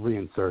it's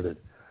reinserted.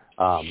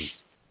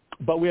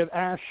 But we have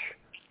Ash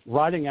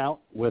riding out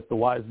with the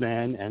wise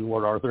man and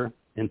Lord Arthur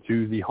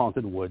into the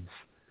haunted woods.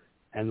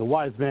 And the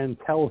wise man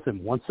tells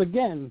him once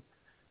again,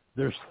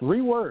 there's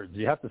 3 words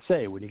you have to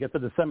say when you get to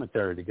the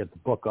cemetery to get the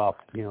book off,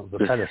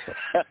 the pedestal.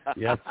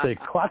 You have to say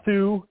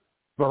Klaatu,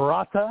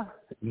 Barata,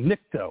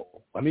 Nikto.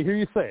 Let me hear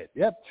you say it.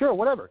 Yep, sure,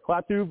 whatever.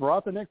 Klaatu,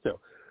 Barata, Nikto.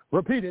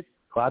 Repeat it.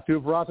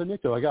 Klaatu, Barata,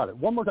 Nikto. I got it.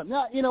 One more time.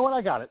 No, you know what?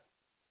 I got it.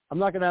 I'm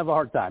not going to have a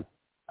hard time.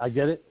 I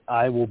get it.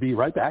 I will be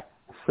right back.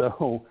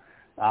 So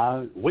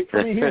wait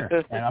for me here.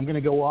 And I'm going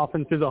to go off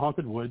into the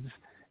haunted woods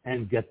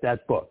and get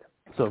that book.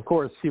 So, of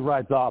course, he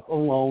rides off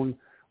alone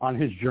on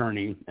his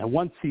journey. And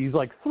once he's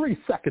like 3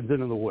 seconds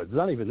into the woods,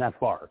 not even that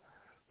far,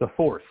 the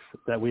force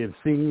that we have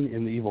seen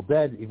in the Evil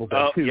Dead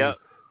 2,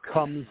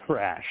 comes for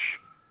Ash,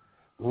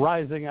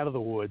 rising out of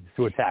the woods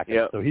to attack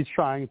him. So he's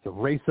trying to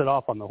race it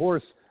off on the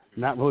horse,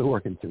 not really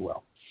working too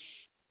well.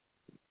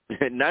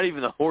 Not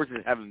even the horse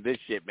is having this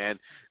shit, man.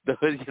 The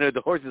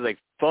horse is like,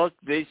 fuck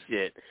this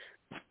shit.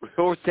 The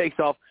horse takes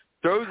off,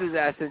 throws his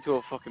ass into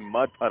a fucking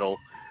mud puddle,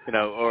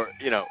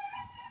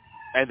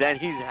 and then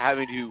he's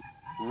having to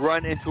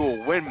run into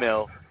a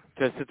windmill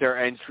to sit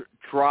there and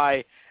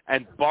try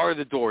and bar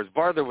the doors,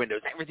 bar the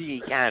windows, everything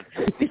he can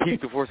to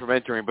keep the force from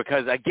entering.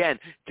 Because, again,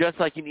 just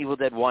like in Evil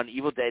Dead 1,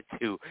 Evil Dead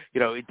 2,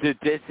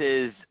 this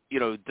is,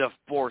 the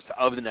force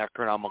of the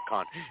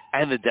Necronomicon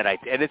and the Deadites.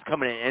 And it's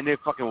coming in, and it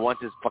fucking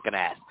wants his fucking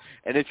ass.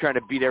 And it's trying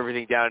to beat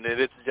everything down, and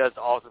it's just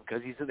awesome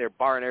because he's in there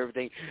barring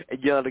everything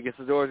and yelling against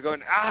the doors,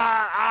 going,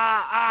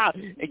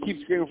 and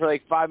keeps screaming for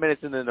like 5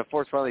 minutes, and then the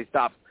force finally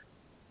stops.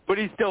 But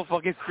he's still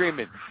fucking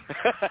screaming.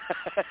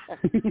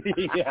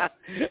 Yeah.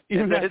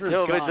 Even after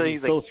it's gone,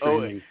 he's still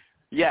screaming.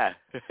 Yeah.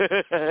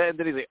 And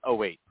then he's like, oh,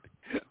 wait.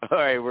 All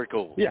right, we're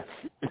cool. Yeah.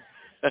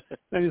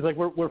 And he's like,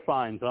 we're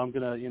fine. So I'm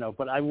going to,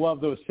 but I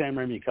love those Sam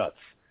Raimi cuts,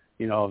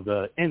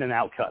 the in and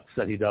out cuts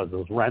that he does,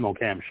 those Ramo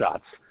cam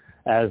shots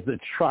as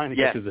it's trying to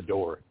get through the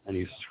door. And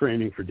he's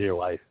screaming for dear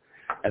life.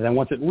 And then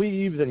once it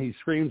leaves and he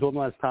screams one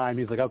last time,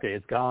 he's like, okay,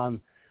 it's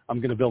gone. I'm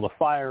going to build a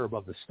fire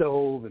above the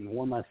stove and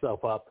warm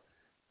myself up.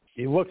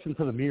 He looks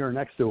into the mirror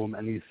next to him,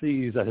 and he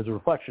sees that his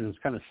reflection is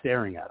kind of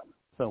staring at him.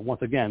 So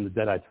once again, the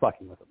Deadites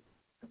fucking with him.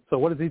 So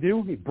what does he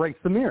do? He breaks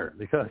the mirror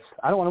because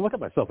I don't want to look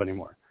at myself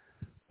anymore.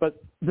 But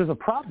there's a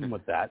problem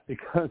with that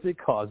because it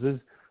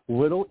causes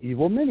little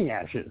evil mini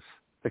Ashes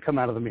to come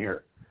out of the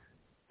mirror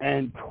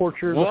and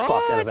torture the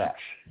fuck out of Ash.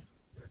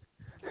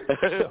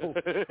 So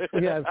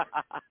we have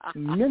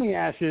mini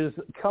Ashes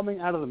coming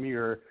out of the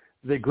mirror.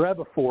 They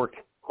grab a fork,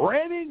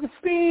 ramming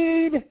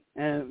speed,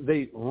 and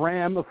they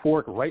ram the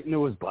fork right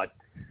into his butt.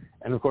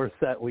 And, of course,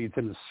 that leads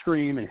him to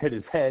scream and hit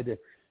his head.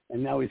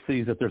 And now he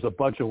sees that there's a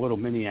bunch of little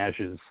mini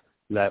Ashes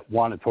that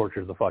want to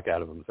torture the fuck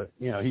out of him. So,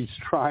 he's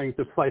trying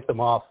to fight them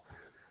off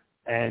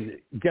and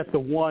get the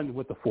one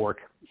with the fork.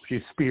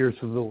 She spears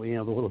through the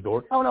little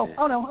door. Oh,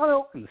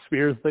 no. And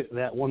spears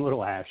that one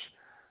little Ash.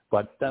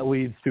 But that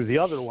leads to the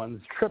other ones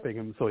tripping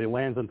him, so he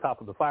lands on top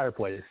of the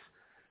fireplace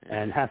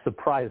and has to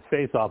pry his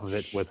face off of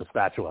it with a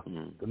spatula,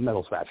 the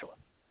metal spatula.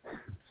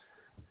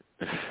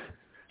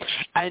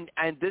 And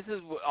this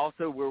is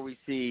also where we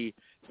see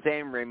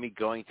Sam Raimi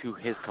going to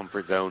his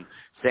comfort zone.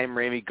 Sam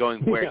Raimi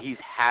going where he's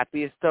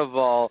happiest of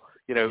all,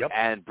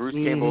 and Bruce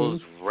Campbell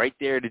is right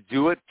there to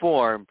do it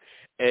for him.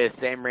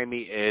 Sam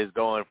Raimi is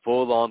going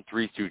full on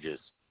Three Stooges.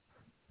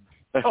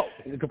 Oh,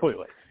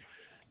 completely.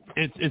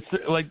 It's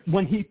like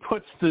when he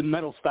puts the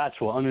metal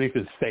spatula underneath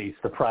his face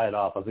to pry it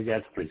off, I was like,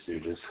 that's Three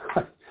Stooges.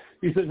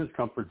 He's in his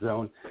comfort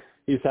zone.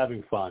 He's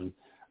having fun.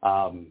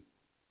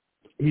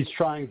 He's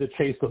trying to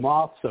chase them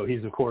off, so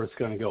he's, of course,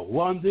 going to go,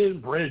 London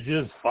Bridge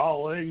is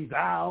falling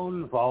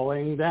down.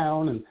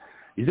 And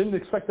you didn't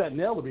expect that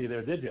nail to be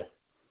there, did you?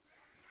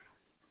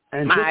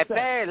 And my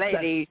fair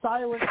lady. That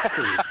silent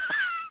scream.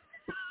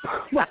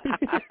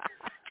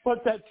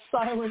 But that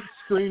silent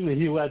scream that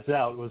he lets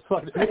out was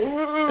fucking...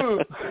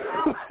 It's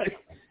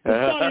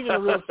not even a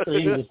real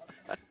scream.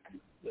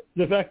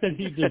 The fact that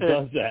he just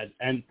does that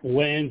and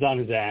lands on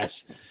his ass.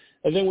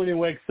 And then when he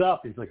wakes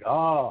up, he's like,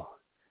 oh,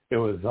 it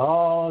was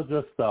all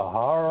just a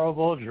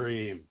horrible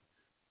dream.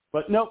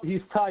 But nope,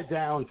 he's tied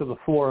down to the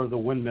floor of the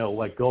windmill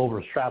like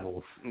Gulliver's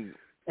Travels.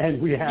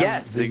 And we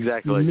have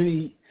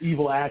many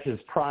evil Ashes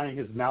prying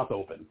his mouth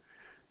open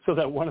so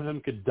that one of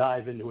them could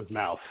dive into his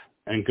mouth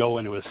and go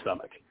into his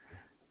stomach.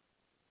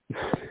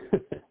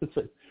 It's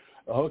like,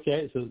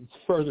 okay, so it's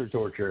further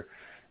torture.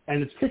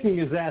 And it's kicking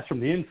his ass from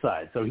the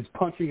inside. So he's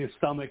punching his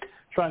stomach,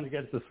 trying to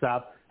get it to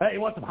stop. Hey,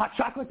 you want some hot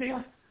chocolate, do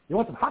you? You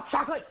want some hot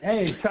chocolate?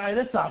 Hey, try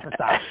this on for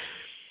stop.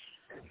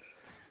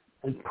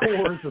 and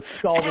pours the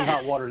scalding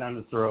hot water down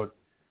his throat.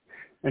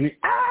 And he,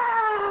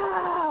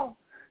 ow!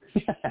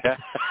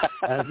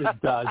 As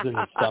it dies in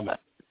his stomach.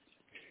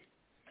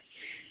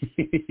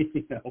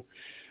 You know,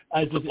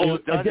 I just does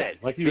again,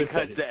 it like you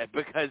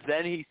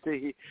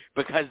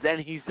because then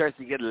he starts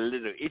to get a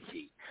little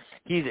itchy.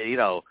 He's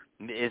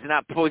it's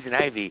not poison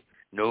ivy.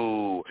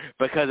 No,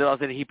 because all of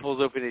a sudden he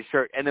pulls open his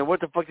shirt, and then what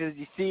the fuck did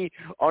you see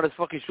on his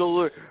fucking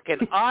shoulder?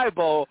 An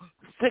eyeball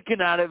sticking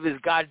out of his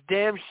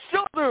goddamn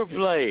shoulder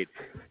blade.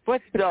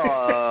 What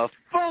the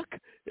fuck?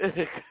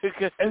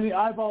 And the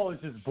eyeball is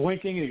just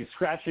blinking, and he's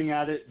scratching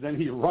at it. Then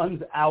he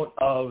runs out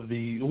of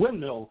the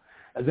windmill,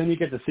 and then you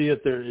get to see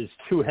that there is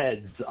two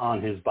heads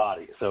on his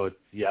body. So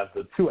you have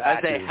the two I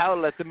actors. say,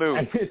 howl at the moon.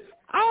 And it's,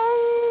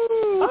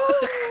 oh!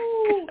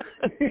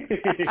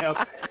 You know?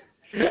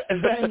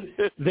 And then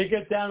they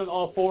get down on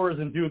all fours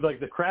and do like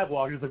the crab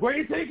walk. It's like, where are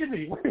you taking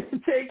me? Where are you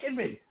taking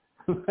me?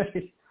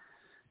 Like,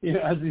 you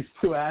know, as these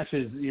two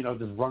ashes, you know,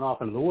 just run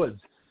off into the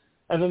woods.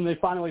 And then they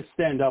finally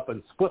stand up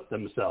and split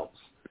themselves.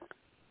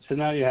 So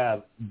now you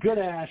have good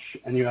Ash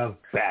and you have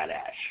bad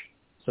Ash.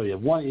 So you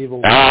have one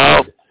evil,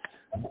 one good.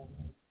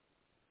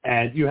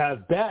 And you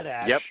have bad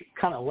Ash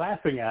kind of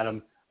laughing at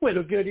him.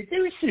 Little goody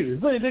two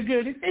shoes, little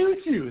goody two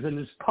shoes, and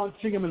just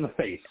punching him in the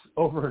face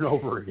over and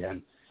over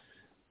again.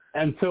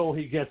 Until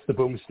he gets the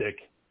boomstick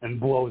and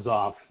blows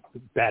off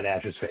Bad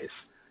Ash's face.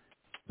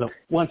 So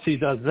once he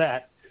does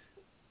that,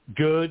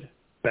 good,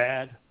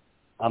 bad,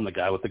 I'm the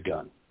guy with the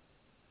gun.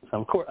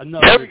 So of course,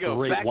 another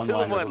great back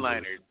one-liner. To the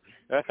one-liners.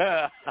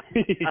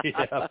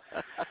 Yeah.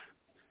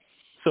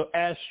 So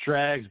Ash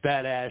drags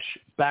Bad Ash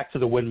back to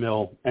the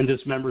windmill and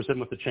dismembers him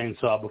with the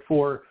chainsaw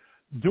before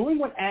doing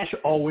what Ash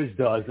always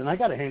does. And I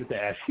got to hand it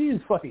to Ash. He is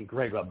fucking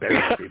great about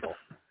burying people.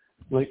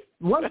 Like,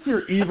 once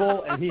you're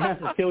evil and he has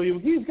to kill you,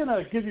 he's going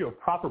to give you a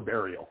proper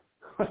burial.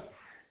 But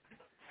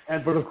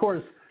of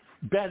course,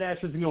 Bad Ash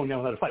isn't going to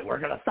know how to fight. We're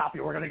going to stop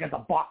you. We're going to get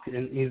the buck.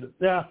 And he's,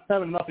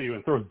 having enough of you,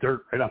 and throws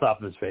dirt right on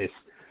top of his face.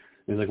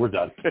 And he's like, we're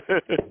done.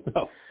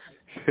 So.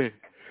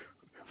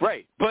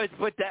 Right, but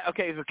that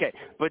okay.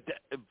 But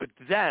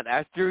then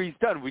after he's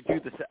done, we do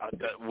this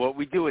what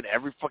we do in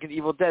every fucking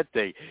Evil Dead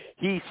thing.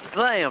 He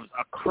slams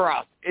a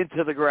cross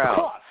into the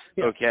ground.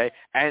 Yeah. Okay,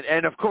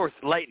 and of course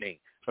lightning.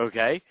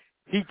 Okay,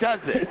 he does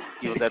it.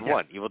 Evil Dead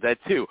 1, Evil Dead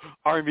 2,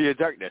 Army of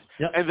Darkness,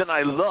 and then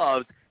I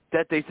loved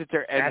that they sit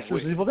there and Ash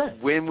vs. Evil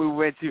Dead. When we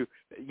went to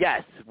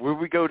when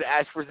we go to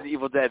Ash vs.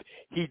 Evil Dead,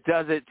 he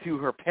does it to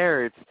her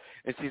parents,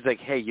 and she's like,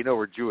 "Hey, you know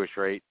we're Jewish,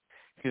 right?"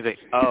 He's like,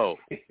 "Oh."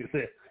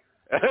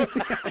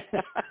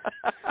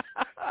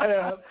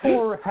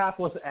 Poor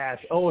hapless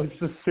Ash always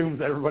assumes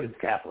everybody's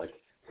Catholic.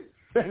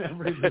 And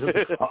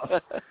everybody's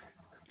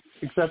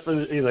except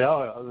for he's like,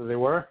 oh, they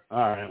were? All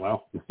right,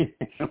 well,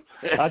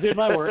 I did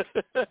my work.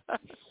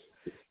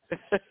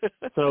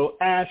 So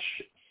Ash,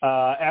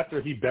 after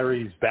he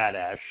buries Bad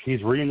Ash,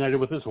 he's reunited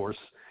with his horse,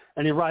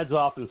 and he rides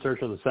off in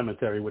search of the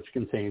cemetery, which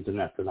contains an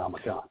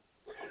Necronomicon.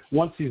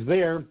 Once he's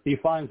there, he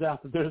finds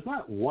out that there's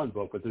not one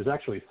book, but there's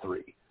actually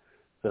 3.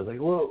 So I was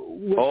like, well,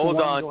 which hold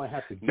one on. do I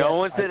have to get? No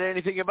one said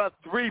anything about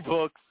 3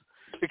 books.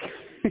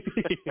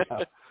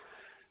 Yeah.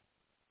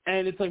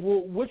 And it's like,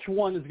 well, which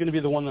one is going to be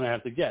the one that I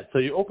have to get? So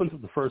you open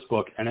up the first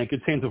book, and it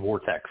contains a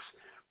vortex,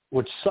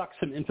 which sucks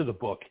him into the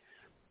book,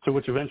 to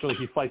which eventually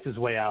he fights his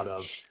way out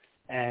of.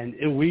 And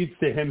it leads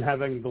to him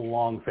having the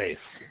long face,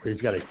 where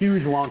he's got a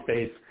huge long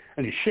face,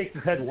 and he shakes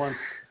his head once,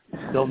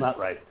 still not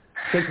right.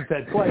 Shakes his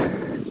head twice,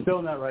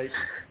 still not right.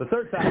 The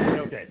third time, he's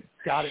like, okay,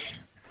 got it.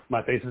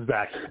 My face is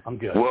back. I'm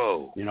good.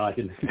 Whoa. You know, I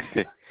can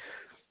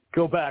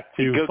go back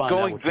to find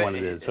out which one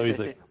it is. So he's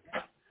like...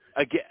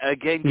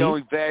 Again,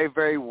 going very,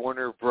 very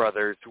Warner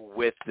Brothers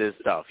with this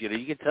stuff. You know,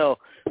 you can tell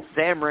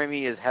Sam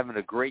Raimi is having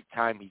a great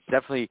time. He's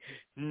definitely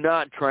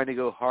not trying to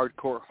go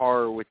hardcore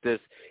horror with this.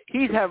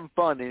 He's having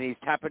fun, and he's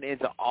tapping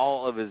into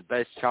all of his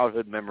best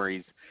childhood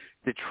memories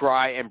to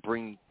try and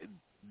bring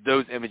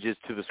those images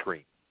to the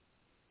screen.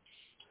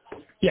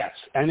 Yes,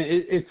 and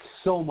it's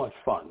so much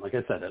fun. Like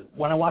I said,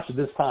 when I watched it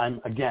this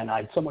time, again, I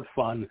had so much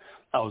fun.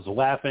 I was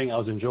laughing. I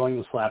was enjoying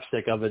the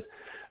slapstick of it,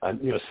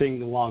 you know, seeing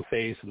the long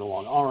face and the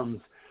long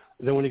arms.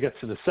 And then when he gets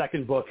to the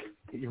second book,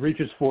 he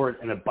reaches for it,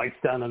 and it bites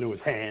down onto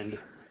his hand.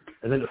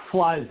 And then it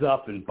flies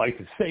up and bites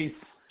his face,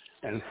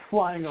 and it's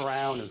flying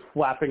around and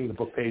flapping the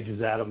book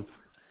pages at him.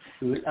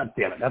 God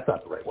damn it, that's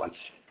not the right one.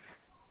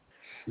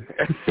 You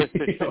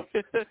know?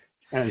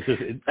 And it's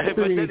just it's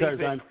the entire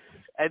time.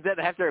 And then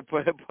after it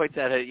points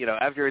at it, you know,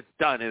 after it's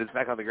done and it's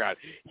back on the ground,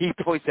 he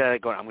points at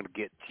it going, I'm going to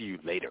get to you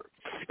later.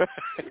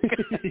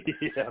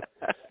 Yeah.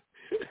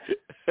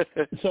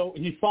 So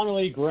he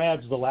finally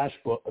grabs the last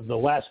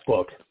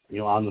book, you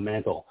know, on the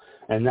mantle,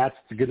 and that's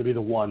going to be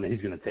the one that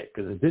he's going to take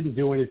because it didn't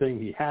do anything.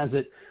 He has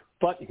it,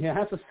 but he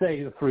has to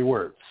say the 3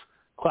 words,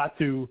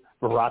 Klaatu,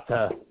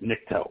 Barata,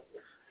 Nikto.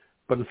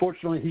 But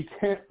unfortunately, he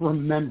can't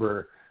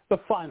remember the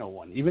final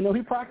one. Even though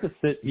he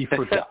practiced it, he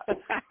forgot.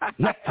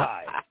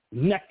 Necktie,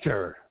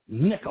 nectar,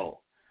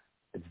 nickel.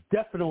 It's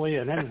definitely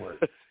an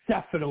N-word.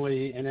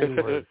 Definitely an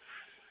N-word.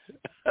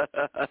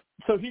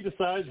 So he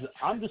decides,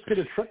 I'm just going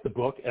to trick the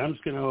book, and I'm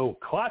just going to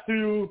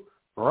Klaatu,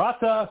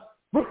 Rata,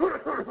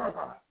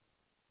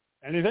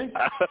 anything?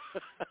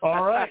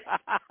 All right.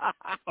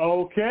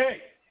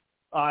 Okay.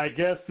 I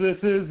guess this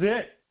is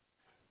it.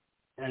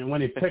 And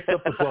when he picks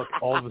up the book,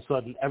 all of a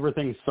sudden,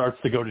 everything starts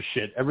to go to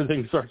shit.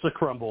 Everything starts to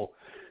crumble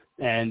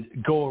and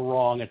go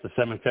wrong at the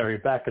cemetery.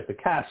 Back at the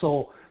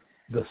castle,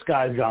 the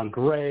sky's gone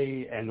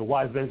gray, and the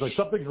wise man's like,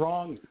 something's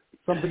wrong.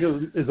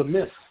 Something is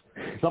amiss.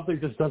 Something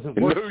just doesn't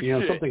work.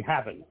 No something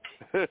happened.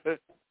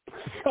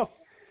 So,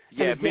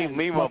 yeah. again,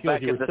 Meanwhile,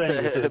 back at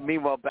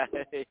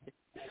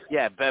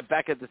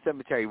the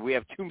cemetery, we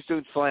have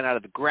tombstones flying out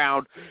of the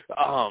ground.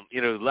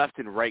 Left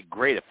and right.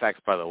 Great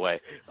effects, by the way.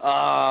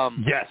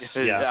 Yes.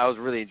 I was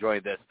really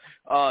enjoying this.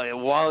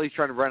 And while he's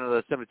trying to run out of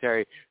the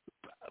cemetery,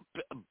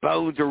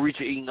 bones are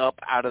reaching up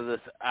out of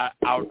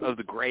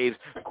the graves,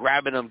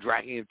 grabbing him,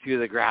 dragging him to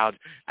the ground,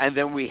 and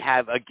then we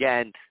have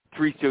again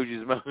Three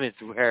Stooges moments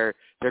where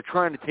they're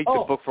trying to take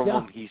the book from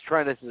him. He's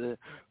trying to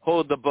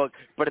hold the book,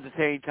 but at the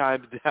same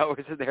time, now we're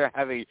sitting there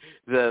having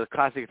the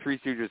classic Three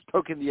Stooges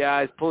poking the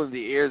eyes, pulling the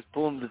ears,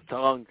 pulling the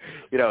tongue.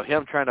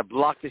 Him trying to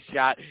block the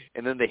shot,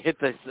 and then they hit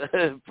this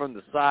from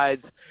the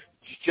sides.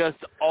 Just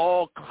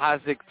all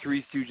classic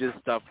Three Stooges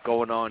stuff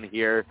going on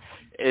here.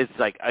 It's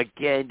like,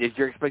 again, if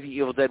you're expecting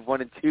Evil Dead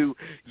 1 and 2,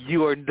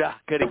 you are not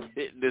going to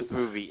get in this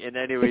movie in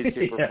any way,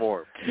 shape, or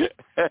form.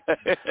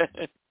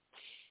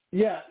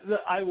 Yeah,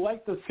 I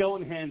like the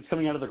skeleton hands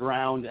coming out of the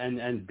ground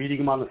and beating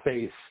him on the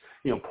face,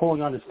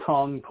 pulling on his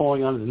tongue,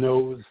 pulling on his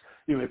nose.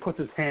 He puts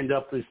his hand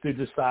up, the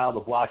Stooges style,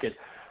 to block it.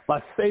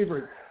 My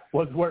favorite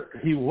was where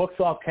he looks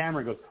off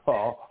camera and goes,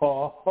 oh,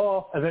 oh,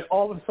 oh, and then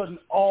all of a sudden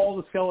all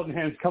the skeleton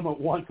hands come at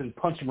once and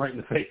punch him right in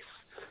the face.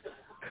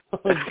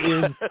 It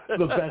is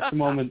the best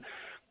moment.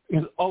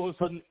 Because all of a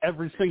sudden,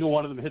 every single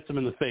one of them hits him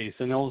in the face,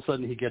 and all of a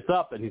sudden he gets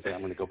up and he's like, I'm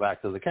going to go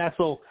back to the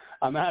castle.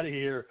 I'm out of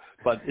here.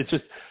 But it's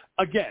just,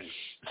 again,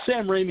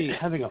 Sam Raimi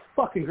having a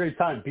fucking great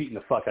time beating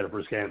the fuck out of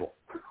Bruce Campbell.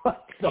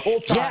 The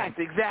whole time.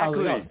 Yes, exactly. I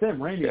was like, Sam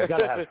Raimi's got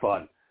to have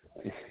fun.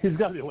 He's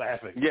got to be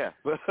laughing. Yeah,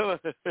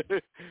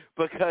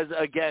 because,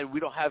 again, we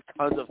don't have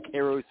tons of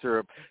Caro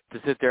syrup to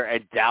sit there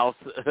and douse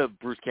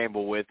Bruce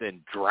Campbell with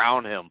and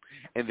drown him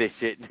in this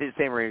shit.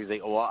 Sam Raimi's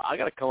like, I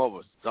got to come up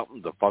with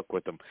something to fuck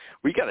with him.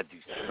 We got to do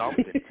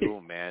something to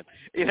him, man.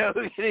 He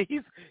was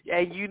sitting,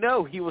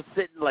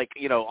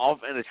 off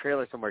in a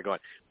trailer somewhere going,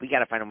 we got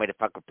to find a way to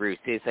fuck with Bruce.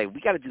 He's like, we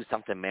got to do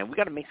something, man. We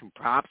got to make some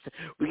props.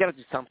 We got to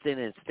do something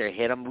and sit there,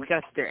 hit him. We got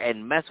to sit there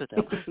and mess with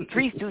him.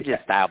 Three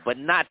Stooges style, but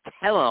not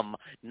tell him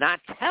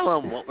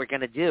what we're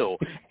going to do.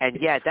 And,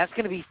 yeah, that's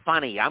going to be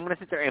funny. I'm going to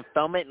sit there and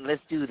film it, and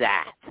let's do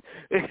that.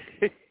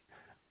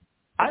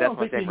 I don't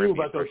think he knew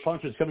about those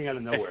punches coming out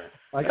of nowhere.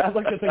 I'd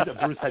like to think that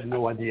Bruce had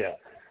no idea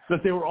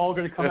that they were all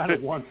going to come out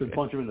at once and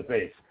punch him in the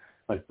face.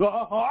 I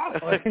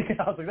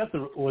was like, that's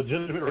a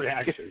legitimate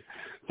reaction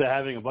to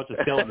having a bunch of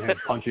skeleton hands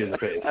punch you in the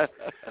face.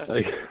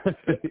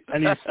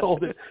 And he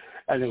sold it,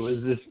 and it was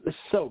just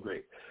so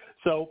great.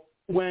 So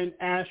when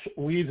Ash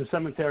leaves the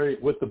cemetery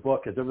with the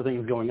book as everything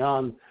is going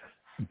on,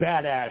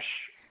 Bad Ash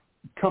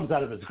comes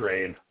out of his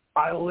grave.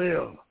 I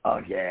live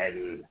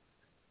again.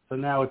 So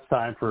now it's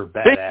time for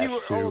Bad Ash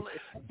to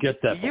get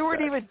that. You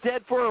weren't even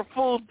dead for a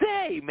full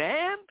day,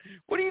 man.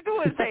 What are you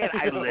doing saying,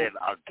 I live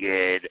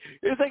again?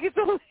 It's like it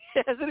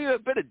hasn't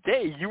even been a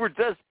day. You were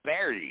just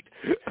buried.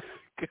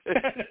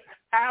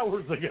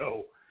 Hours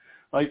ago.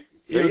 Did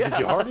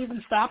your heart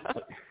even stop?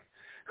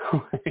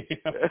 So,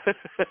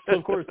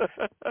 of course,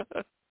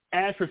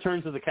 Ash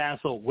returns to the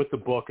castle with the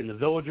book, and the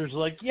villagers are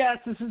like, yes,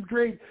 this is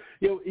great.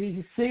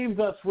 He saved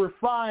us. We're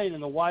fine.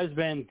 And the wise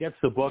man gets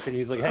the book, and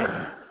he's like, hey,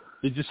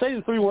 did you say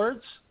the 3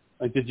 words?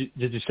 Did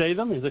you say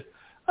them? He's like,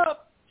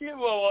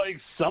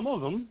 some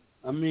of them.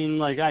 I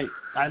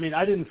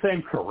didn't say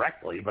them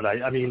correctly, but I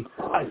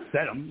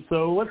said them.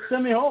 So let's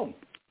send me home.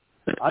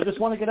 I just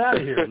want to get out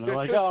of here. And they're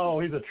like, oh,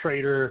 he's a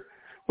traitor.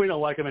 We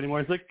don't like him anymore.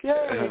 He's like,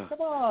 yeah,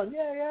 come on.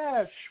 Yeah,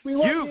 Ash. We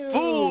love you. You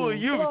fool.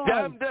 You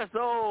damned us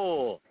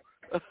all.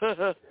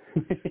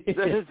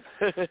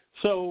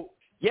 So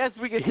yes,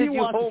 we can send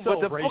you home,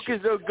 but the book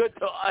is no good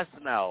to us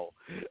now.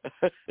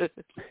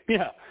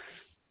 Yeah.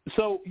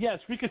 So yes,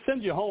 we could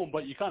send you home,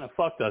 but you kind of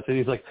fucked us. And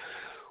he's like,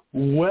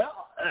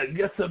 well, I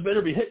guess I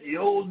better be hitting the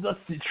old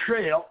dusty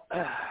trail.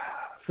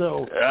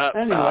 So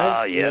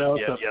anyway,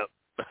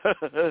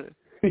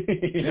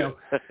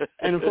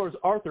 and of course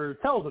Arthur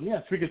tells him,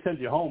 yes, we could send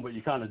you home, but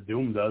you kind of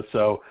doomed us.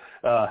 So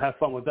have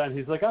fun with that. And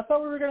he's like, I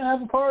thought we were going to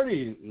have a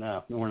party.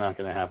 No, we're not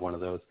going to have one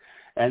of those.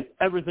 And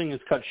everything is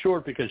cut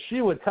short because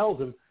Sheila tells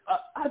him,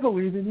 I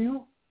believe in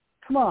you.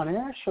 Come on,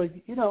 Ash.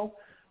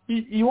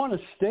 You want to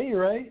stay,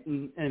 right,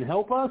 and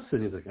help us?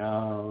 And he's like,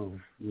 oh,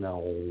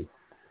 no,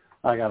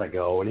 I got to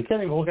go. And he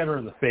can't even look at her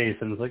in the face.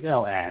 And he's like,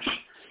 oh, Ash,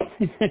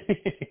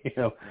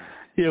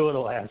 you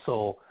little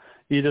asshole.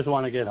 You just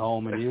want to get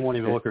home, and you won't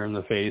even look her in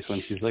the face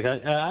when she's like,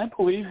 I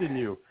believed in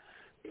you.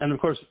 And, of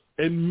course,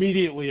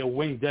 immediately a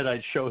winged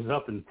deadite shows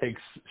up and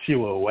takes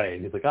Sheila away.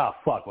 And he's like,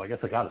 fuck, well, I guess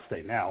I got to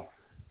stay now.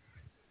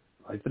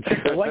 The chick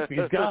that likes me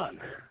is gone.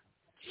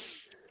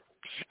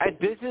 And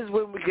this is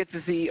when we get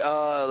to see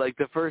like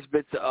the first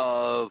bits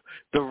of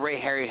the Ray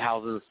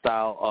Harryhausen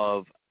style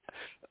of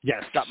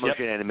stop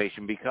motion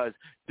animation, because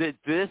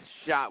this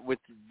shot with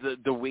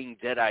the winged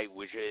deadite,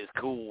 which is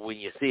cool when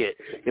you see it,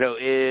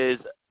 is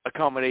a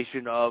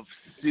combination of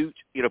suit,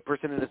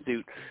 person in a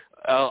suit,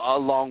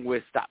 along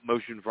with stop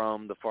motion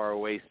from the far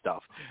away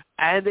stuff.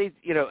 And they,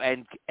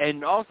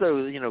 and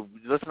also,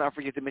 let's not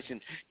forget to mention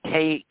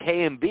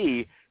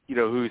K&B,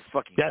 who's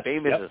fucking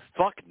famous as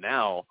fuck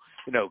now.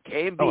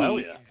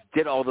 K&B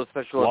did all the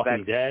special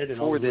Walking effects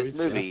for this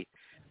movie.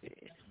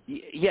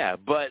 Yeah,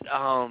 but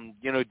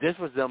this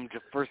was them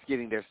just first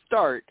getting their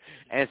start,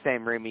 and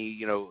Sam Raimi,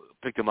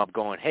 picked them up,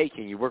 going, "Hey,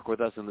 can you work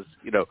with us on this?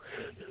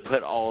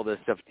 Put all this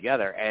stuff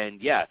together." And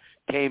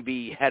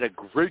K&B had a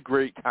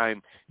great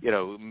time,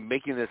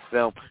 making this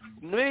film.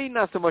 Maybe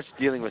not so much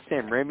dealing with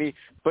Sam Raimi,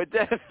 but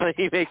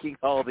definitely making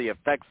all the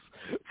effects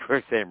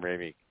for Sam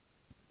Raimi.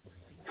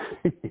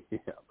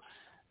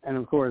 And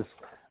of course,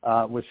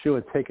 with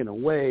Sheila taken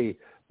away,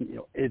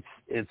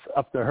 it's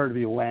up to her to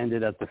be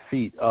landed at the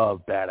feet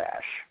of Bad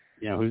Ash.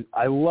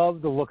 I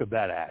love the look of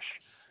Bad Ash.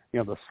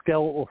 The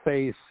skeletal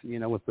face,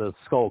 with the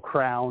skull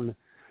crown.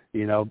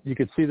 You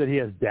could see that he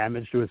has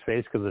damage to his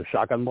face because of the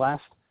shotgun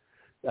blast.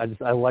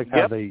 I like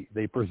how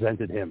they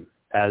presented him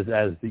as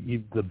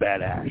the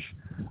Bad Ash.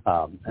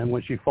 And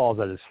when she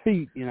falls at his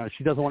feet,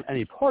 she doesn't want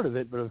any part of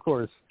it, but of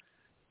course,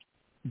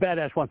 Bad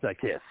Ash wants that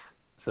kiss.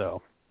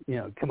 So,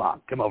 come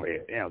over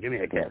here, give me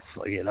a kiss,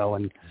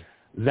 and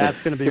that's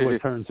going to be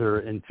what turns her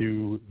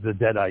into the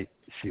Deadite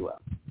Sheila.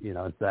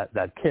 It's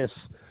that kiss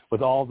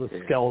with all the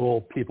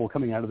skeletal people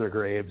coming out of their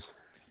graves,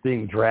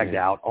 being dragged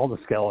out, all the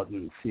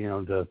skeletons,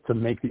 to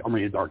make the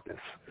Army of Darkness.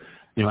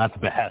 At the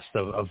behest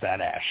of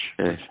Bad Ash.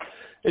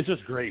 It's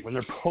just great when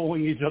they're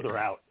pulling each other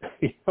out,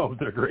 of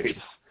their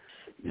graves,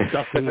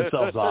 dusting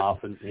themselves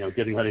off and,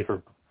 getting ready for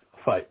a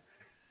fight.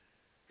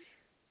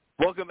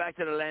 Welcome back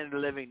to the land of the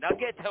living. Now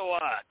get to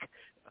work.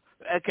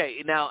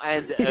 Okay, now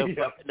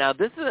now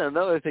this is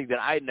another thing that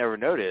I never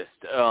noticed.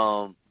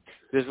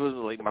 This was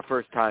like my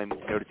first time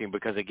noticing,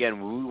 because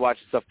again, when we watch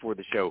stuff for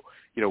the show,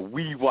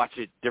 we watch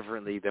it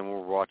differently than when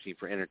we're watching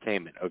for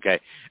entertainment. Okay,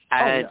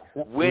 and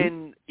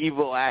when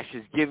Evil Ash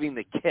is giving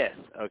the kiss,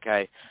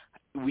 okay,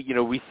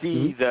 we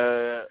see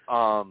the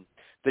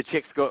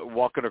chicks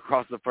walking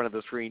across the front of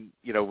the screen,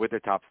 with their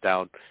tops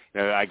down.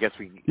 I guess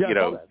we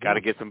got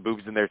to get some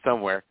boobs in there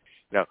somewhere.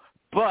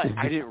 But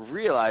I didn't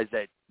realize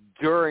that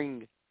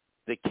during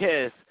the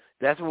kiss,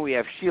 that's when we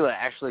have Sheila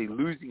actually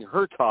losing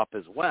her top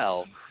as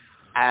well,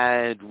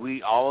 and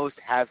we almost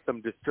have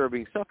some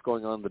disturbing stuff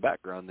going on in the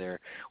background there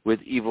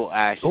with Evil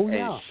Ash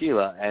and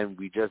Sheila, and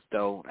we just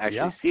don't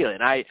actually see it.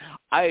 And I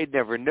had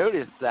never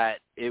noticed that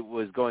it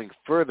was going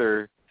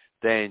further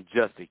than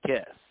just a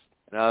kiss,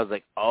 and I was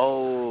like,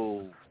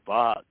 oh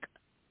fuck,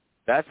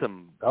 that's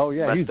some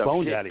he's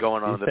bone shit daddy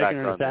going on in the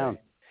background.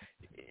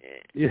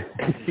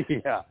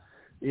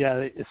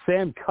 Yeah,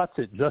 Sam cuts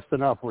it just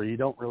enough where you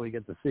don't really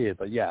get to see it.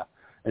 But,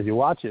 as you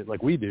watch it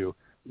like we do,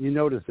 you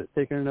notice it,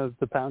 taking her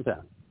to Pound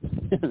Town.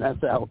 And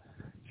that's how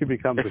she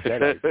becomes a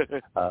Deadite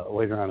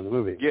later on in the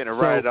movie. Getting her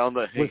right on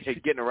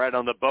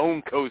the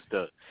bone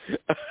coaster.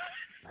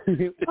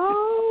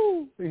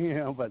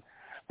 But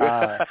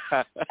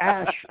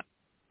Ash,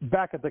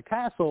 back at the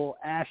castle,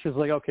 Ash is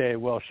like, okay,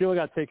 well, Sheila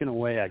got taken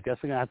away. I guess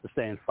I'm going to have to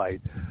stay and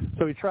fight.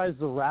 So he tries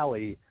to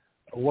rally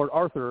Lord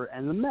Arthur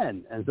and the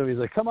men. And so he's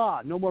like, come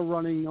on, no more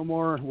running, no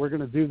more, we're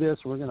going to do this,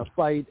 we're going to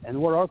fight. And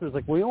Lord Arthur's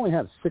like, we only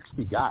have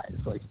 60 guys.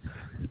 Like,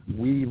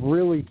 we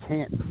really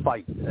can't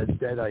fight a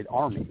Deadite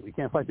army. We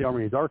can't fight the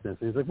Army of Darkness.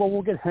 And he's like, well,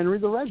 we'll get Henry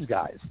the Red's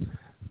guys.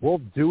 We'll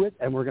do it,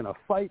 and we're going to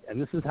fight,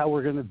 and this is how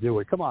we're going to do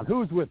it. Come on,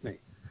 who's with me?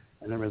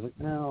 And everybody's like,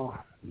 no,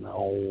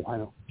 I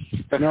don't.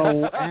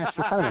 No, Ash,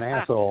 you're kind of an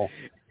asshole.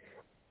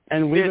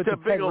 And we get to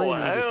Ted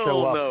Raimi to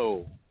show up.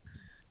 No.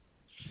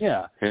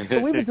 Yeah. So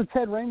we get to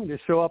Ted Raimi to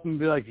show up and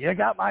be like, you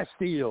got my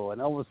steel.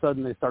 And all of a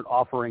sudden they start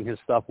offering his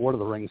stuff, Lord of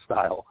the Rings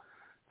style,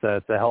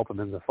 to help him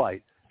in the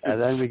fight. And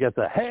then we get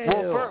the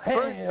hail.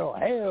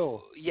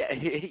 Yeah.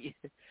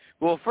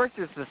 Well, first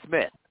it's the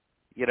Smith.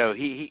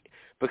 He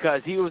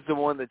because he was the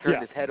one that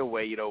turned his head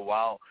away,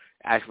 while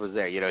Ash was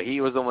there.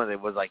 He was the one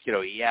that was like,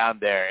 I'm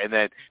there. And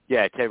then,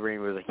 Ted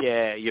Raimi was like,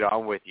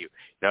 I'm with you.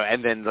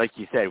 And then, like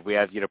you said, we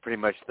have, pretty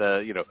much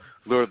the,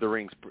 Lord of the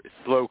Rings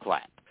slow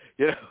clap.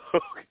 And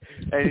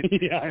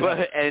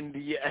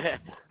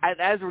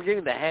as we're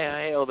getting the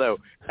hail though,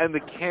 and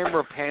the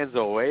camera pans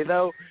away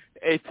though,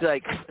 it's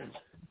like,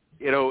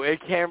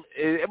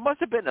 it must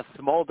have been a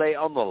small day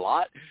on the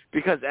lot,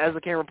 because as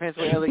the camera pans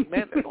away, I was like,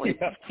 man, there's only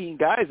 15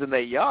 guys in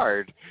that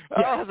yard.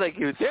 I was like,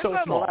 there's so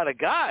not small. A lot of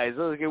guys.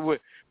 I was like,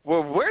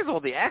 well, where's all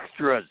the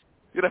extras?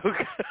 Yeah,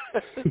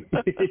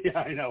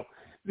 I know.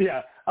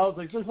 Yeah, I was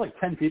like, there's like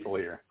 10 people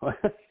here.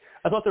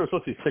 I thought there were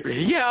supposed to be 6.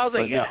 Yeah, I was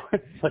like,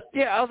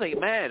 I was like,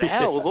 man,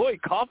 hell,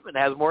 Lloyd Kaufman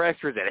has more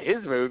extras in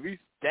his movies.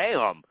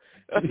 Damn.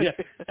 And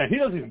he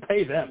doesn't even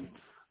pay them.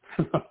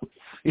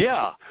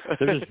 Yeah.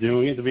 They're just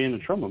doing it to be in the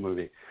Trumbo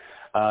movie.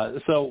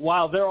 So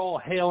while they're all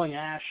hailing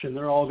Ash and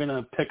they're all going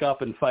to pick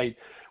up and fight,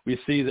 we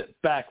see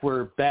that back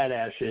where Bad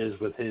Ash is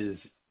with his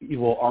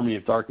evil army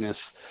of darkness,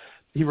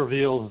 he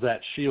reveals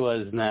that Sheila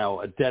is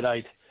now a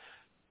Deadite.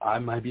 I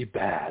might be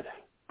bad,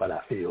 but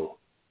I feel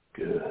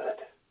good.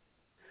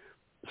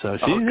 So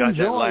she's enjoying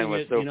that line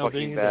was it, so being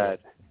fucking bad.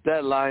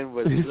 That line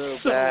was so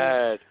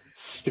bad.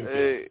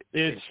 Stupid.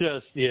 It's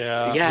just, we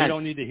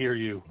don't need to hear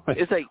you.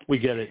 It's like, we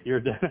get it. You're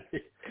a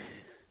Deadite.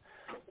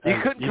 You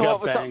couldn't come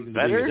up with something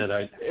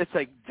better? It's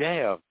like,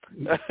 damn.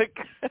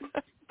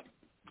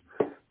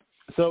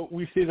 So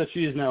we see that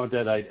she is now a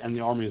Deadite, and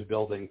the army is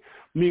building.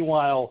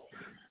 Meanwhile,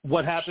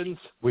 what happens?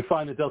 We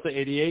find the Delta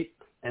 88,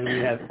 and we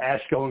have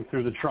Ash going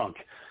through the trunk,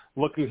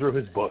 looking through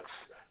his books.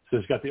 So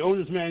he's got the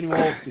owner's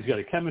manual, he's got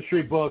a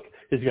chemistry book,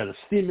 he's got a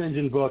steam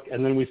engine book,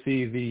 and then we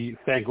see the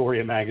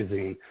Fangoria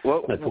magazine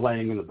that's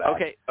laying in the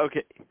back.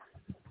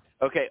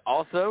 Okay.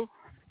 Also,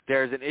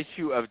 there's an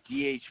issue of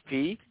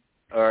DHP,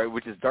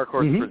 which is Dark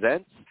Horse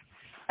Presents,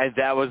 and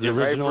that was the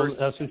original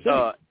very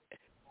first.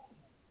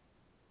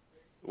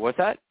 What's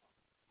that?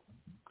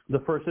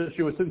 The first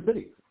issue was Sin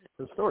City,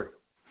 the story.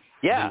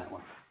 Yeah,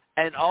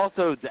 and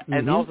also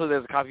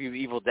there's a copy of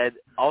Evil Dead.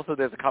 Also,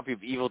 there's a copy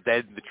of Evil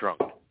Dead in the trunk.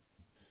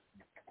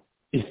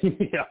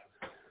 Yeah,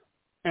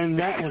 and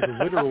that was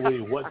literally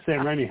what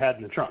Sam Raimi had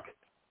in the trunk.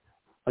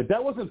 Like,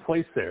 that wasn't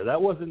placed there.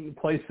 That wasn't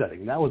place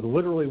setting. That was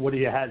literally what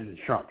he had in his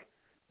trunk.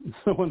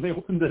 So when they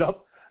opened it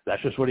up, that's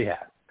just what he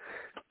had.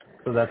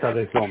 So that's how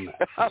they filmed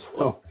that.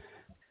 So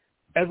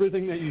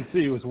everything that you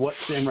see was what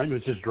Sam Raimi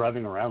was just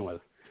driving around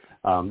with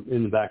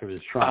in the back of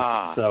his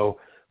trunk. So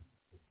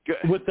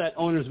with that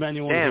owner's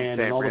manual in hand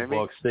and all the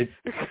books,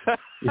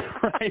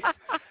 right?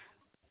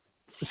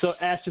 So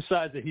Ash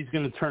decides that he's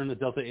going to turn the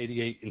Delta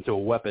 88 into a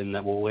weapon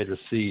that we'll later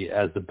see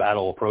as the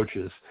battle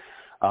approaches.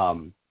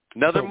 Another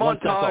montage. Once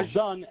that's all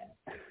done,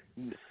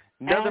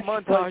 Another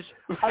montage.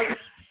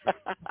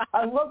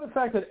 I love the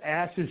fact that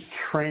Ash is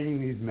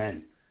training these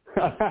men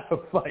on how to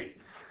fight.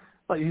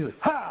 Like, he's like,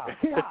 ha,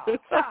 ha,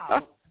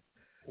 ha.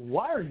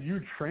 Why are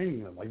you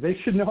training them? Like, they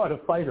should know how to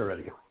fight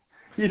already.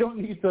 You don't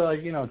need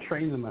to,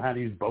 train them on how to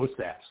use bow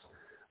staffs.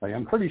 Like,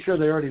 I'm pretty sure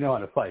they already know how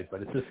to fight,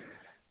 but it's just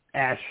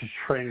Ash is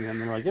training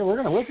them. And they're like, yeah,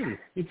 we're going to listen.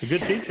 He's a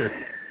good teacher.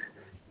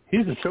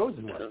 He's the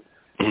chosen one.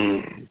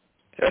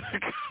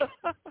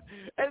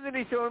 And then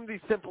he showed him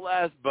these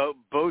simple-ass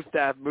bow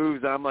staff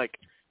moves, and I'm like,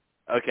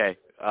 okay,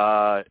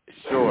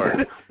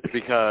 sure,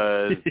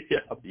 because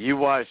you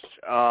watched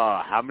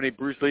how many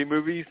Bruce Lee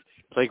movies?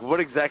 Like, what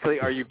exactly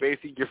are you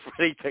basing your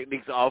fighting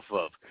techniques off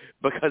of?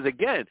 Because,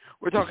 again,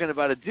 we're talking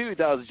about a dude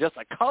that was just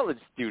a college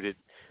student,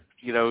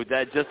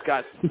 that just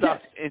got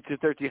stuck into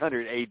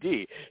 1300 AD.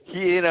 He,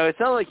 it's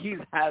not like he's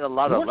had a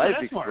lot of life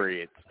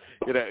experience,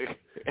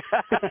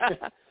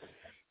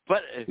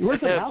 But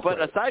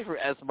aside from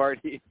S-Mart,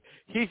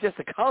 he's just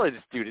a college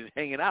student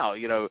hanging out,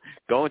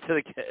 going to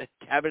the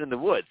cabin in the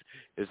woods.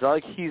 It's not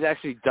like he's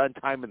actually done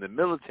time in the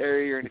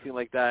military or anything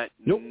like that.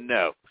 Nope.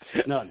 No.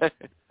 None.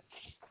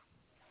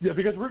 Yeah,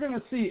 because we're going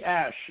to see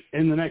Ash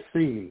in the next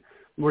scene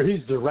where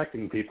he's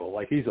directing people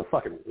like he's a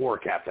fucking war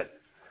captain.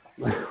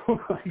 Like,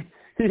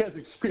 he has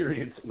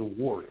experience in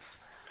wars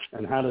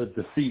and how to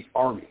defeat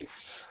armies.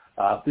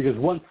 Because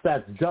once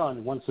that's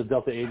done, once the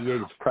Delta 88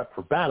 is prepped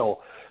for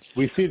battle,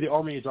 we see the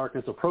Army of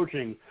Darkness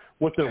approaching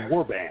with their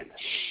war band.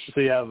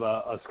 So you have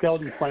a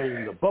skeleton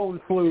playing the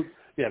bone flute,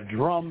 you have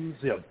drums,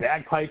 you have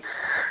bagpipes.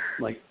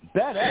 Like,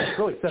 Badass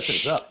really sets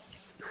this up.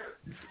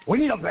 We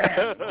need a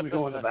band when we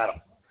go into battle.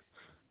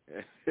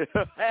 Get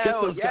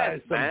those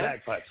guys some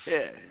bagpipes.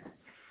 Yeah.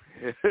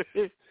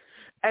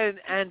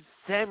 And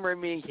Sam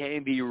Raimi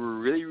can be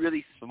really,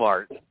 really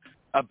smart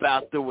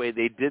about the way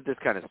they did this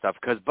kind of stuff,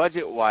 because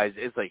budget-wise,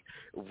 it's like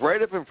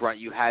right up in front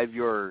you have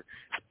your,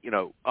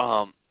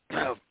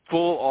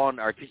 full-on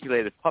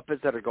articulated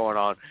puppets that are going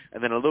on,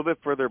 and then a little bit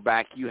further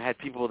back you had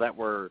people that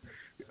were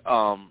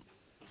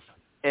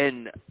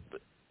in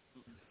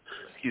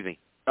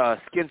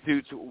skin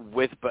suits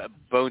with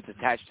bones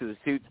attached to the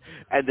suits,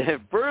 and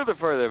then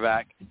further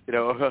back,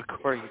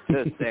 according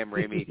to Sam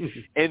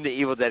Raimi, in the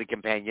Evil Dead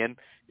Companion,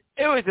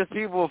 it was just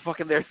people with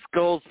fucking their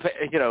skulls,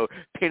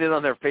 painted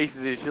on their faces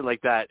and shit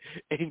like that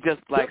in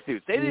just black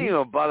suits. They didn't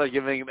even bother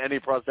giving them any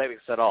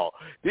prosthetics at all.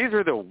 These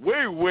are the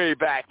way, way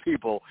back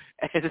people.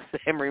 And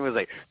Sam Raimi was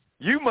like,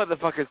 you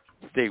motherfuckers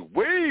stay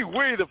way,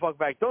 way the fuck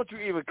back. Don't you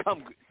even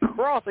come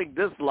crossing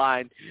this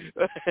line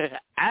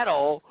at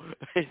all.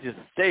 Just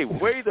stay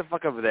way the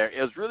fuck over there.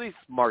 It was really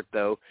smart,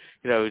 though,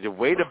 the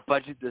way to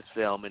budget this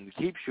film and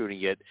keep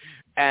shooting it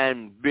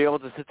and be able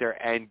to sit there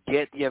and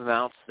get the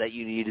amounts that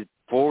you needed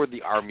for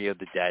the Army of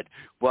the Dead,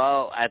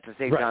 while at the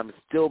same time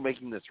still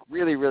making this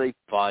really, really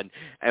fun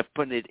and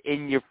putting it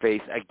in your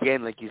face,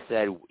 again, like you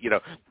said,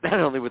 not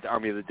only with the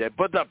Army of the Dead,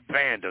 but the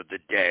Band of the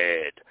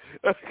Dead.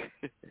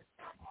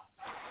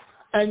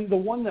 And the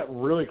one that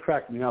really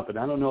cracked me up, and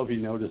I don't know if you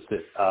noticed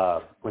it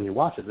when you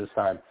watch it this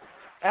time,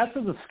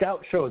 after the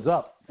scout shows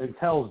up and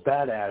tells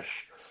Badass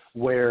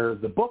where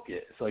the book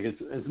is, like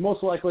it's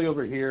most likely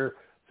over here,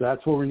 so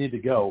that's where we need to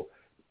go.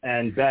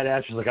 And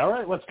Badass is like, all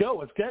right, let's go,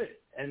 let's get it.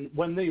 And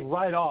when they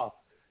ride off,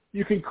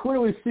 you can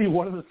clearly see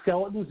one of the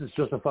skeletons is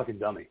just a fucking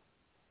dummy.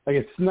 Like,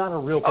 it's not a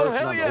real person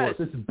on the horse.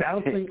 It's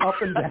bouncing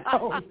up and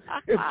down.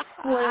 It's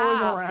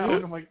flailing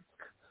around. I'm like,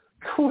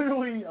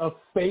 clearly a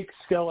fake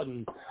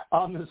skeleton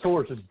on this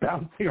horse is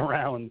bouncing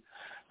around.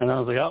 And I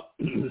was like, oh,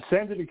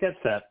 Sam didn't catch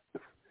that.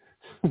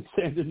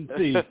 Sam didn't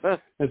see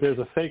that there's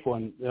a fake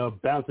one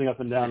bouncing up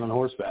and down on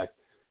horseback.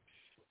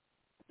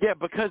 Yeah,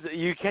 because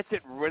you catch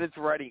it when it's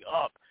riding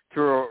up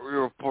to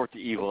report to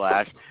Evil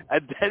Ash,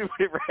 and then when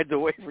it rides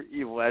away from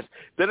Evil Ash,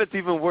 then it's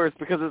even worse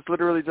because it's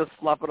literally just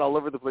flopping all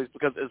over the place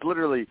because it's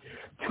literally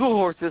two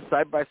horses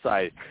side by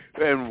side,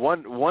 and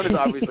one is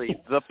obviously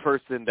the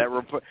person that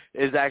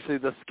is actually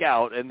the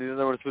scout, and the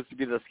other one is supposed to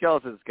be the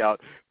skeleton scout.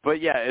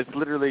 But yeah, it's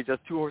literally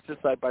just two horses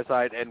side by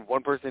side, and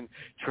one person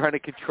trying to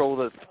control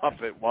the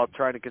puppet while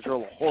trying to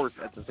control a horse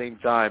at the same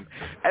time,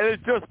 and it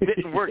just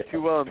didn't work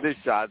too well in this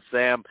shot,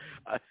 Sam.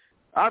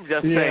 I'm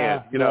just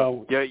saying, you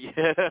know. Yeah.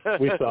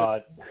 We saw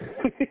it.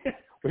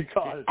 We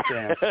caught it,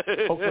 Sam.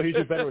 Hopefully you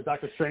do better with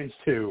Doctor Strange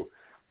 2.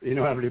 You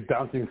know, having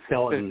bouncing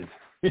skeletons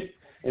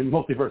in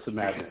Multiverse of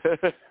Madness.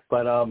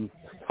 But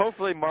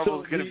hopefully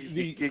Marvel's going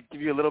to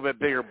give you a little bit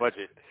bigger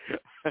budget.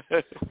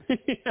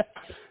 Yeah.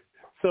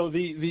 So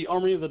the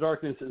Army of the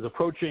Darkness is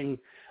approaching,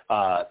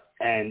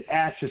 and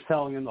Ash is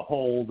telling them to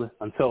hold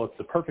until it's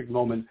the perfect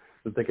moment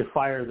that they could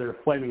fire their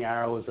flaming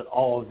arrows at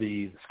all of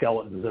the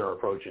skeletons that are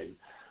approaching.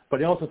 But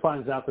he also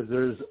finds out that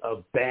there's a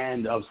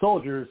band of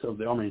soldiers of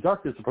the Army of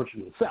Darkness approaching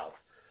to the south.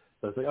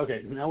 So it's like,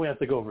 okay, now we have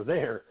to go over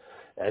there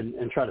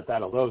and try to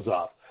battle those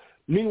off.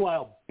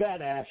 Meanwhile,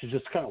 Bad Ash is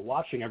just kind of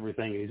watching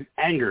everything. He's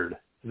angered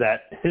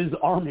that his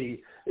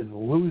army is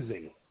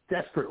losing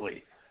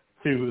desperately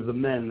to the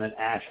men that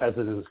Ash has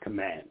in his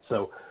command.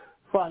 So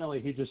finally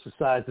he just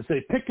decides to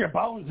say, pick your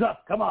bones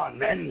up. Come on,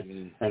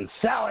 men. And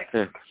sally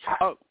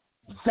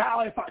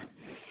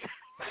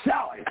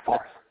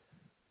forth.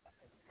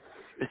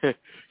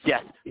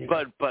 Yes,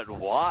 but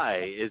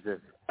why is this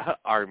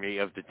Army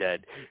of the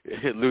Dead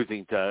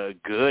losing to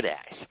good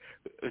Ash?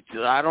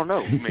 I don't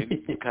know.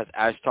 Maybe because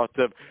Ash taught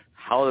them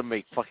how to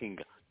make fucking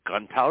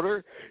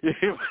gunpowder,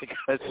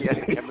 because he has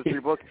a chemistry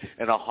book,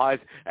 and all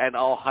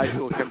high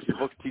school chemistry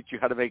books teach you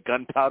how to make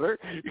gunpowder.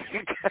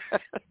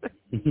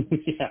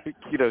 Yeah.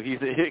 You know,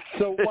 he's a hick.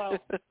 So while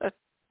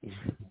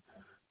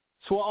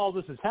all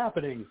this is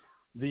happening,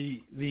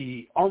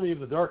 the Army of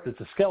the Darkness,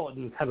 the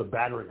skeletons, have a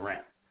battering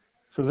ram.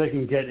 So they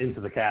can get into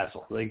the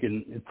castle. They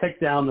can take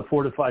down the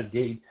fortified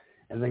gate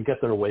and then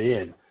get their way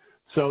in.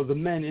 So the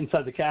men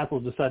inside the castle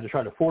decide to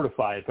try to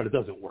fortify it, but it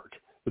doesn't work.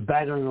 The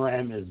battering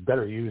ram is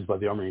better used by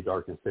the Army of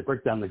Darkness. They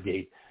break down the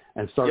gate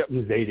and start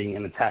invading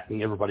and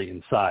attacking everybody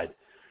inside.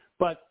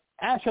 But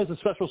Ash has a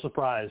special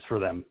surprise for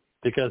them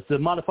because the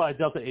modified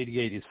Delta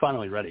 88 is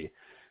finally ready.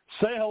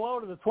 Say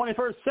hello to the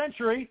 21st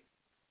century!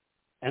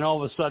 And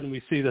all of a sudden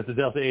we see that the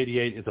Delta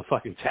 88 is a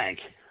fucking tank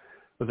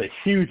with a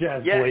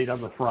huge-ass blade on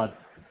the front.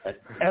 At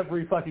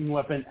every fucking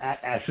weapon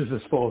at Ash's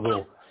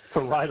disposal to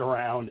ride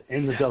around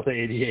in the Delta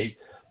 88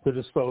 to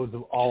dispose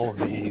of all of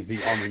the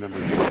Army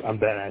members on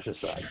Bad Ash's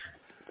side.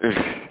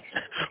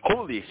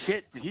 Holy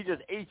shit, did he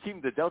just A-team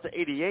the Delta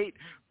 88?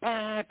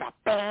 And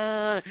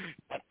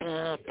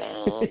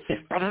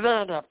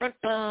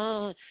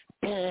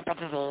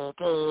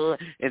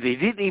they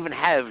didn't even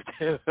have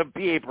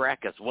B.A.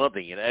 Baracus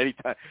welding at any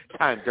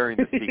time during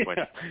the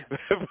sequence.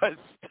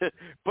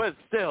 But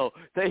still,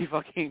 they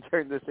fucking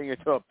turned this thing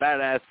into a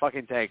badass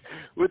fucking tank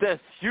with this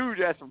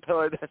huge-ass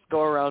propeller that's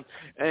going around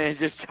and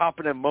just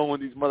chopping and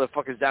mowing these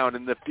motherfuckers down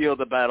in the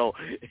field of battle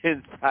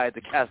inside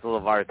the Castle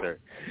of Arthur.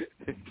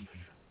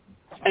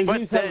 And but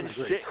he's having a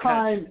great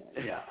time.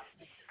 Yeah.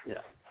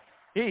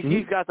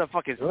 He's got the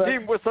fucking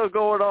steam whistle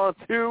going on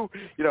too.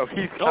 You know,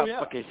 he's got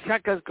fucking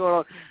shotguns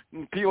going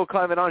on. People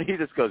climbing on. He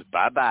just goes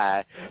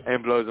bye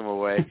and blows them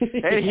away.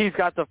 And he's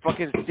got the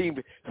fucking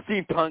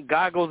steampunk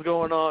goggles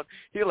going on.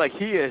 He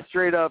is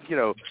straight up, you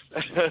know,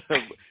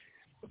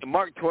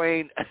 Mark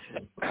Twain.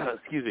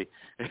 Excuse me.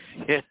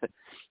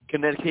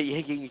 Connecticut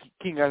Yankee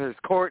King Arthur's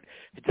court,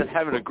 just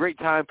having a great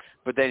time.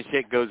 But then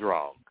shit goes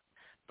wrong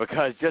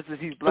because just as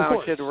he's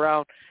blowing shit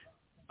around,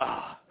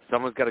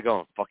 someone's got to go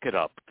and fuck it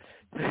up.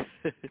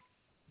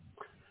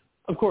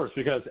 Of course,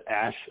 because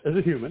Ash is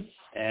a human,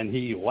 and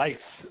he likes,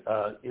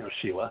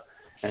 Sheila,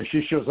 and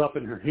she shows up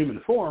in her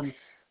human form.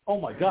 Oh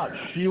my God,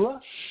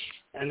 Sheila!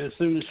 And as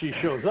soon as she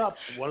shows up,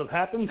 what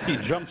happens? He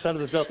jumps out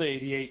of the Delta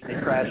 88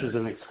 and crashes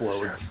and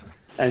explodes.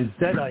 And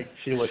Deadite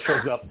Sheila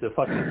shows up to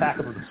fucking attack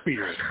him with a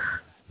spear,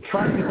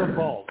 trying to get her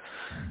balls,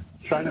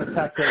 trying to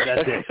attack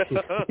that dick.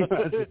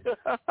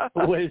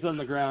 Lays on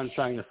the ground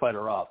trying to fight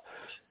her off.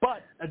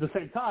 But at the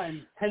same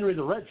time, Henry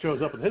the Red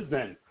shows up with his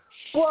men.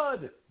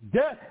 Blood,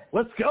 death,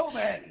 let's go,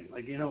 man!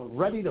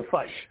 Ready to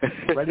fight,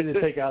 ready to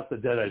take out the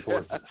Deadite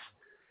forces.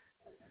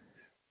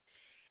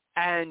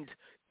 And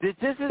this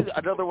is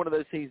another one of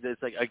those things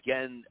that's like,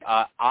 again,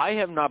 I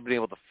have not been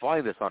able to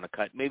find this on a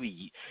cut.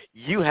 Maybe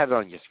you have it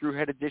on your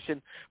Screwhead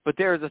edition, but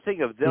there is a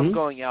thing of them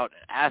going out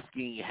and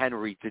asking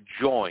Henry to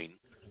join.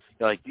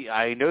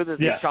 I know that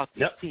they shot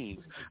these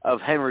scenes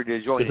of Henry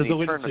to join, and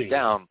he turned them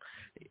down.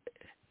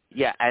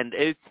 Yeah, and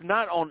it's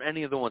not on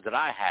any of the ones that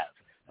I have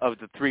of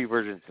the 3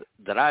 versions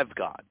that I've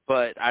got,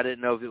 but I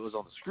didn't know if it was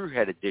on the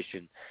Screwhead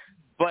edition.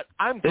 But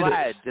I'm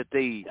glad that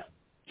they.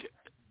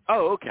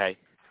 Oh, okay.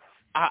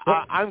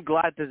 I'm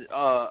glad that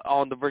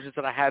on the versions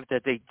that I have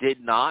that they did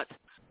not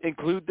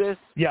include this.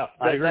 Yeah,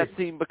 I agree. That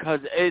scene, because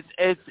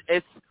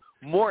it's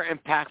more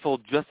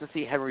impactful just to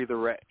see Henry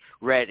the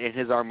Red and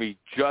his army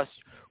just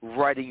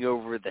riding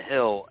over the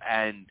hill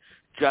and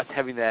just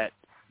having that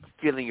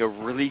feeling of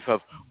relief of,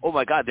 oh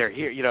my God, they're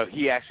here. You know,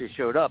 he actually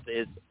showed up.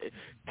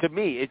 To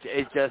me,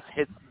 it just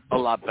hits a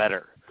lot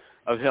better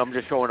of him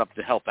just showing up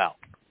to help out.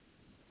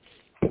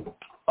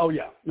 Oh,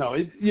 yeah. No,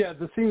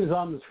 the scene is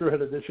on the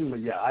Screwhead edition,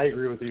 but yeah, I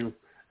agree with you.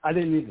 I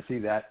didn't need to see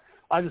that.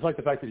 I just like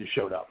the fact that he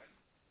showed up.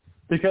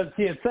 Because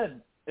he had said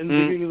in the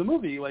beginning of the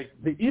movie, like,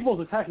 the evil's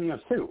attacking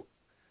us too.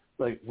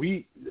 Like,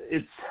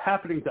 it's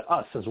happening to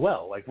us as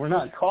well. Like, we're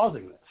not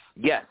causing this.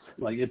 Yes.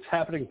 Like, it's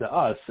happening to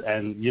us,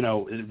 and, you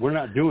know, we're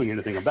not doing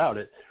anything about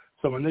it.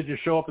 So when they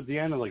just show up at the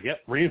end and like, yep,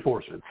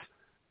 reinforcements.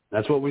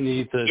 That's what we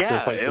need to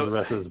fight for the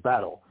rest of this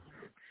battle.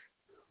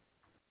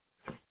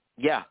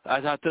 Yeah, I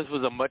thought this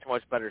was a much,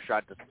 much better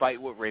shot despite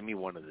what Raimi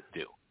wanted to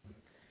do.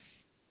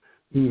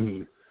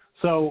 Mm-hmm.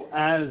 So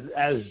as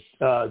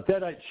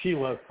Deadite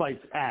Sheila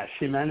fights Ash,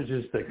 she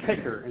manages to kick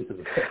her into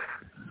the pit.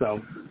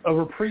 So a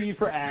reprieve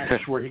for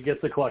Ash where he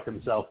gets to collect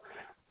himself.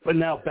 But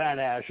now Bad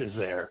Ash is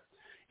there,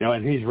 you know,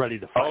 and he's ready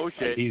to fight. Oh,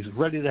 shit. He's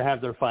ready to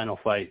have their final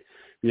fight.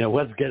 You know,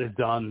 let's get it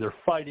done. They're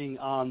fighting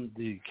on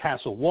the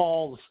castle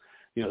walls,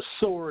 you know,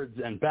 swords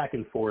and back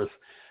and forth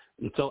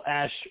until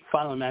Ash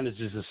finally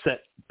manages to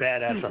set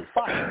Bad Ash on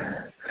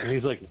fire. And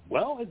he's like,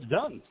 well, it's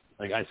done.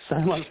 Like, I set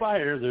him on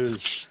fire. There's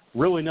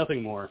really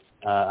nothing more.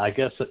 I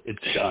guess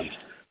it's done.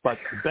 But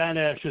Bad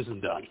Ash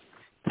isn't done.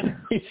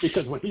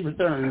 Because when he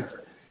returns,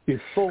 he's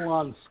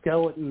full-on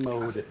skeleton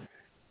mode,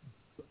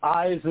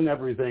 eyes and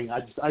everything.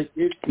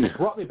 It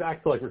brought me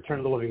back to, like, Return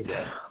of the Living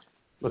Dead.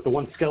 With the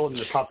one skeleton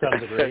that popped out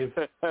of the grave.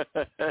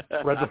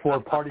 Right before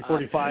Party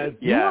 45.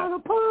 Yeah. You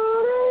want a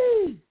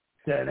party?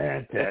 I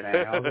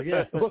was like,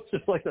 yeah, it looks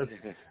just like that.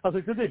 I was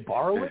like, did they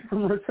borrow it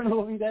from Return of the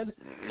Living Dead?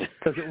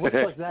 Because it looks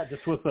like that,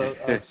 just with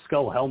a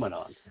skull helmet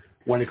on.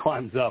 When he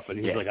climbs up and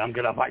he's like, I'm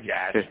going to fight you,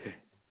 Ash.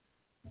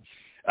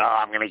 Oh,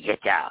 I'm going to get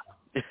you.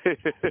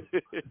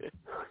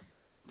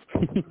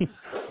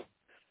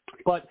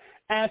 But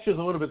Ash is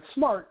a little bit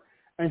smart,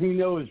 and he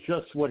knows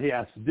just what he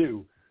has to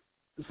do.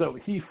 So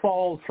he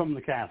falls from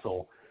the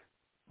castle.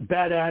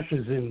 Bad Ash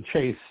is in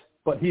chase,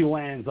 but he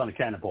lands on a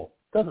catapult.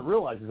 Doesn't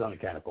realize he's on a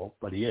catapult,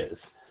 but he is.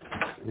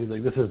 And he's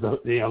like, this is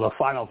the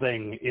final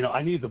thing. You know,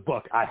 I need the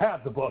book. I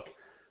have the book.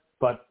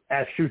 But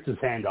Ash shoots his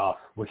hand off,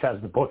 which has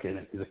the book in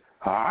it. He's like,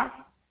 huh?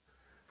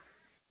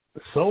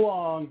 So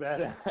long,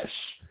 Bad Ash.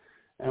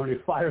 And when he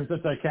fires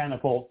at that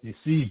catapult, you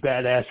see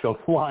Bad Ash go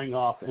flying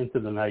off into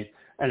the night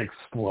and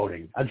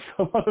exploding. I just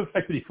love the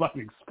fact that he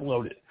fucking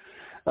exploded.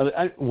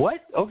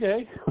 What?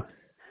 Okay.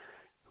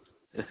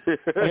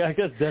 I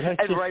guess Dead Ash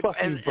just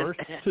fucking burst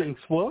and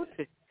explode?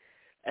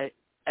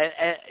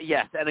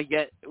 Yes, and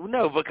again,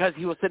 no, because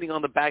he was sitting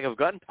on the bag of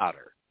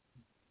gunpowder.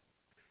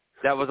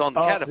 That was on the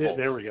catapult.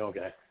 There we go,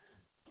 okay.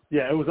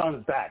 Yeah, it was on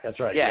his back,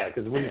 that's right. Yeah,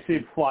 because when you see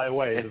it fly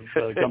away,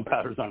 the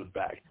gunpowder's on his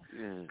back.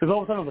 Because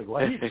all of a sudden I was like,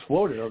 well, he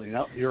exploded. I was like,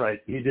 no, you're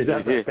right. He did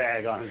have that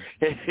bag on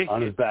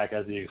his back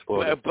as he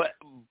exploded.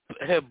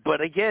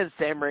 But again,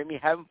 Sam Raimi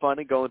having fun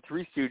and going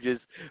Three Stooges.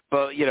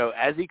 But, you know,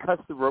 as he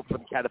cuts the rope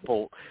from the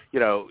catapult, you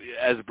know,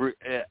 as Bruce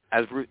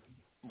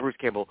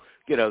Campbell,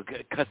 you know,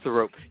 cuts the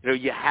rope, you know,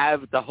 you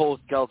have the whole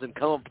skeleton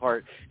come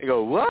apart and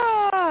go,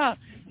 wah!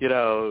 You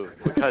know,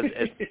 because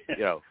it's,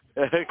 you know.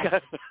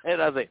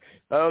 And I was like,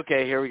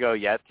 okay, here we go.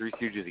 Yeah, Three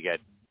Stooges again.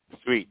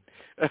 Sweet.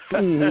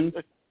 Mm-hmm.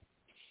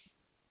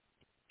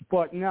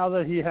 But now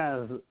that he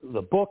has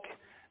the book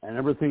and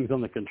everything's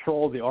under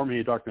control, the Army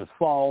of Darkness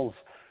falls,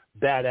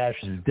 Bad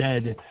Ash is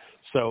dead,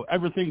 so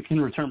everything can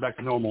return back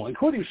to normal,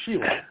 including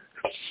Sheila,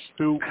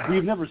 who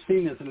we've never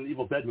seen this in an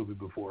Evil Dead movie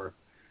before,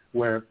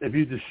 where if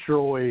you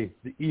destroy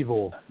the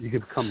evil, you can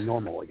become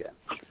normal again.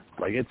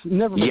 Like, it's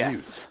never been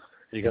used.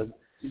 Because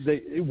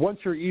once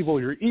you're evil,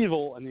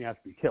 and you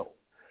have to be killed.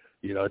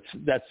 You know,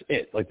 that's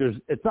it. Like,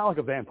 it's not like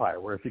a vampire,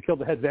 where if you kill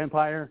the head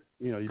vampire,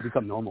 you know, you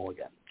become normal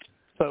again.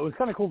 So it was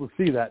kind of cool to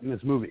see that in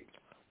this movie,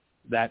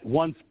 that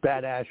once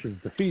Bad Ash is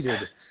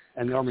defeated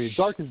and the Army of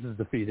Darkness is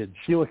defeated,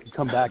 Sheila can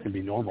come back and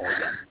be normal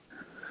again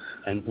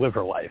and live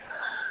her life.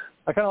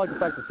 I kind of like the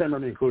fact that Sam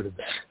Raimi included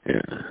that.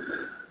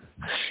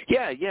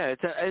 Yeah,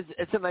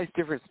 it's a nice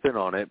different spin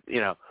on it,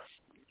 you know,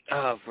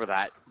 for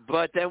that.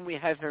 But then we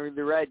have Henry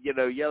the Red, you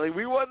know, yelling,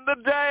 "We won the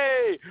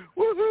day!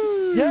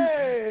 Woohoo!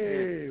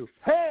 Yay!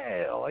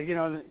 Hail!" Like, you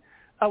know,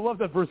 I love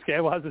that Bruce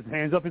Campbell has his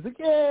hands up. He's like,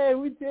 "Yay,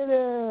 we did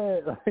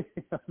it!"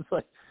 It's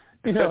like,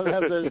 you know, they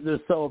have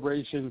this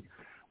celebration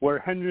where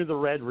Henry the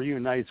Red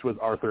reunites with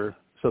Arthur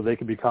so they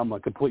can become a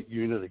complete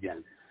unit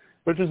again,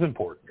 which is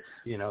important.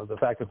 You know, the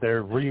fact that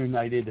they're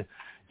reunited,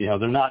 you know,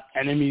 they're not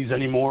enemies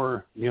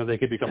anymore. You know, they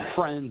could become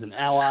friends and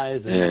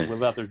allies and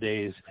live out their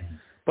days.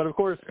 But, of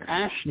course,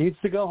 Ash needs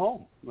to go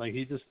home. Like,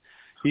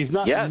 He's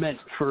not meant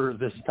for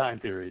this time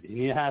period.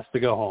 He has to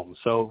go home.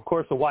 So, of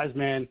course, the wise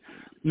man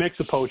makes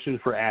a potion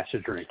for Ash to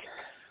drink.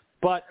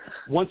 But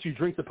once you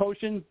drink the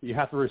potion, you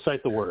have to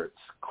recite the words.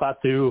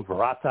 Klaatu,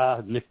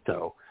 Varata,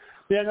 Nikto.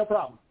 Yeah, no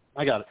problem.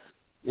 I got it.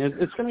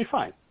 It's going to be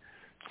fine.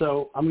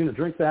 So I'm going to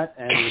drink that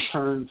and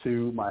return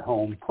to my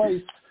home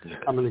place.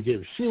 I'm going to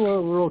give Sheila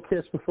a little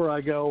kiss before I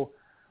go.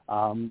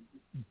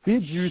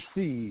 Did you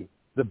see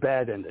the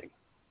bad ending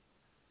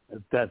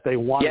that they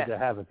wanted to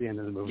have at the end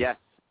of the movie? Yes.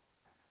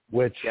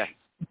 Which,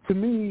 to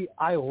me,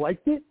 I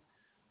liked it,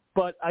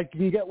 but I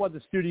can get why the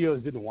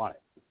studios didn't want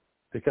it.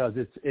 Because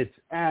it's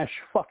Ash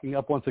fucking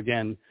up once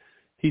again.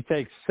 He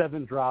takes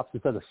 7 drops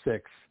instead of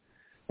 6,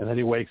 and then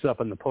he wakes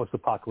up in the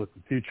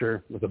post-apocalyptic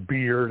future with a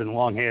beard and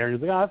long hair. And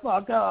he's like, I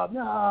fucked up,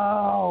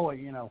 no!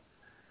 You know,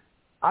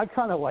 I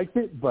kind of liked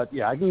it, but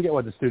yeah, I can get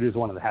why the studios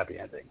wanted the happy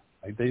ending.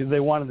 Like they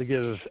wanted to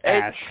give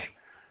Ash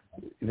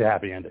the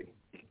happy ending.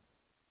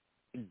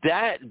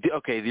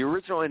 The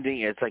original ending,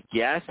 it's like,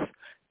 yes,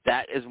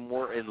 that is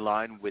more in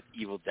line with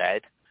Evil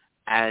Dead,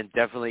 and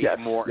definitely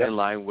more in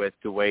line with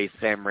the way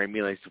Sam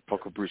Raimi likes to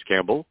fuck with Bruce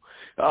Campbell.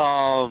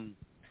 But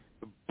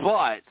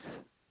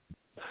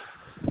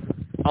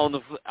on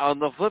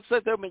the flip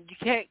side, though, man, you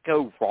can't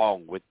go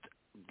wrong with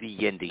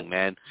the ending,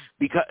 man,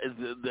 because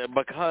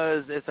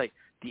it's like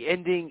the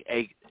ending.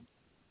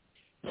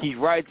 He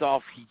rides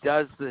off, he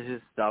does his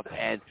stuff,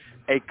 and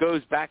it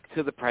goes back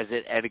to the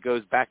present, and it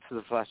goes back to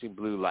the flashing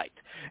blue light,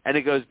 and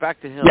it goes back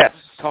to him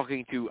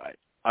talking to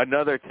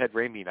another Ted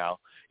Raimi now,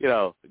 you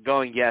know,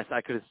 going, yes,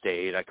 I could have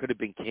stayed, I could have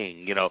been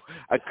king, you know,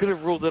 I could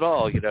have ruled it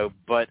all, you know,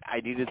 but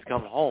I needed to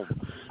come home,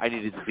 I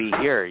needed to be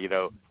here, you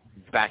know,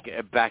 back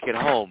at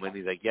home, and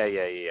he's like, yeah,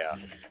 you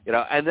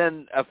know, and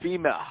then a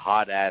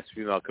hot-ass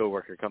female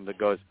coworker comes and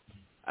goes,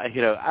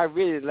 you know, I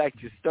really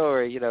liked your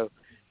story, you know,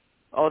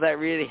 oh, that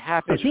really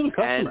happened. She was a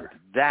customer.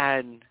 And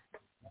then,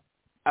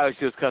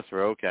 she was a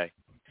customer, okay.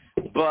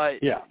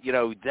 But, you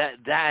know,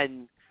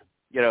 then,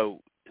 you know,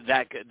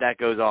 that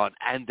goes on.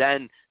 And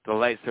then the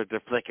lights start to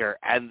flicker,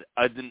 and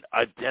a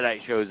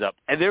Deadite shows up.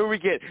 And then we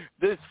get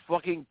this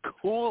fucking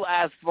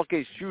cool-ass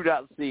fucking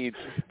shootout scene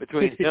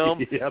between him,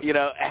 you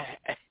know,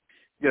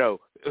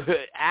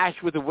 Ash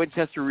with a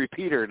Winchester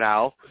repeater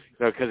now,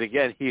 you know, because,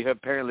 again, he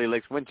apparently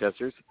likes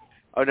Winchesters.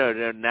 Oh, no,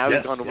 now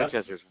he's gone to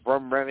Winchesters.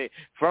 From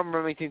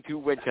Remington to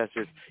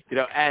Winchesters. You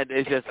know, and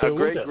it's just a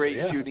great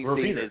shooting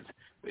scene.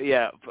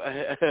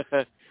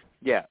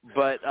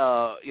 But,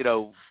 you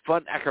know,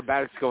 fun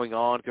acrobatics going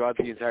on throughout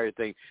the entire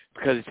thing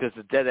because it's just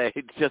a Deadite.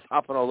 It's just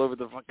hopping all over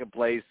the fucking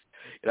place,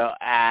 you know,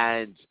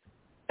 and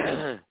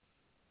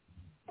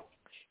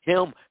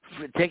him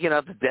taking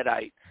out the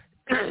Deadite,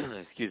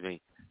 excuse me,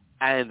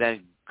 and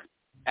then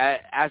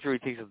after he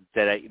takes out the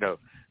Deadite, you know,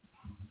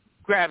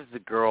 grabs the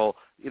girl,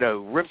 you know,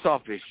 rips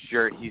off his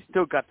shirt. He's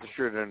still got the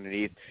shirt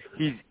underneath.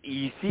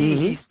 He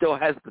still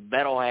has the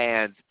metal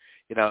hands,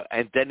 you know,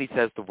 and then he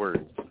says the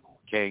words,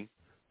 King.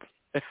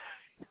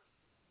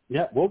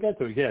 Yeah, we'll get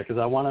to it, because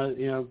I want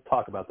to, you know,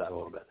 talk about that a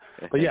little bit.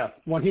 But, yeah,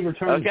 when he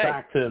returns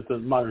back to the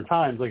modern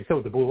times, like I said,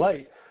 with the blue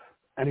light,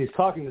 and he's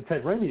talking to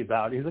Ted Raimi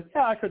about it, he's like,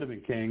 yeah, I could have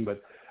been king,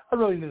 but I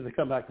really needed to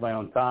come back to my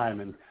own time.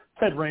 And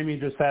Ted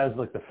Raimi just has,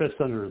 like, the fist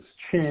under his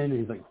chin.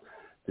 He's like,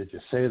 did you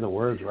say the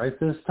words right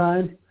this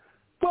time?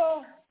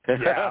 Well,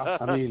 yeah,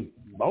 I mean,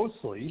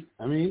 mostly.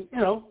 I mean, you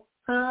know,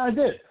 I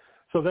did.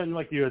 So then,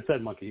 like you had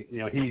said, Monkey, you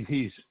know,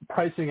 he's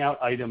pricing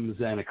out items,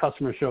 and a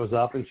customer shows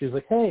up, and she's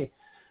like, hey,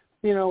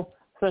 you know,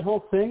 that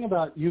whole thing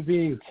about you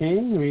being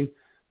king, I mean,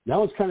 that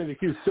was kind of a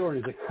cute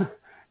story. He's like,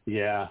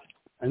 yeah.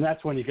 And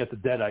that's when you get the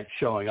Deadite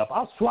showing up.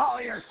 I'll swallow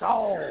your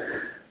soul.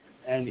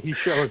 And he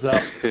shows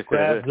up,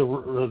 grabs the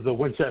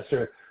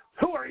Winchester.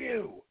 Who are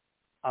you?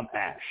 I'm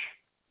Ash.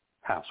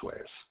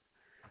 Housewares.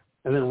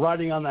 And then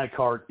riding on that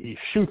cart, he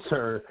shoots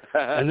her,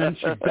 and then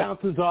she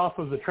bounces off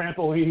of the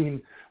trampoline,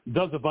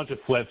 does a bunch of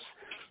flips,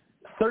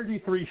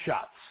 33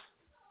 shots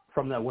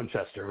from that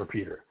Winchester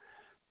repeater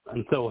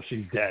until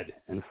she's dead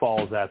and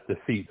falls at the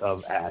feet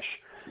of Ash,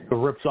 who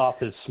rips off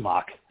his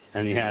smock,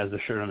 and he has the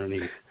shirt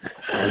underneath.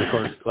 And, of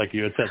course, like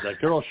you had said, that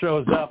girl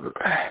shows up,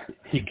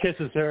 he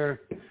kisses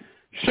her.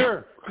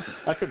 Sure,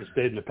 I could have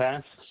stayed in the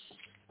past.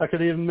 I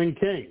could have even been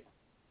king.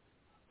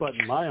 But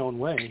in my own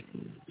way,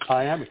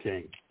 I am a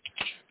king.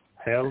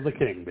 Hail the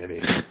king, baby.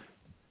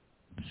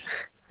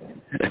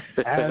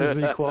 As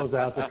we close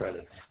out the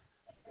credits.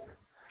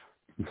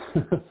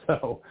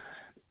 So,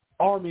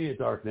 Army of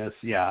Darkness,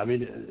 yeah. I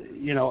mean,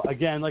 you know,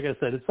 again, like I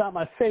said, it's not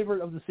my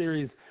favorite of the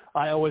series.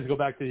 I always go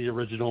back to the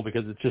original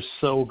because it's just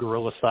so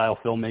guerrilla-style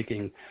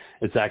filmmaking.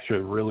 It's actually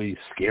really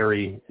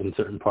scary in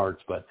certain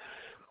parts, but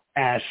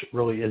Ash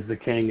really is the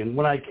king. And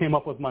when I came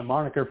up with my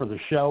moniker for the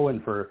show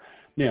and for,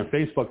 you know,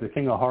 Facebook, the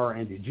King of Horror,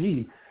 Andy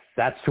G.,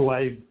 that's who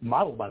I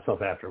modeled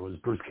myself after, was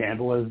Bruce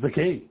Campbell as the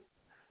king.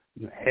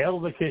 Hail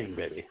the king,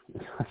 baby.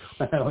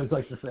 I always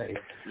like to say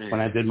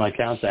when I did my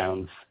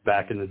countdowns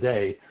back in the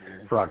day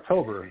for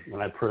October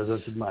when I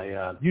presented my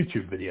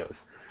YouTube videos.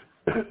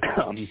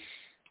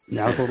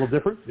 Now it's a little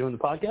different doing the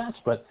podcast,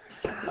 but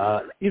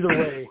either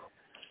way,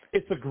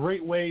 it's a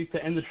great way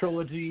to end the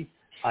trilogy.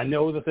 I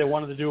know that they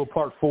wanted to do a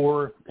part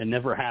 4. It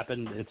never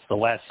happened. It's the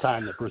last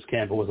time that Bruce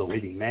Campbell was a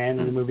leading man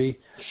in the movie.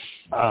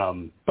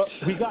 But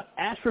we got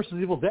Ash vs.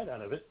 Evil Dead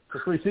out of it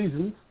for 3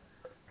 seasons.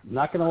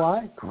 Not going to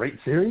lie, great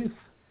series.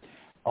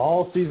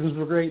 All seasons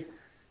were great.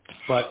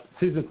 But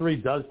season 3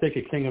 does take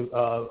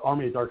a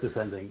Army of Darkness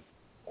ending.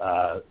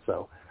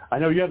 So I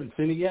know you haven't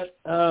seen it yet,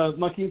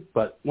 Monkey,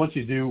 but once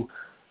you do,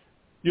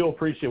 you'll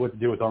appreciate what to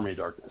do with Army of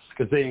Darkness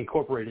because they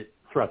incorporate it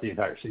throughout the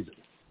entire season.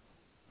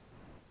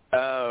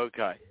 Oh,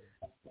 okay.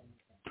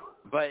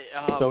 But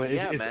so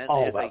yeah, it's man,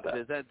 all it's about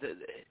like that.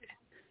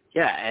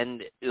 Yeah,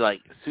 and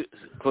like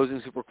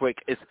closing super quick.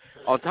 It's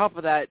on top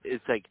of that.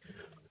 It's like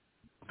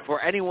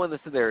for anyone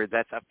that's there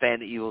that's a fan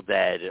of Evil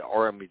Dead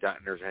or Army of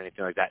Darkness or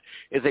anything like that,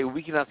 is that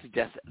we cannot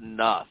suggest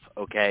enough.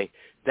 Okay,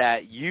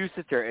 that you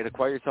sit there and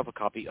acquire yourself a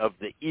copy of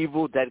The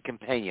Evil Dead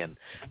Companion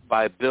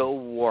by Bill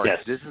Ward.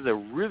 Yes. This is a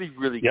really,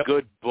 really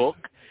good book.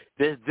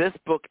 This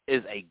book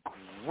is a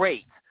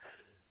great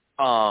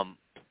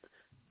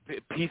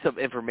piece of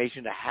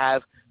information to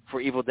have for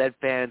Evil Dead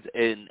fans,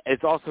 and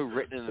it's also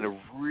written in a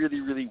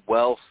really, really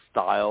well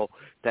style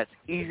that's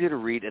easy to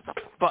read. It's a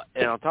fun,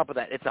 and on top of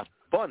that, it's a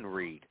fun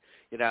read.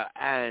 You know,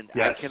 and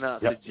I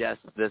cannot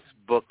suggest this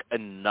book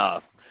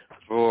enough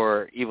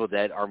for Evil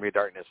Dead Army of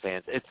Darkness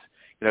fans. It's,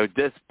 you know,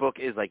 this book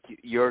is like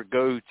your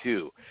go-to.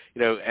 You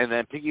know, and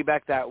then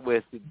piggyback that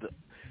with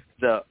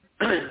the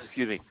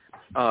excuse me,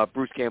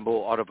 Bruce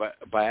Campbell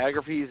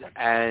autobiographies,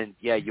 and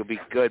yeah, you'll be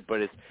good.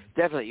 But it's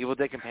definitely Evil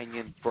Dead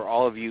Companion for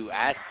all of you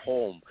at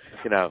home.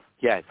 You know,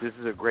 yes, this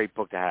is a great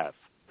book to have.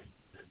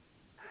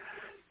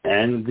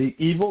 And the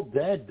Evil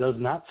Dead does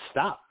not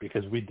stop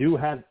because we do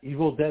have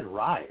Evil Dead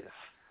Rise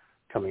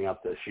coming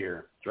up this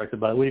year, directed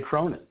by Lee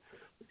Cronin.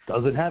 It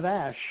doesn't have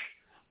Ash,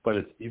 but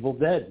it's Evil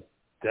Dead.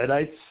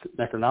 Deadites,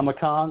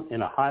 Necronomicon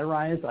in a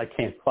high-rise. I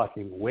can't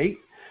fucking wait.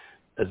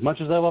 As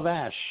much as I love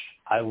Ash,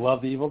 I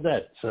love the Evil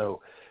Dead. So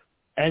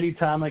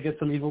anytime I get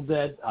some Evil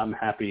Dead, I'm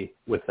happy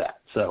with that.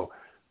 So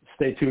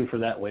stay tuned for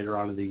that later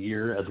on in the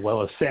year, as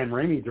well as Sam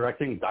Raimi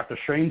directing Doctor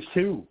Strange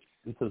 2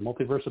 into the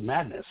Multiverse of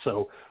Madness.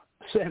 So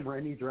Sam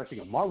Raimi directing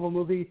a Marvel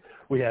movie.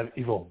 We have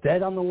Evil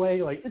Dead on the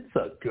way. Like, it's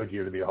a good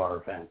year to be a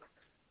horror fan.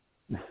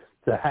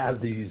 To have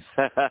these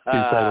two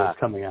titles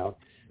coming out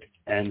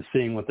and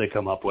seeing what they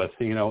come up with.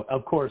 You know,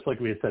 of course,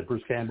 like we had said,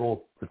 Bruce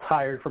Campbell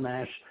retired from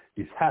Ash.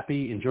 He's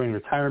happy, enjoying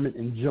retirement.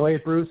 Enjoy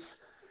it, Bruce.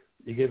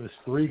 You gave us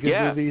 3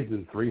 good movies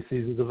and 3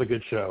 seasons of a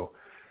good show.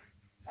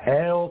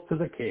 Hail to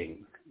the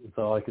king. That's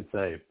all I could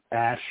say.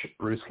 Ash,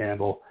 Bruce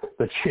Campbell,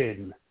 the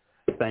Chin,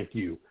 thank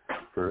you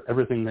for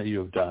everything that you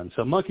have done.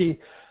 So, Monkey,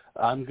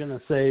 I'm going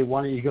to say,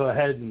 why don't you go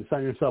ahead and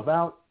sign yourself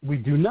out. We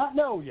do not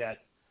know yet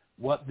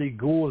what the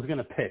Ghoul is going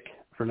to pick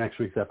for next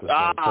week's episode.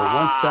 So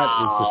once that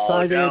is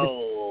decided,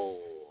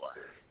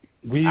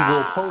 we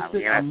will post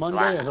it on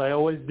Monday, as I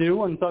always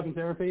do on Talking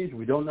Terror page.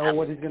 We don't know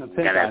what he's going to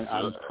pick.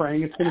 I'm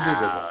praying it's going to be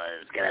good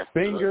one.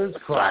 Fingers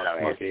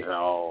crossed, Monkey.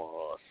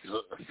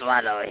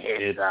 Swallow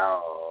his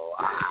soul.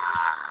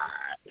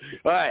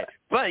 All right,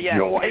 but yeah,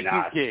 thank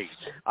you, King.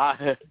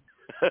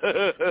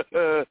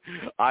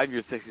 I'm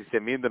your sexy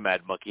Simeon, the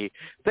Mad Monkey.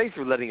 Thanks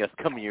for letting us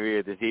come in your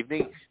ear this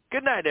evening.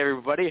 Good night,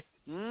 everybody.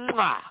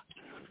 Mwah.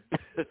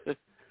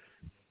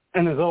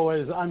 And as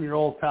always, I'm your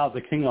old pal,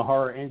 the King of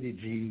Horror, Andy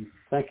G.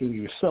 Thanking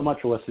you so much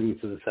for listening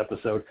to this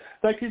episode.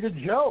 Thank you to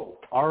Joe,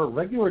 our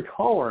regular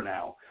caller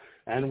now.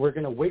 And we're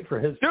going to wait for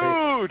his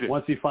pick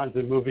once he finds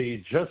a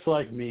movie just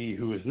like me,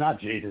 who is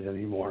not jaded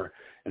anymore,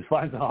 and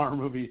finds a horror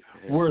movie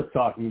worth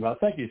talking about.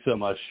 Thank you so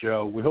much,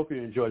 Joe. We hope you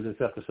enjoyed this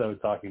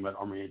episode talking about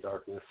Army of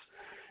Darkness.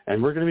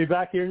 And we're going to be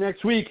back here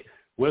next week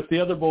with the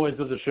other boys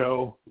of the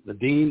show, the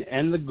Dean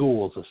and the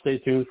Ghouls. So stay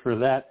tuned for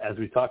that as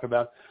we talk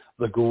about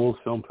the Ghouls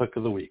Film Pick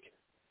of the Week.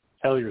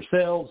 Hail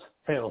yourselves,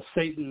 hail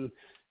Satan,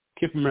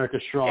 keep America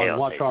strong, hail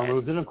watch Satan. Our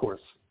moves, and of course,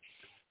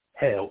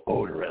 hail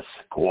Odorous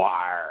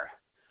Squire.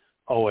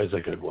 Always a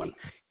good one.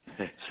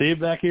 See you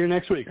back here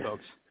next week,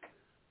 folks.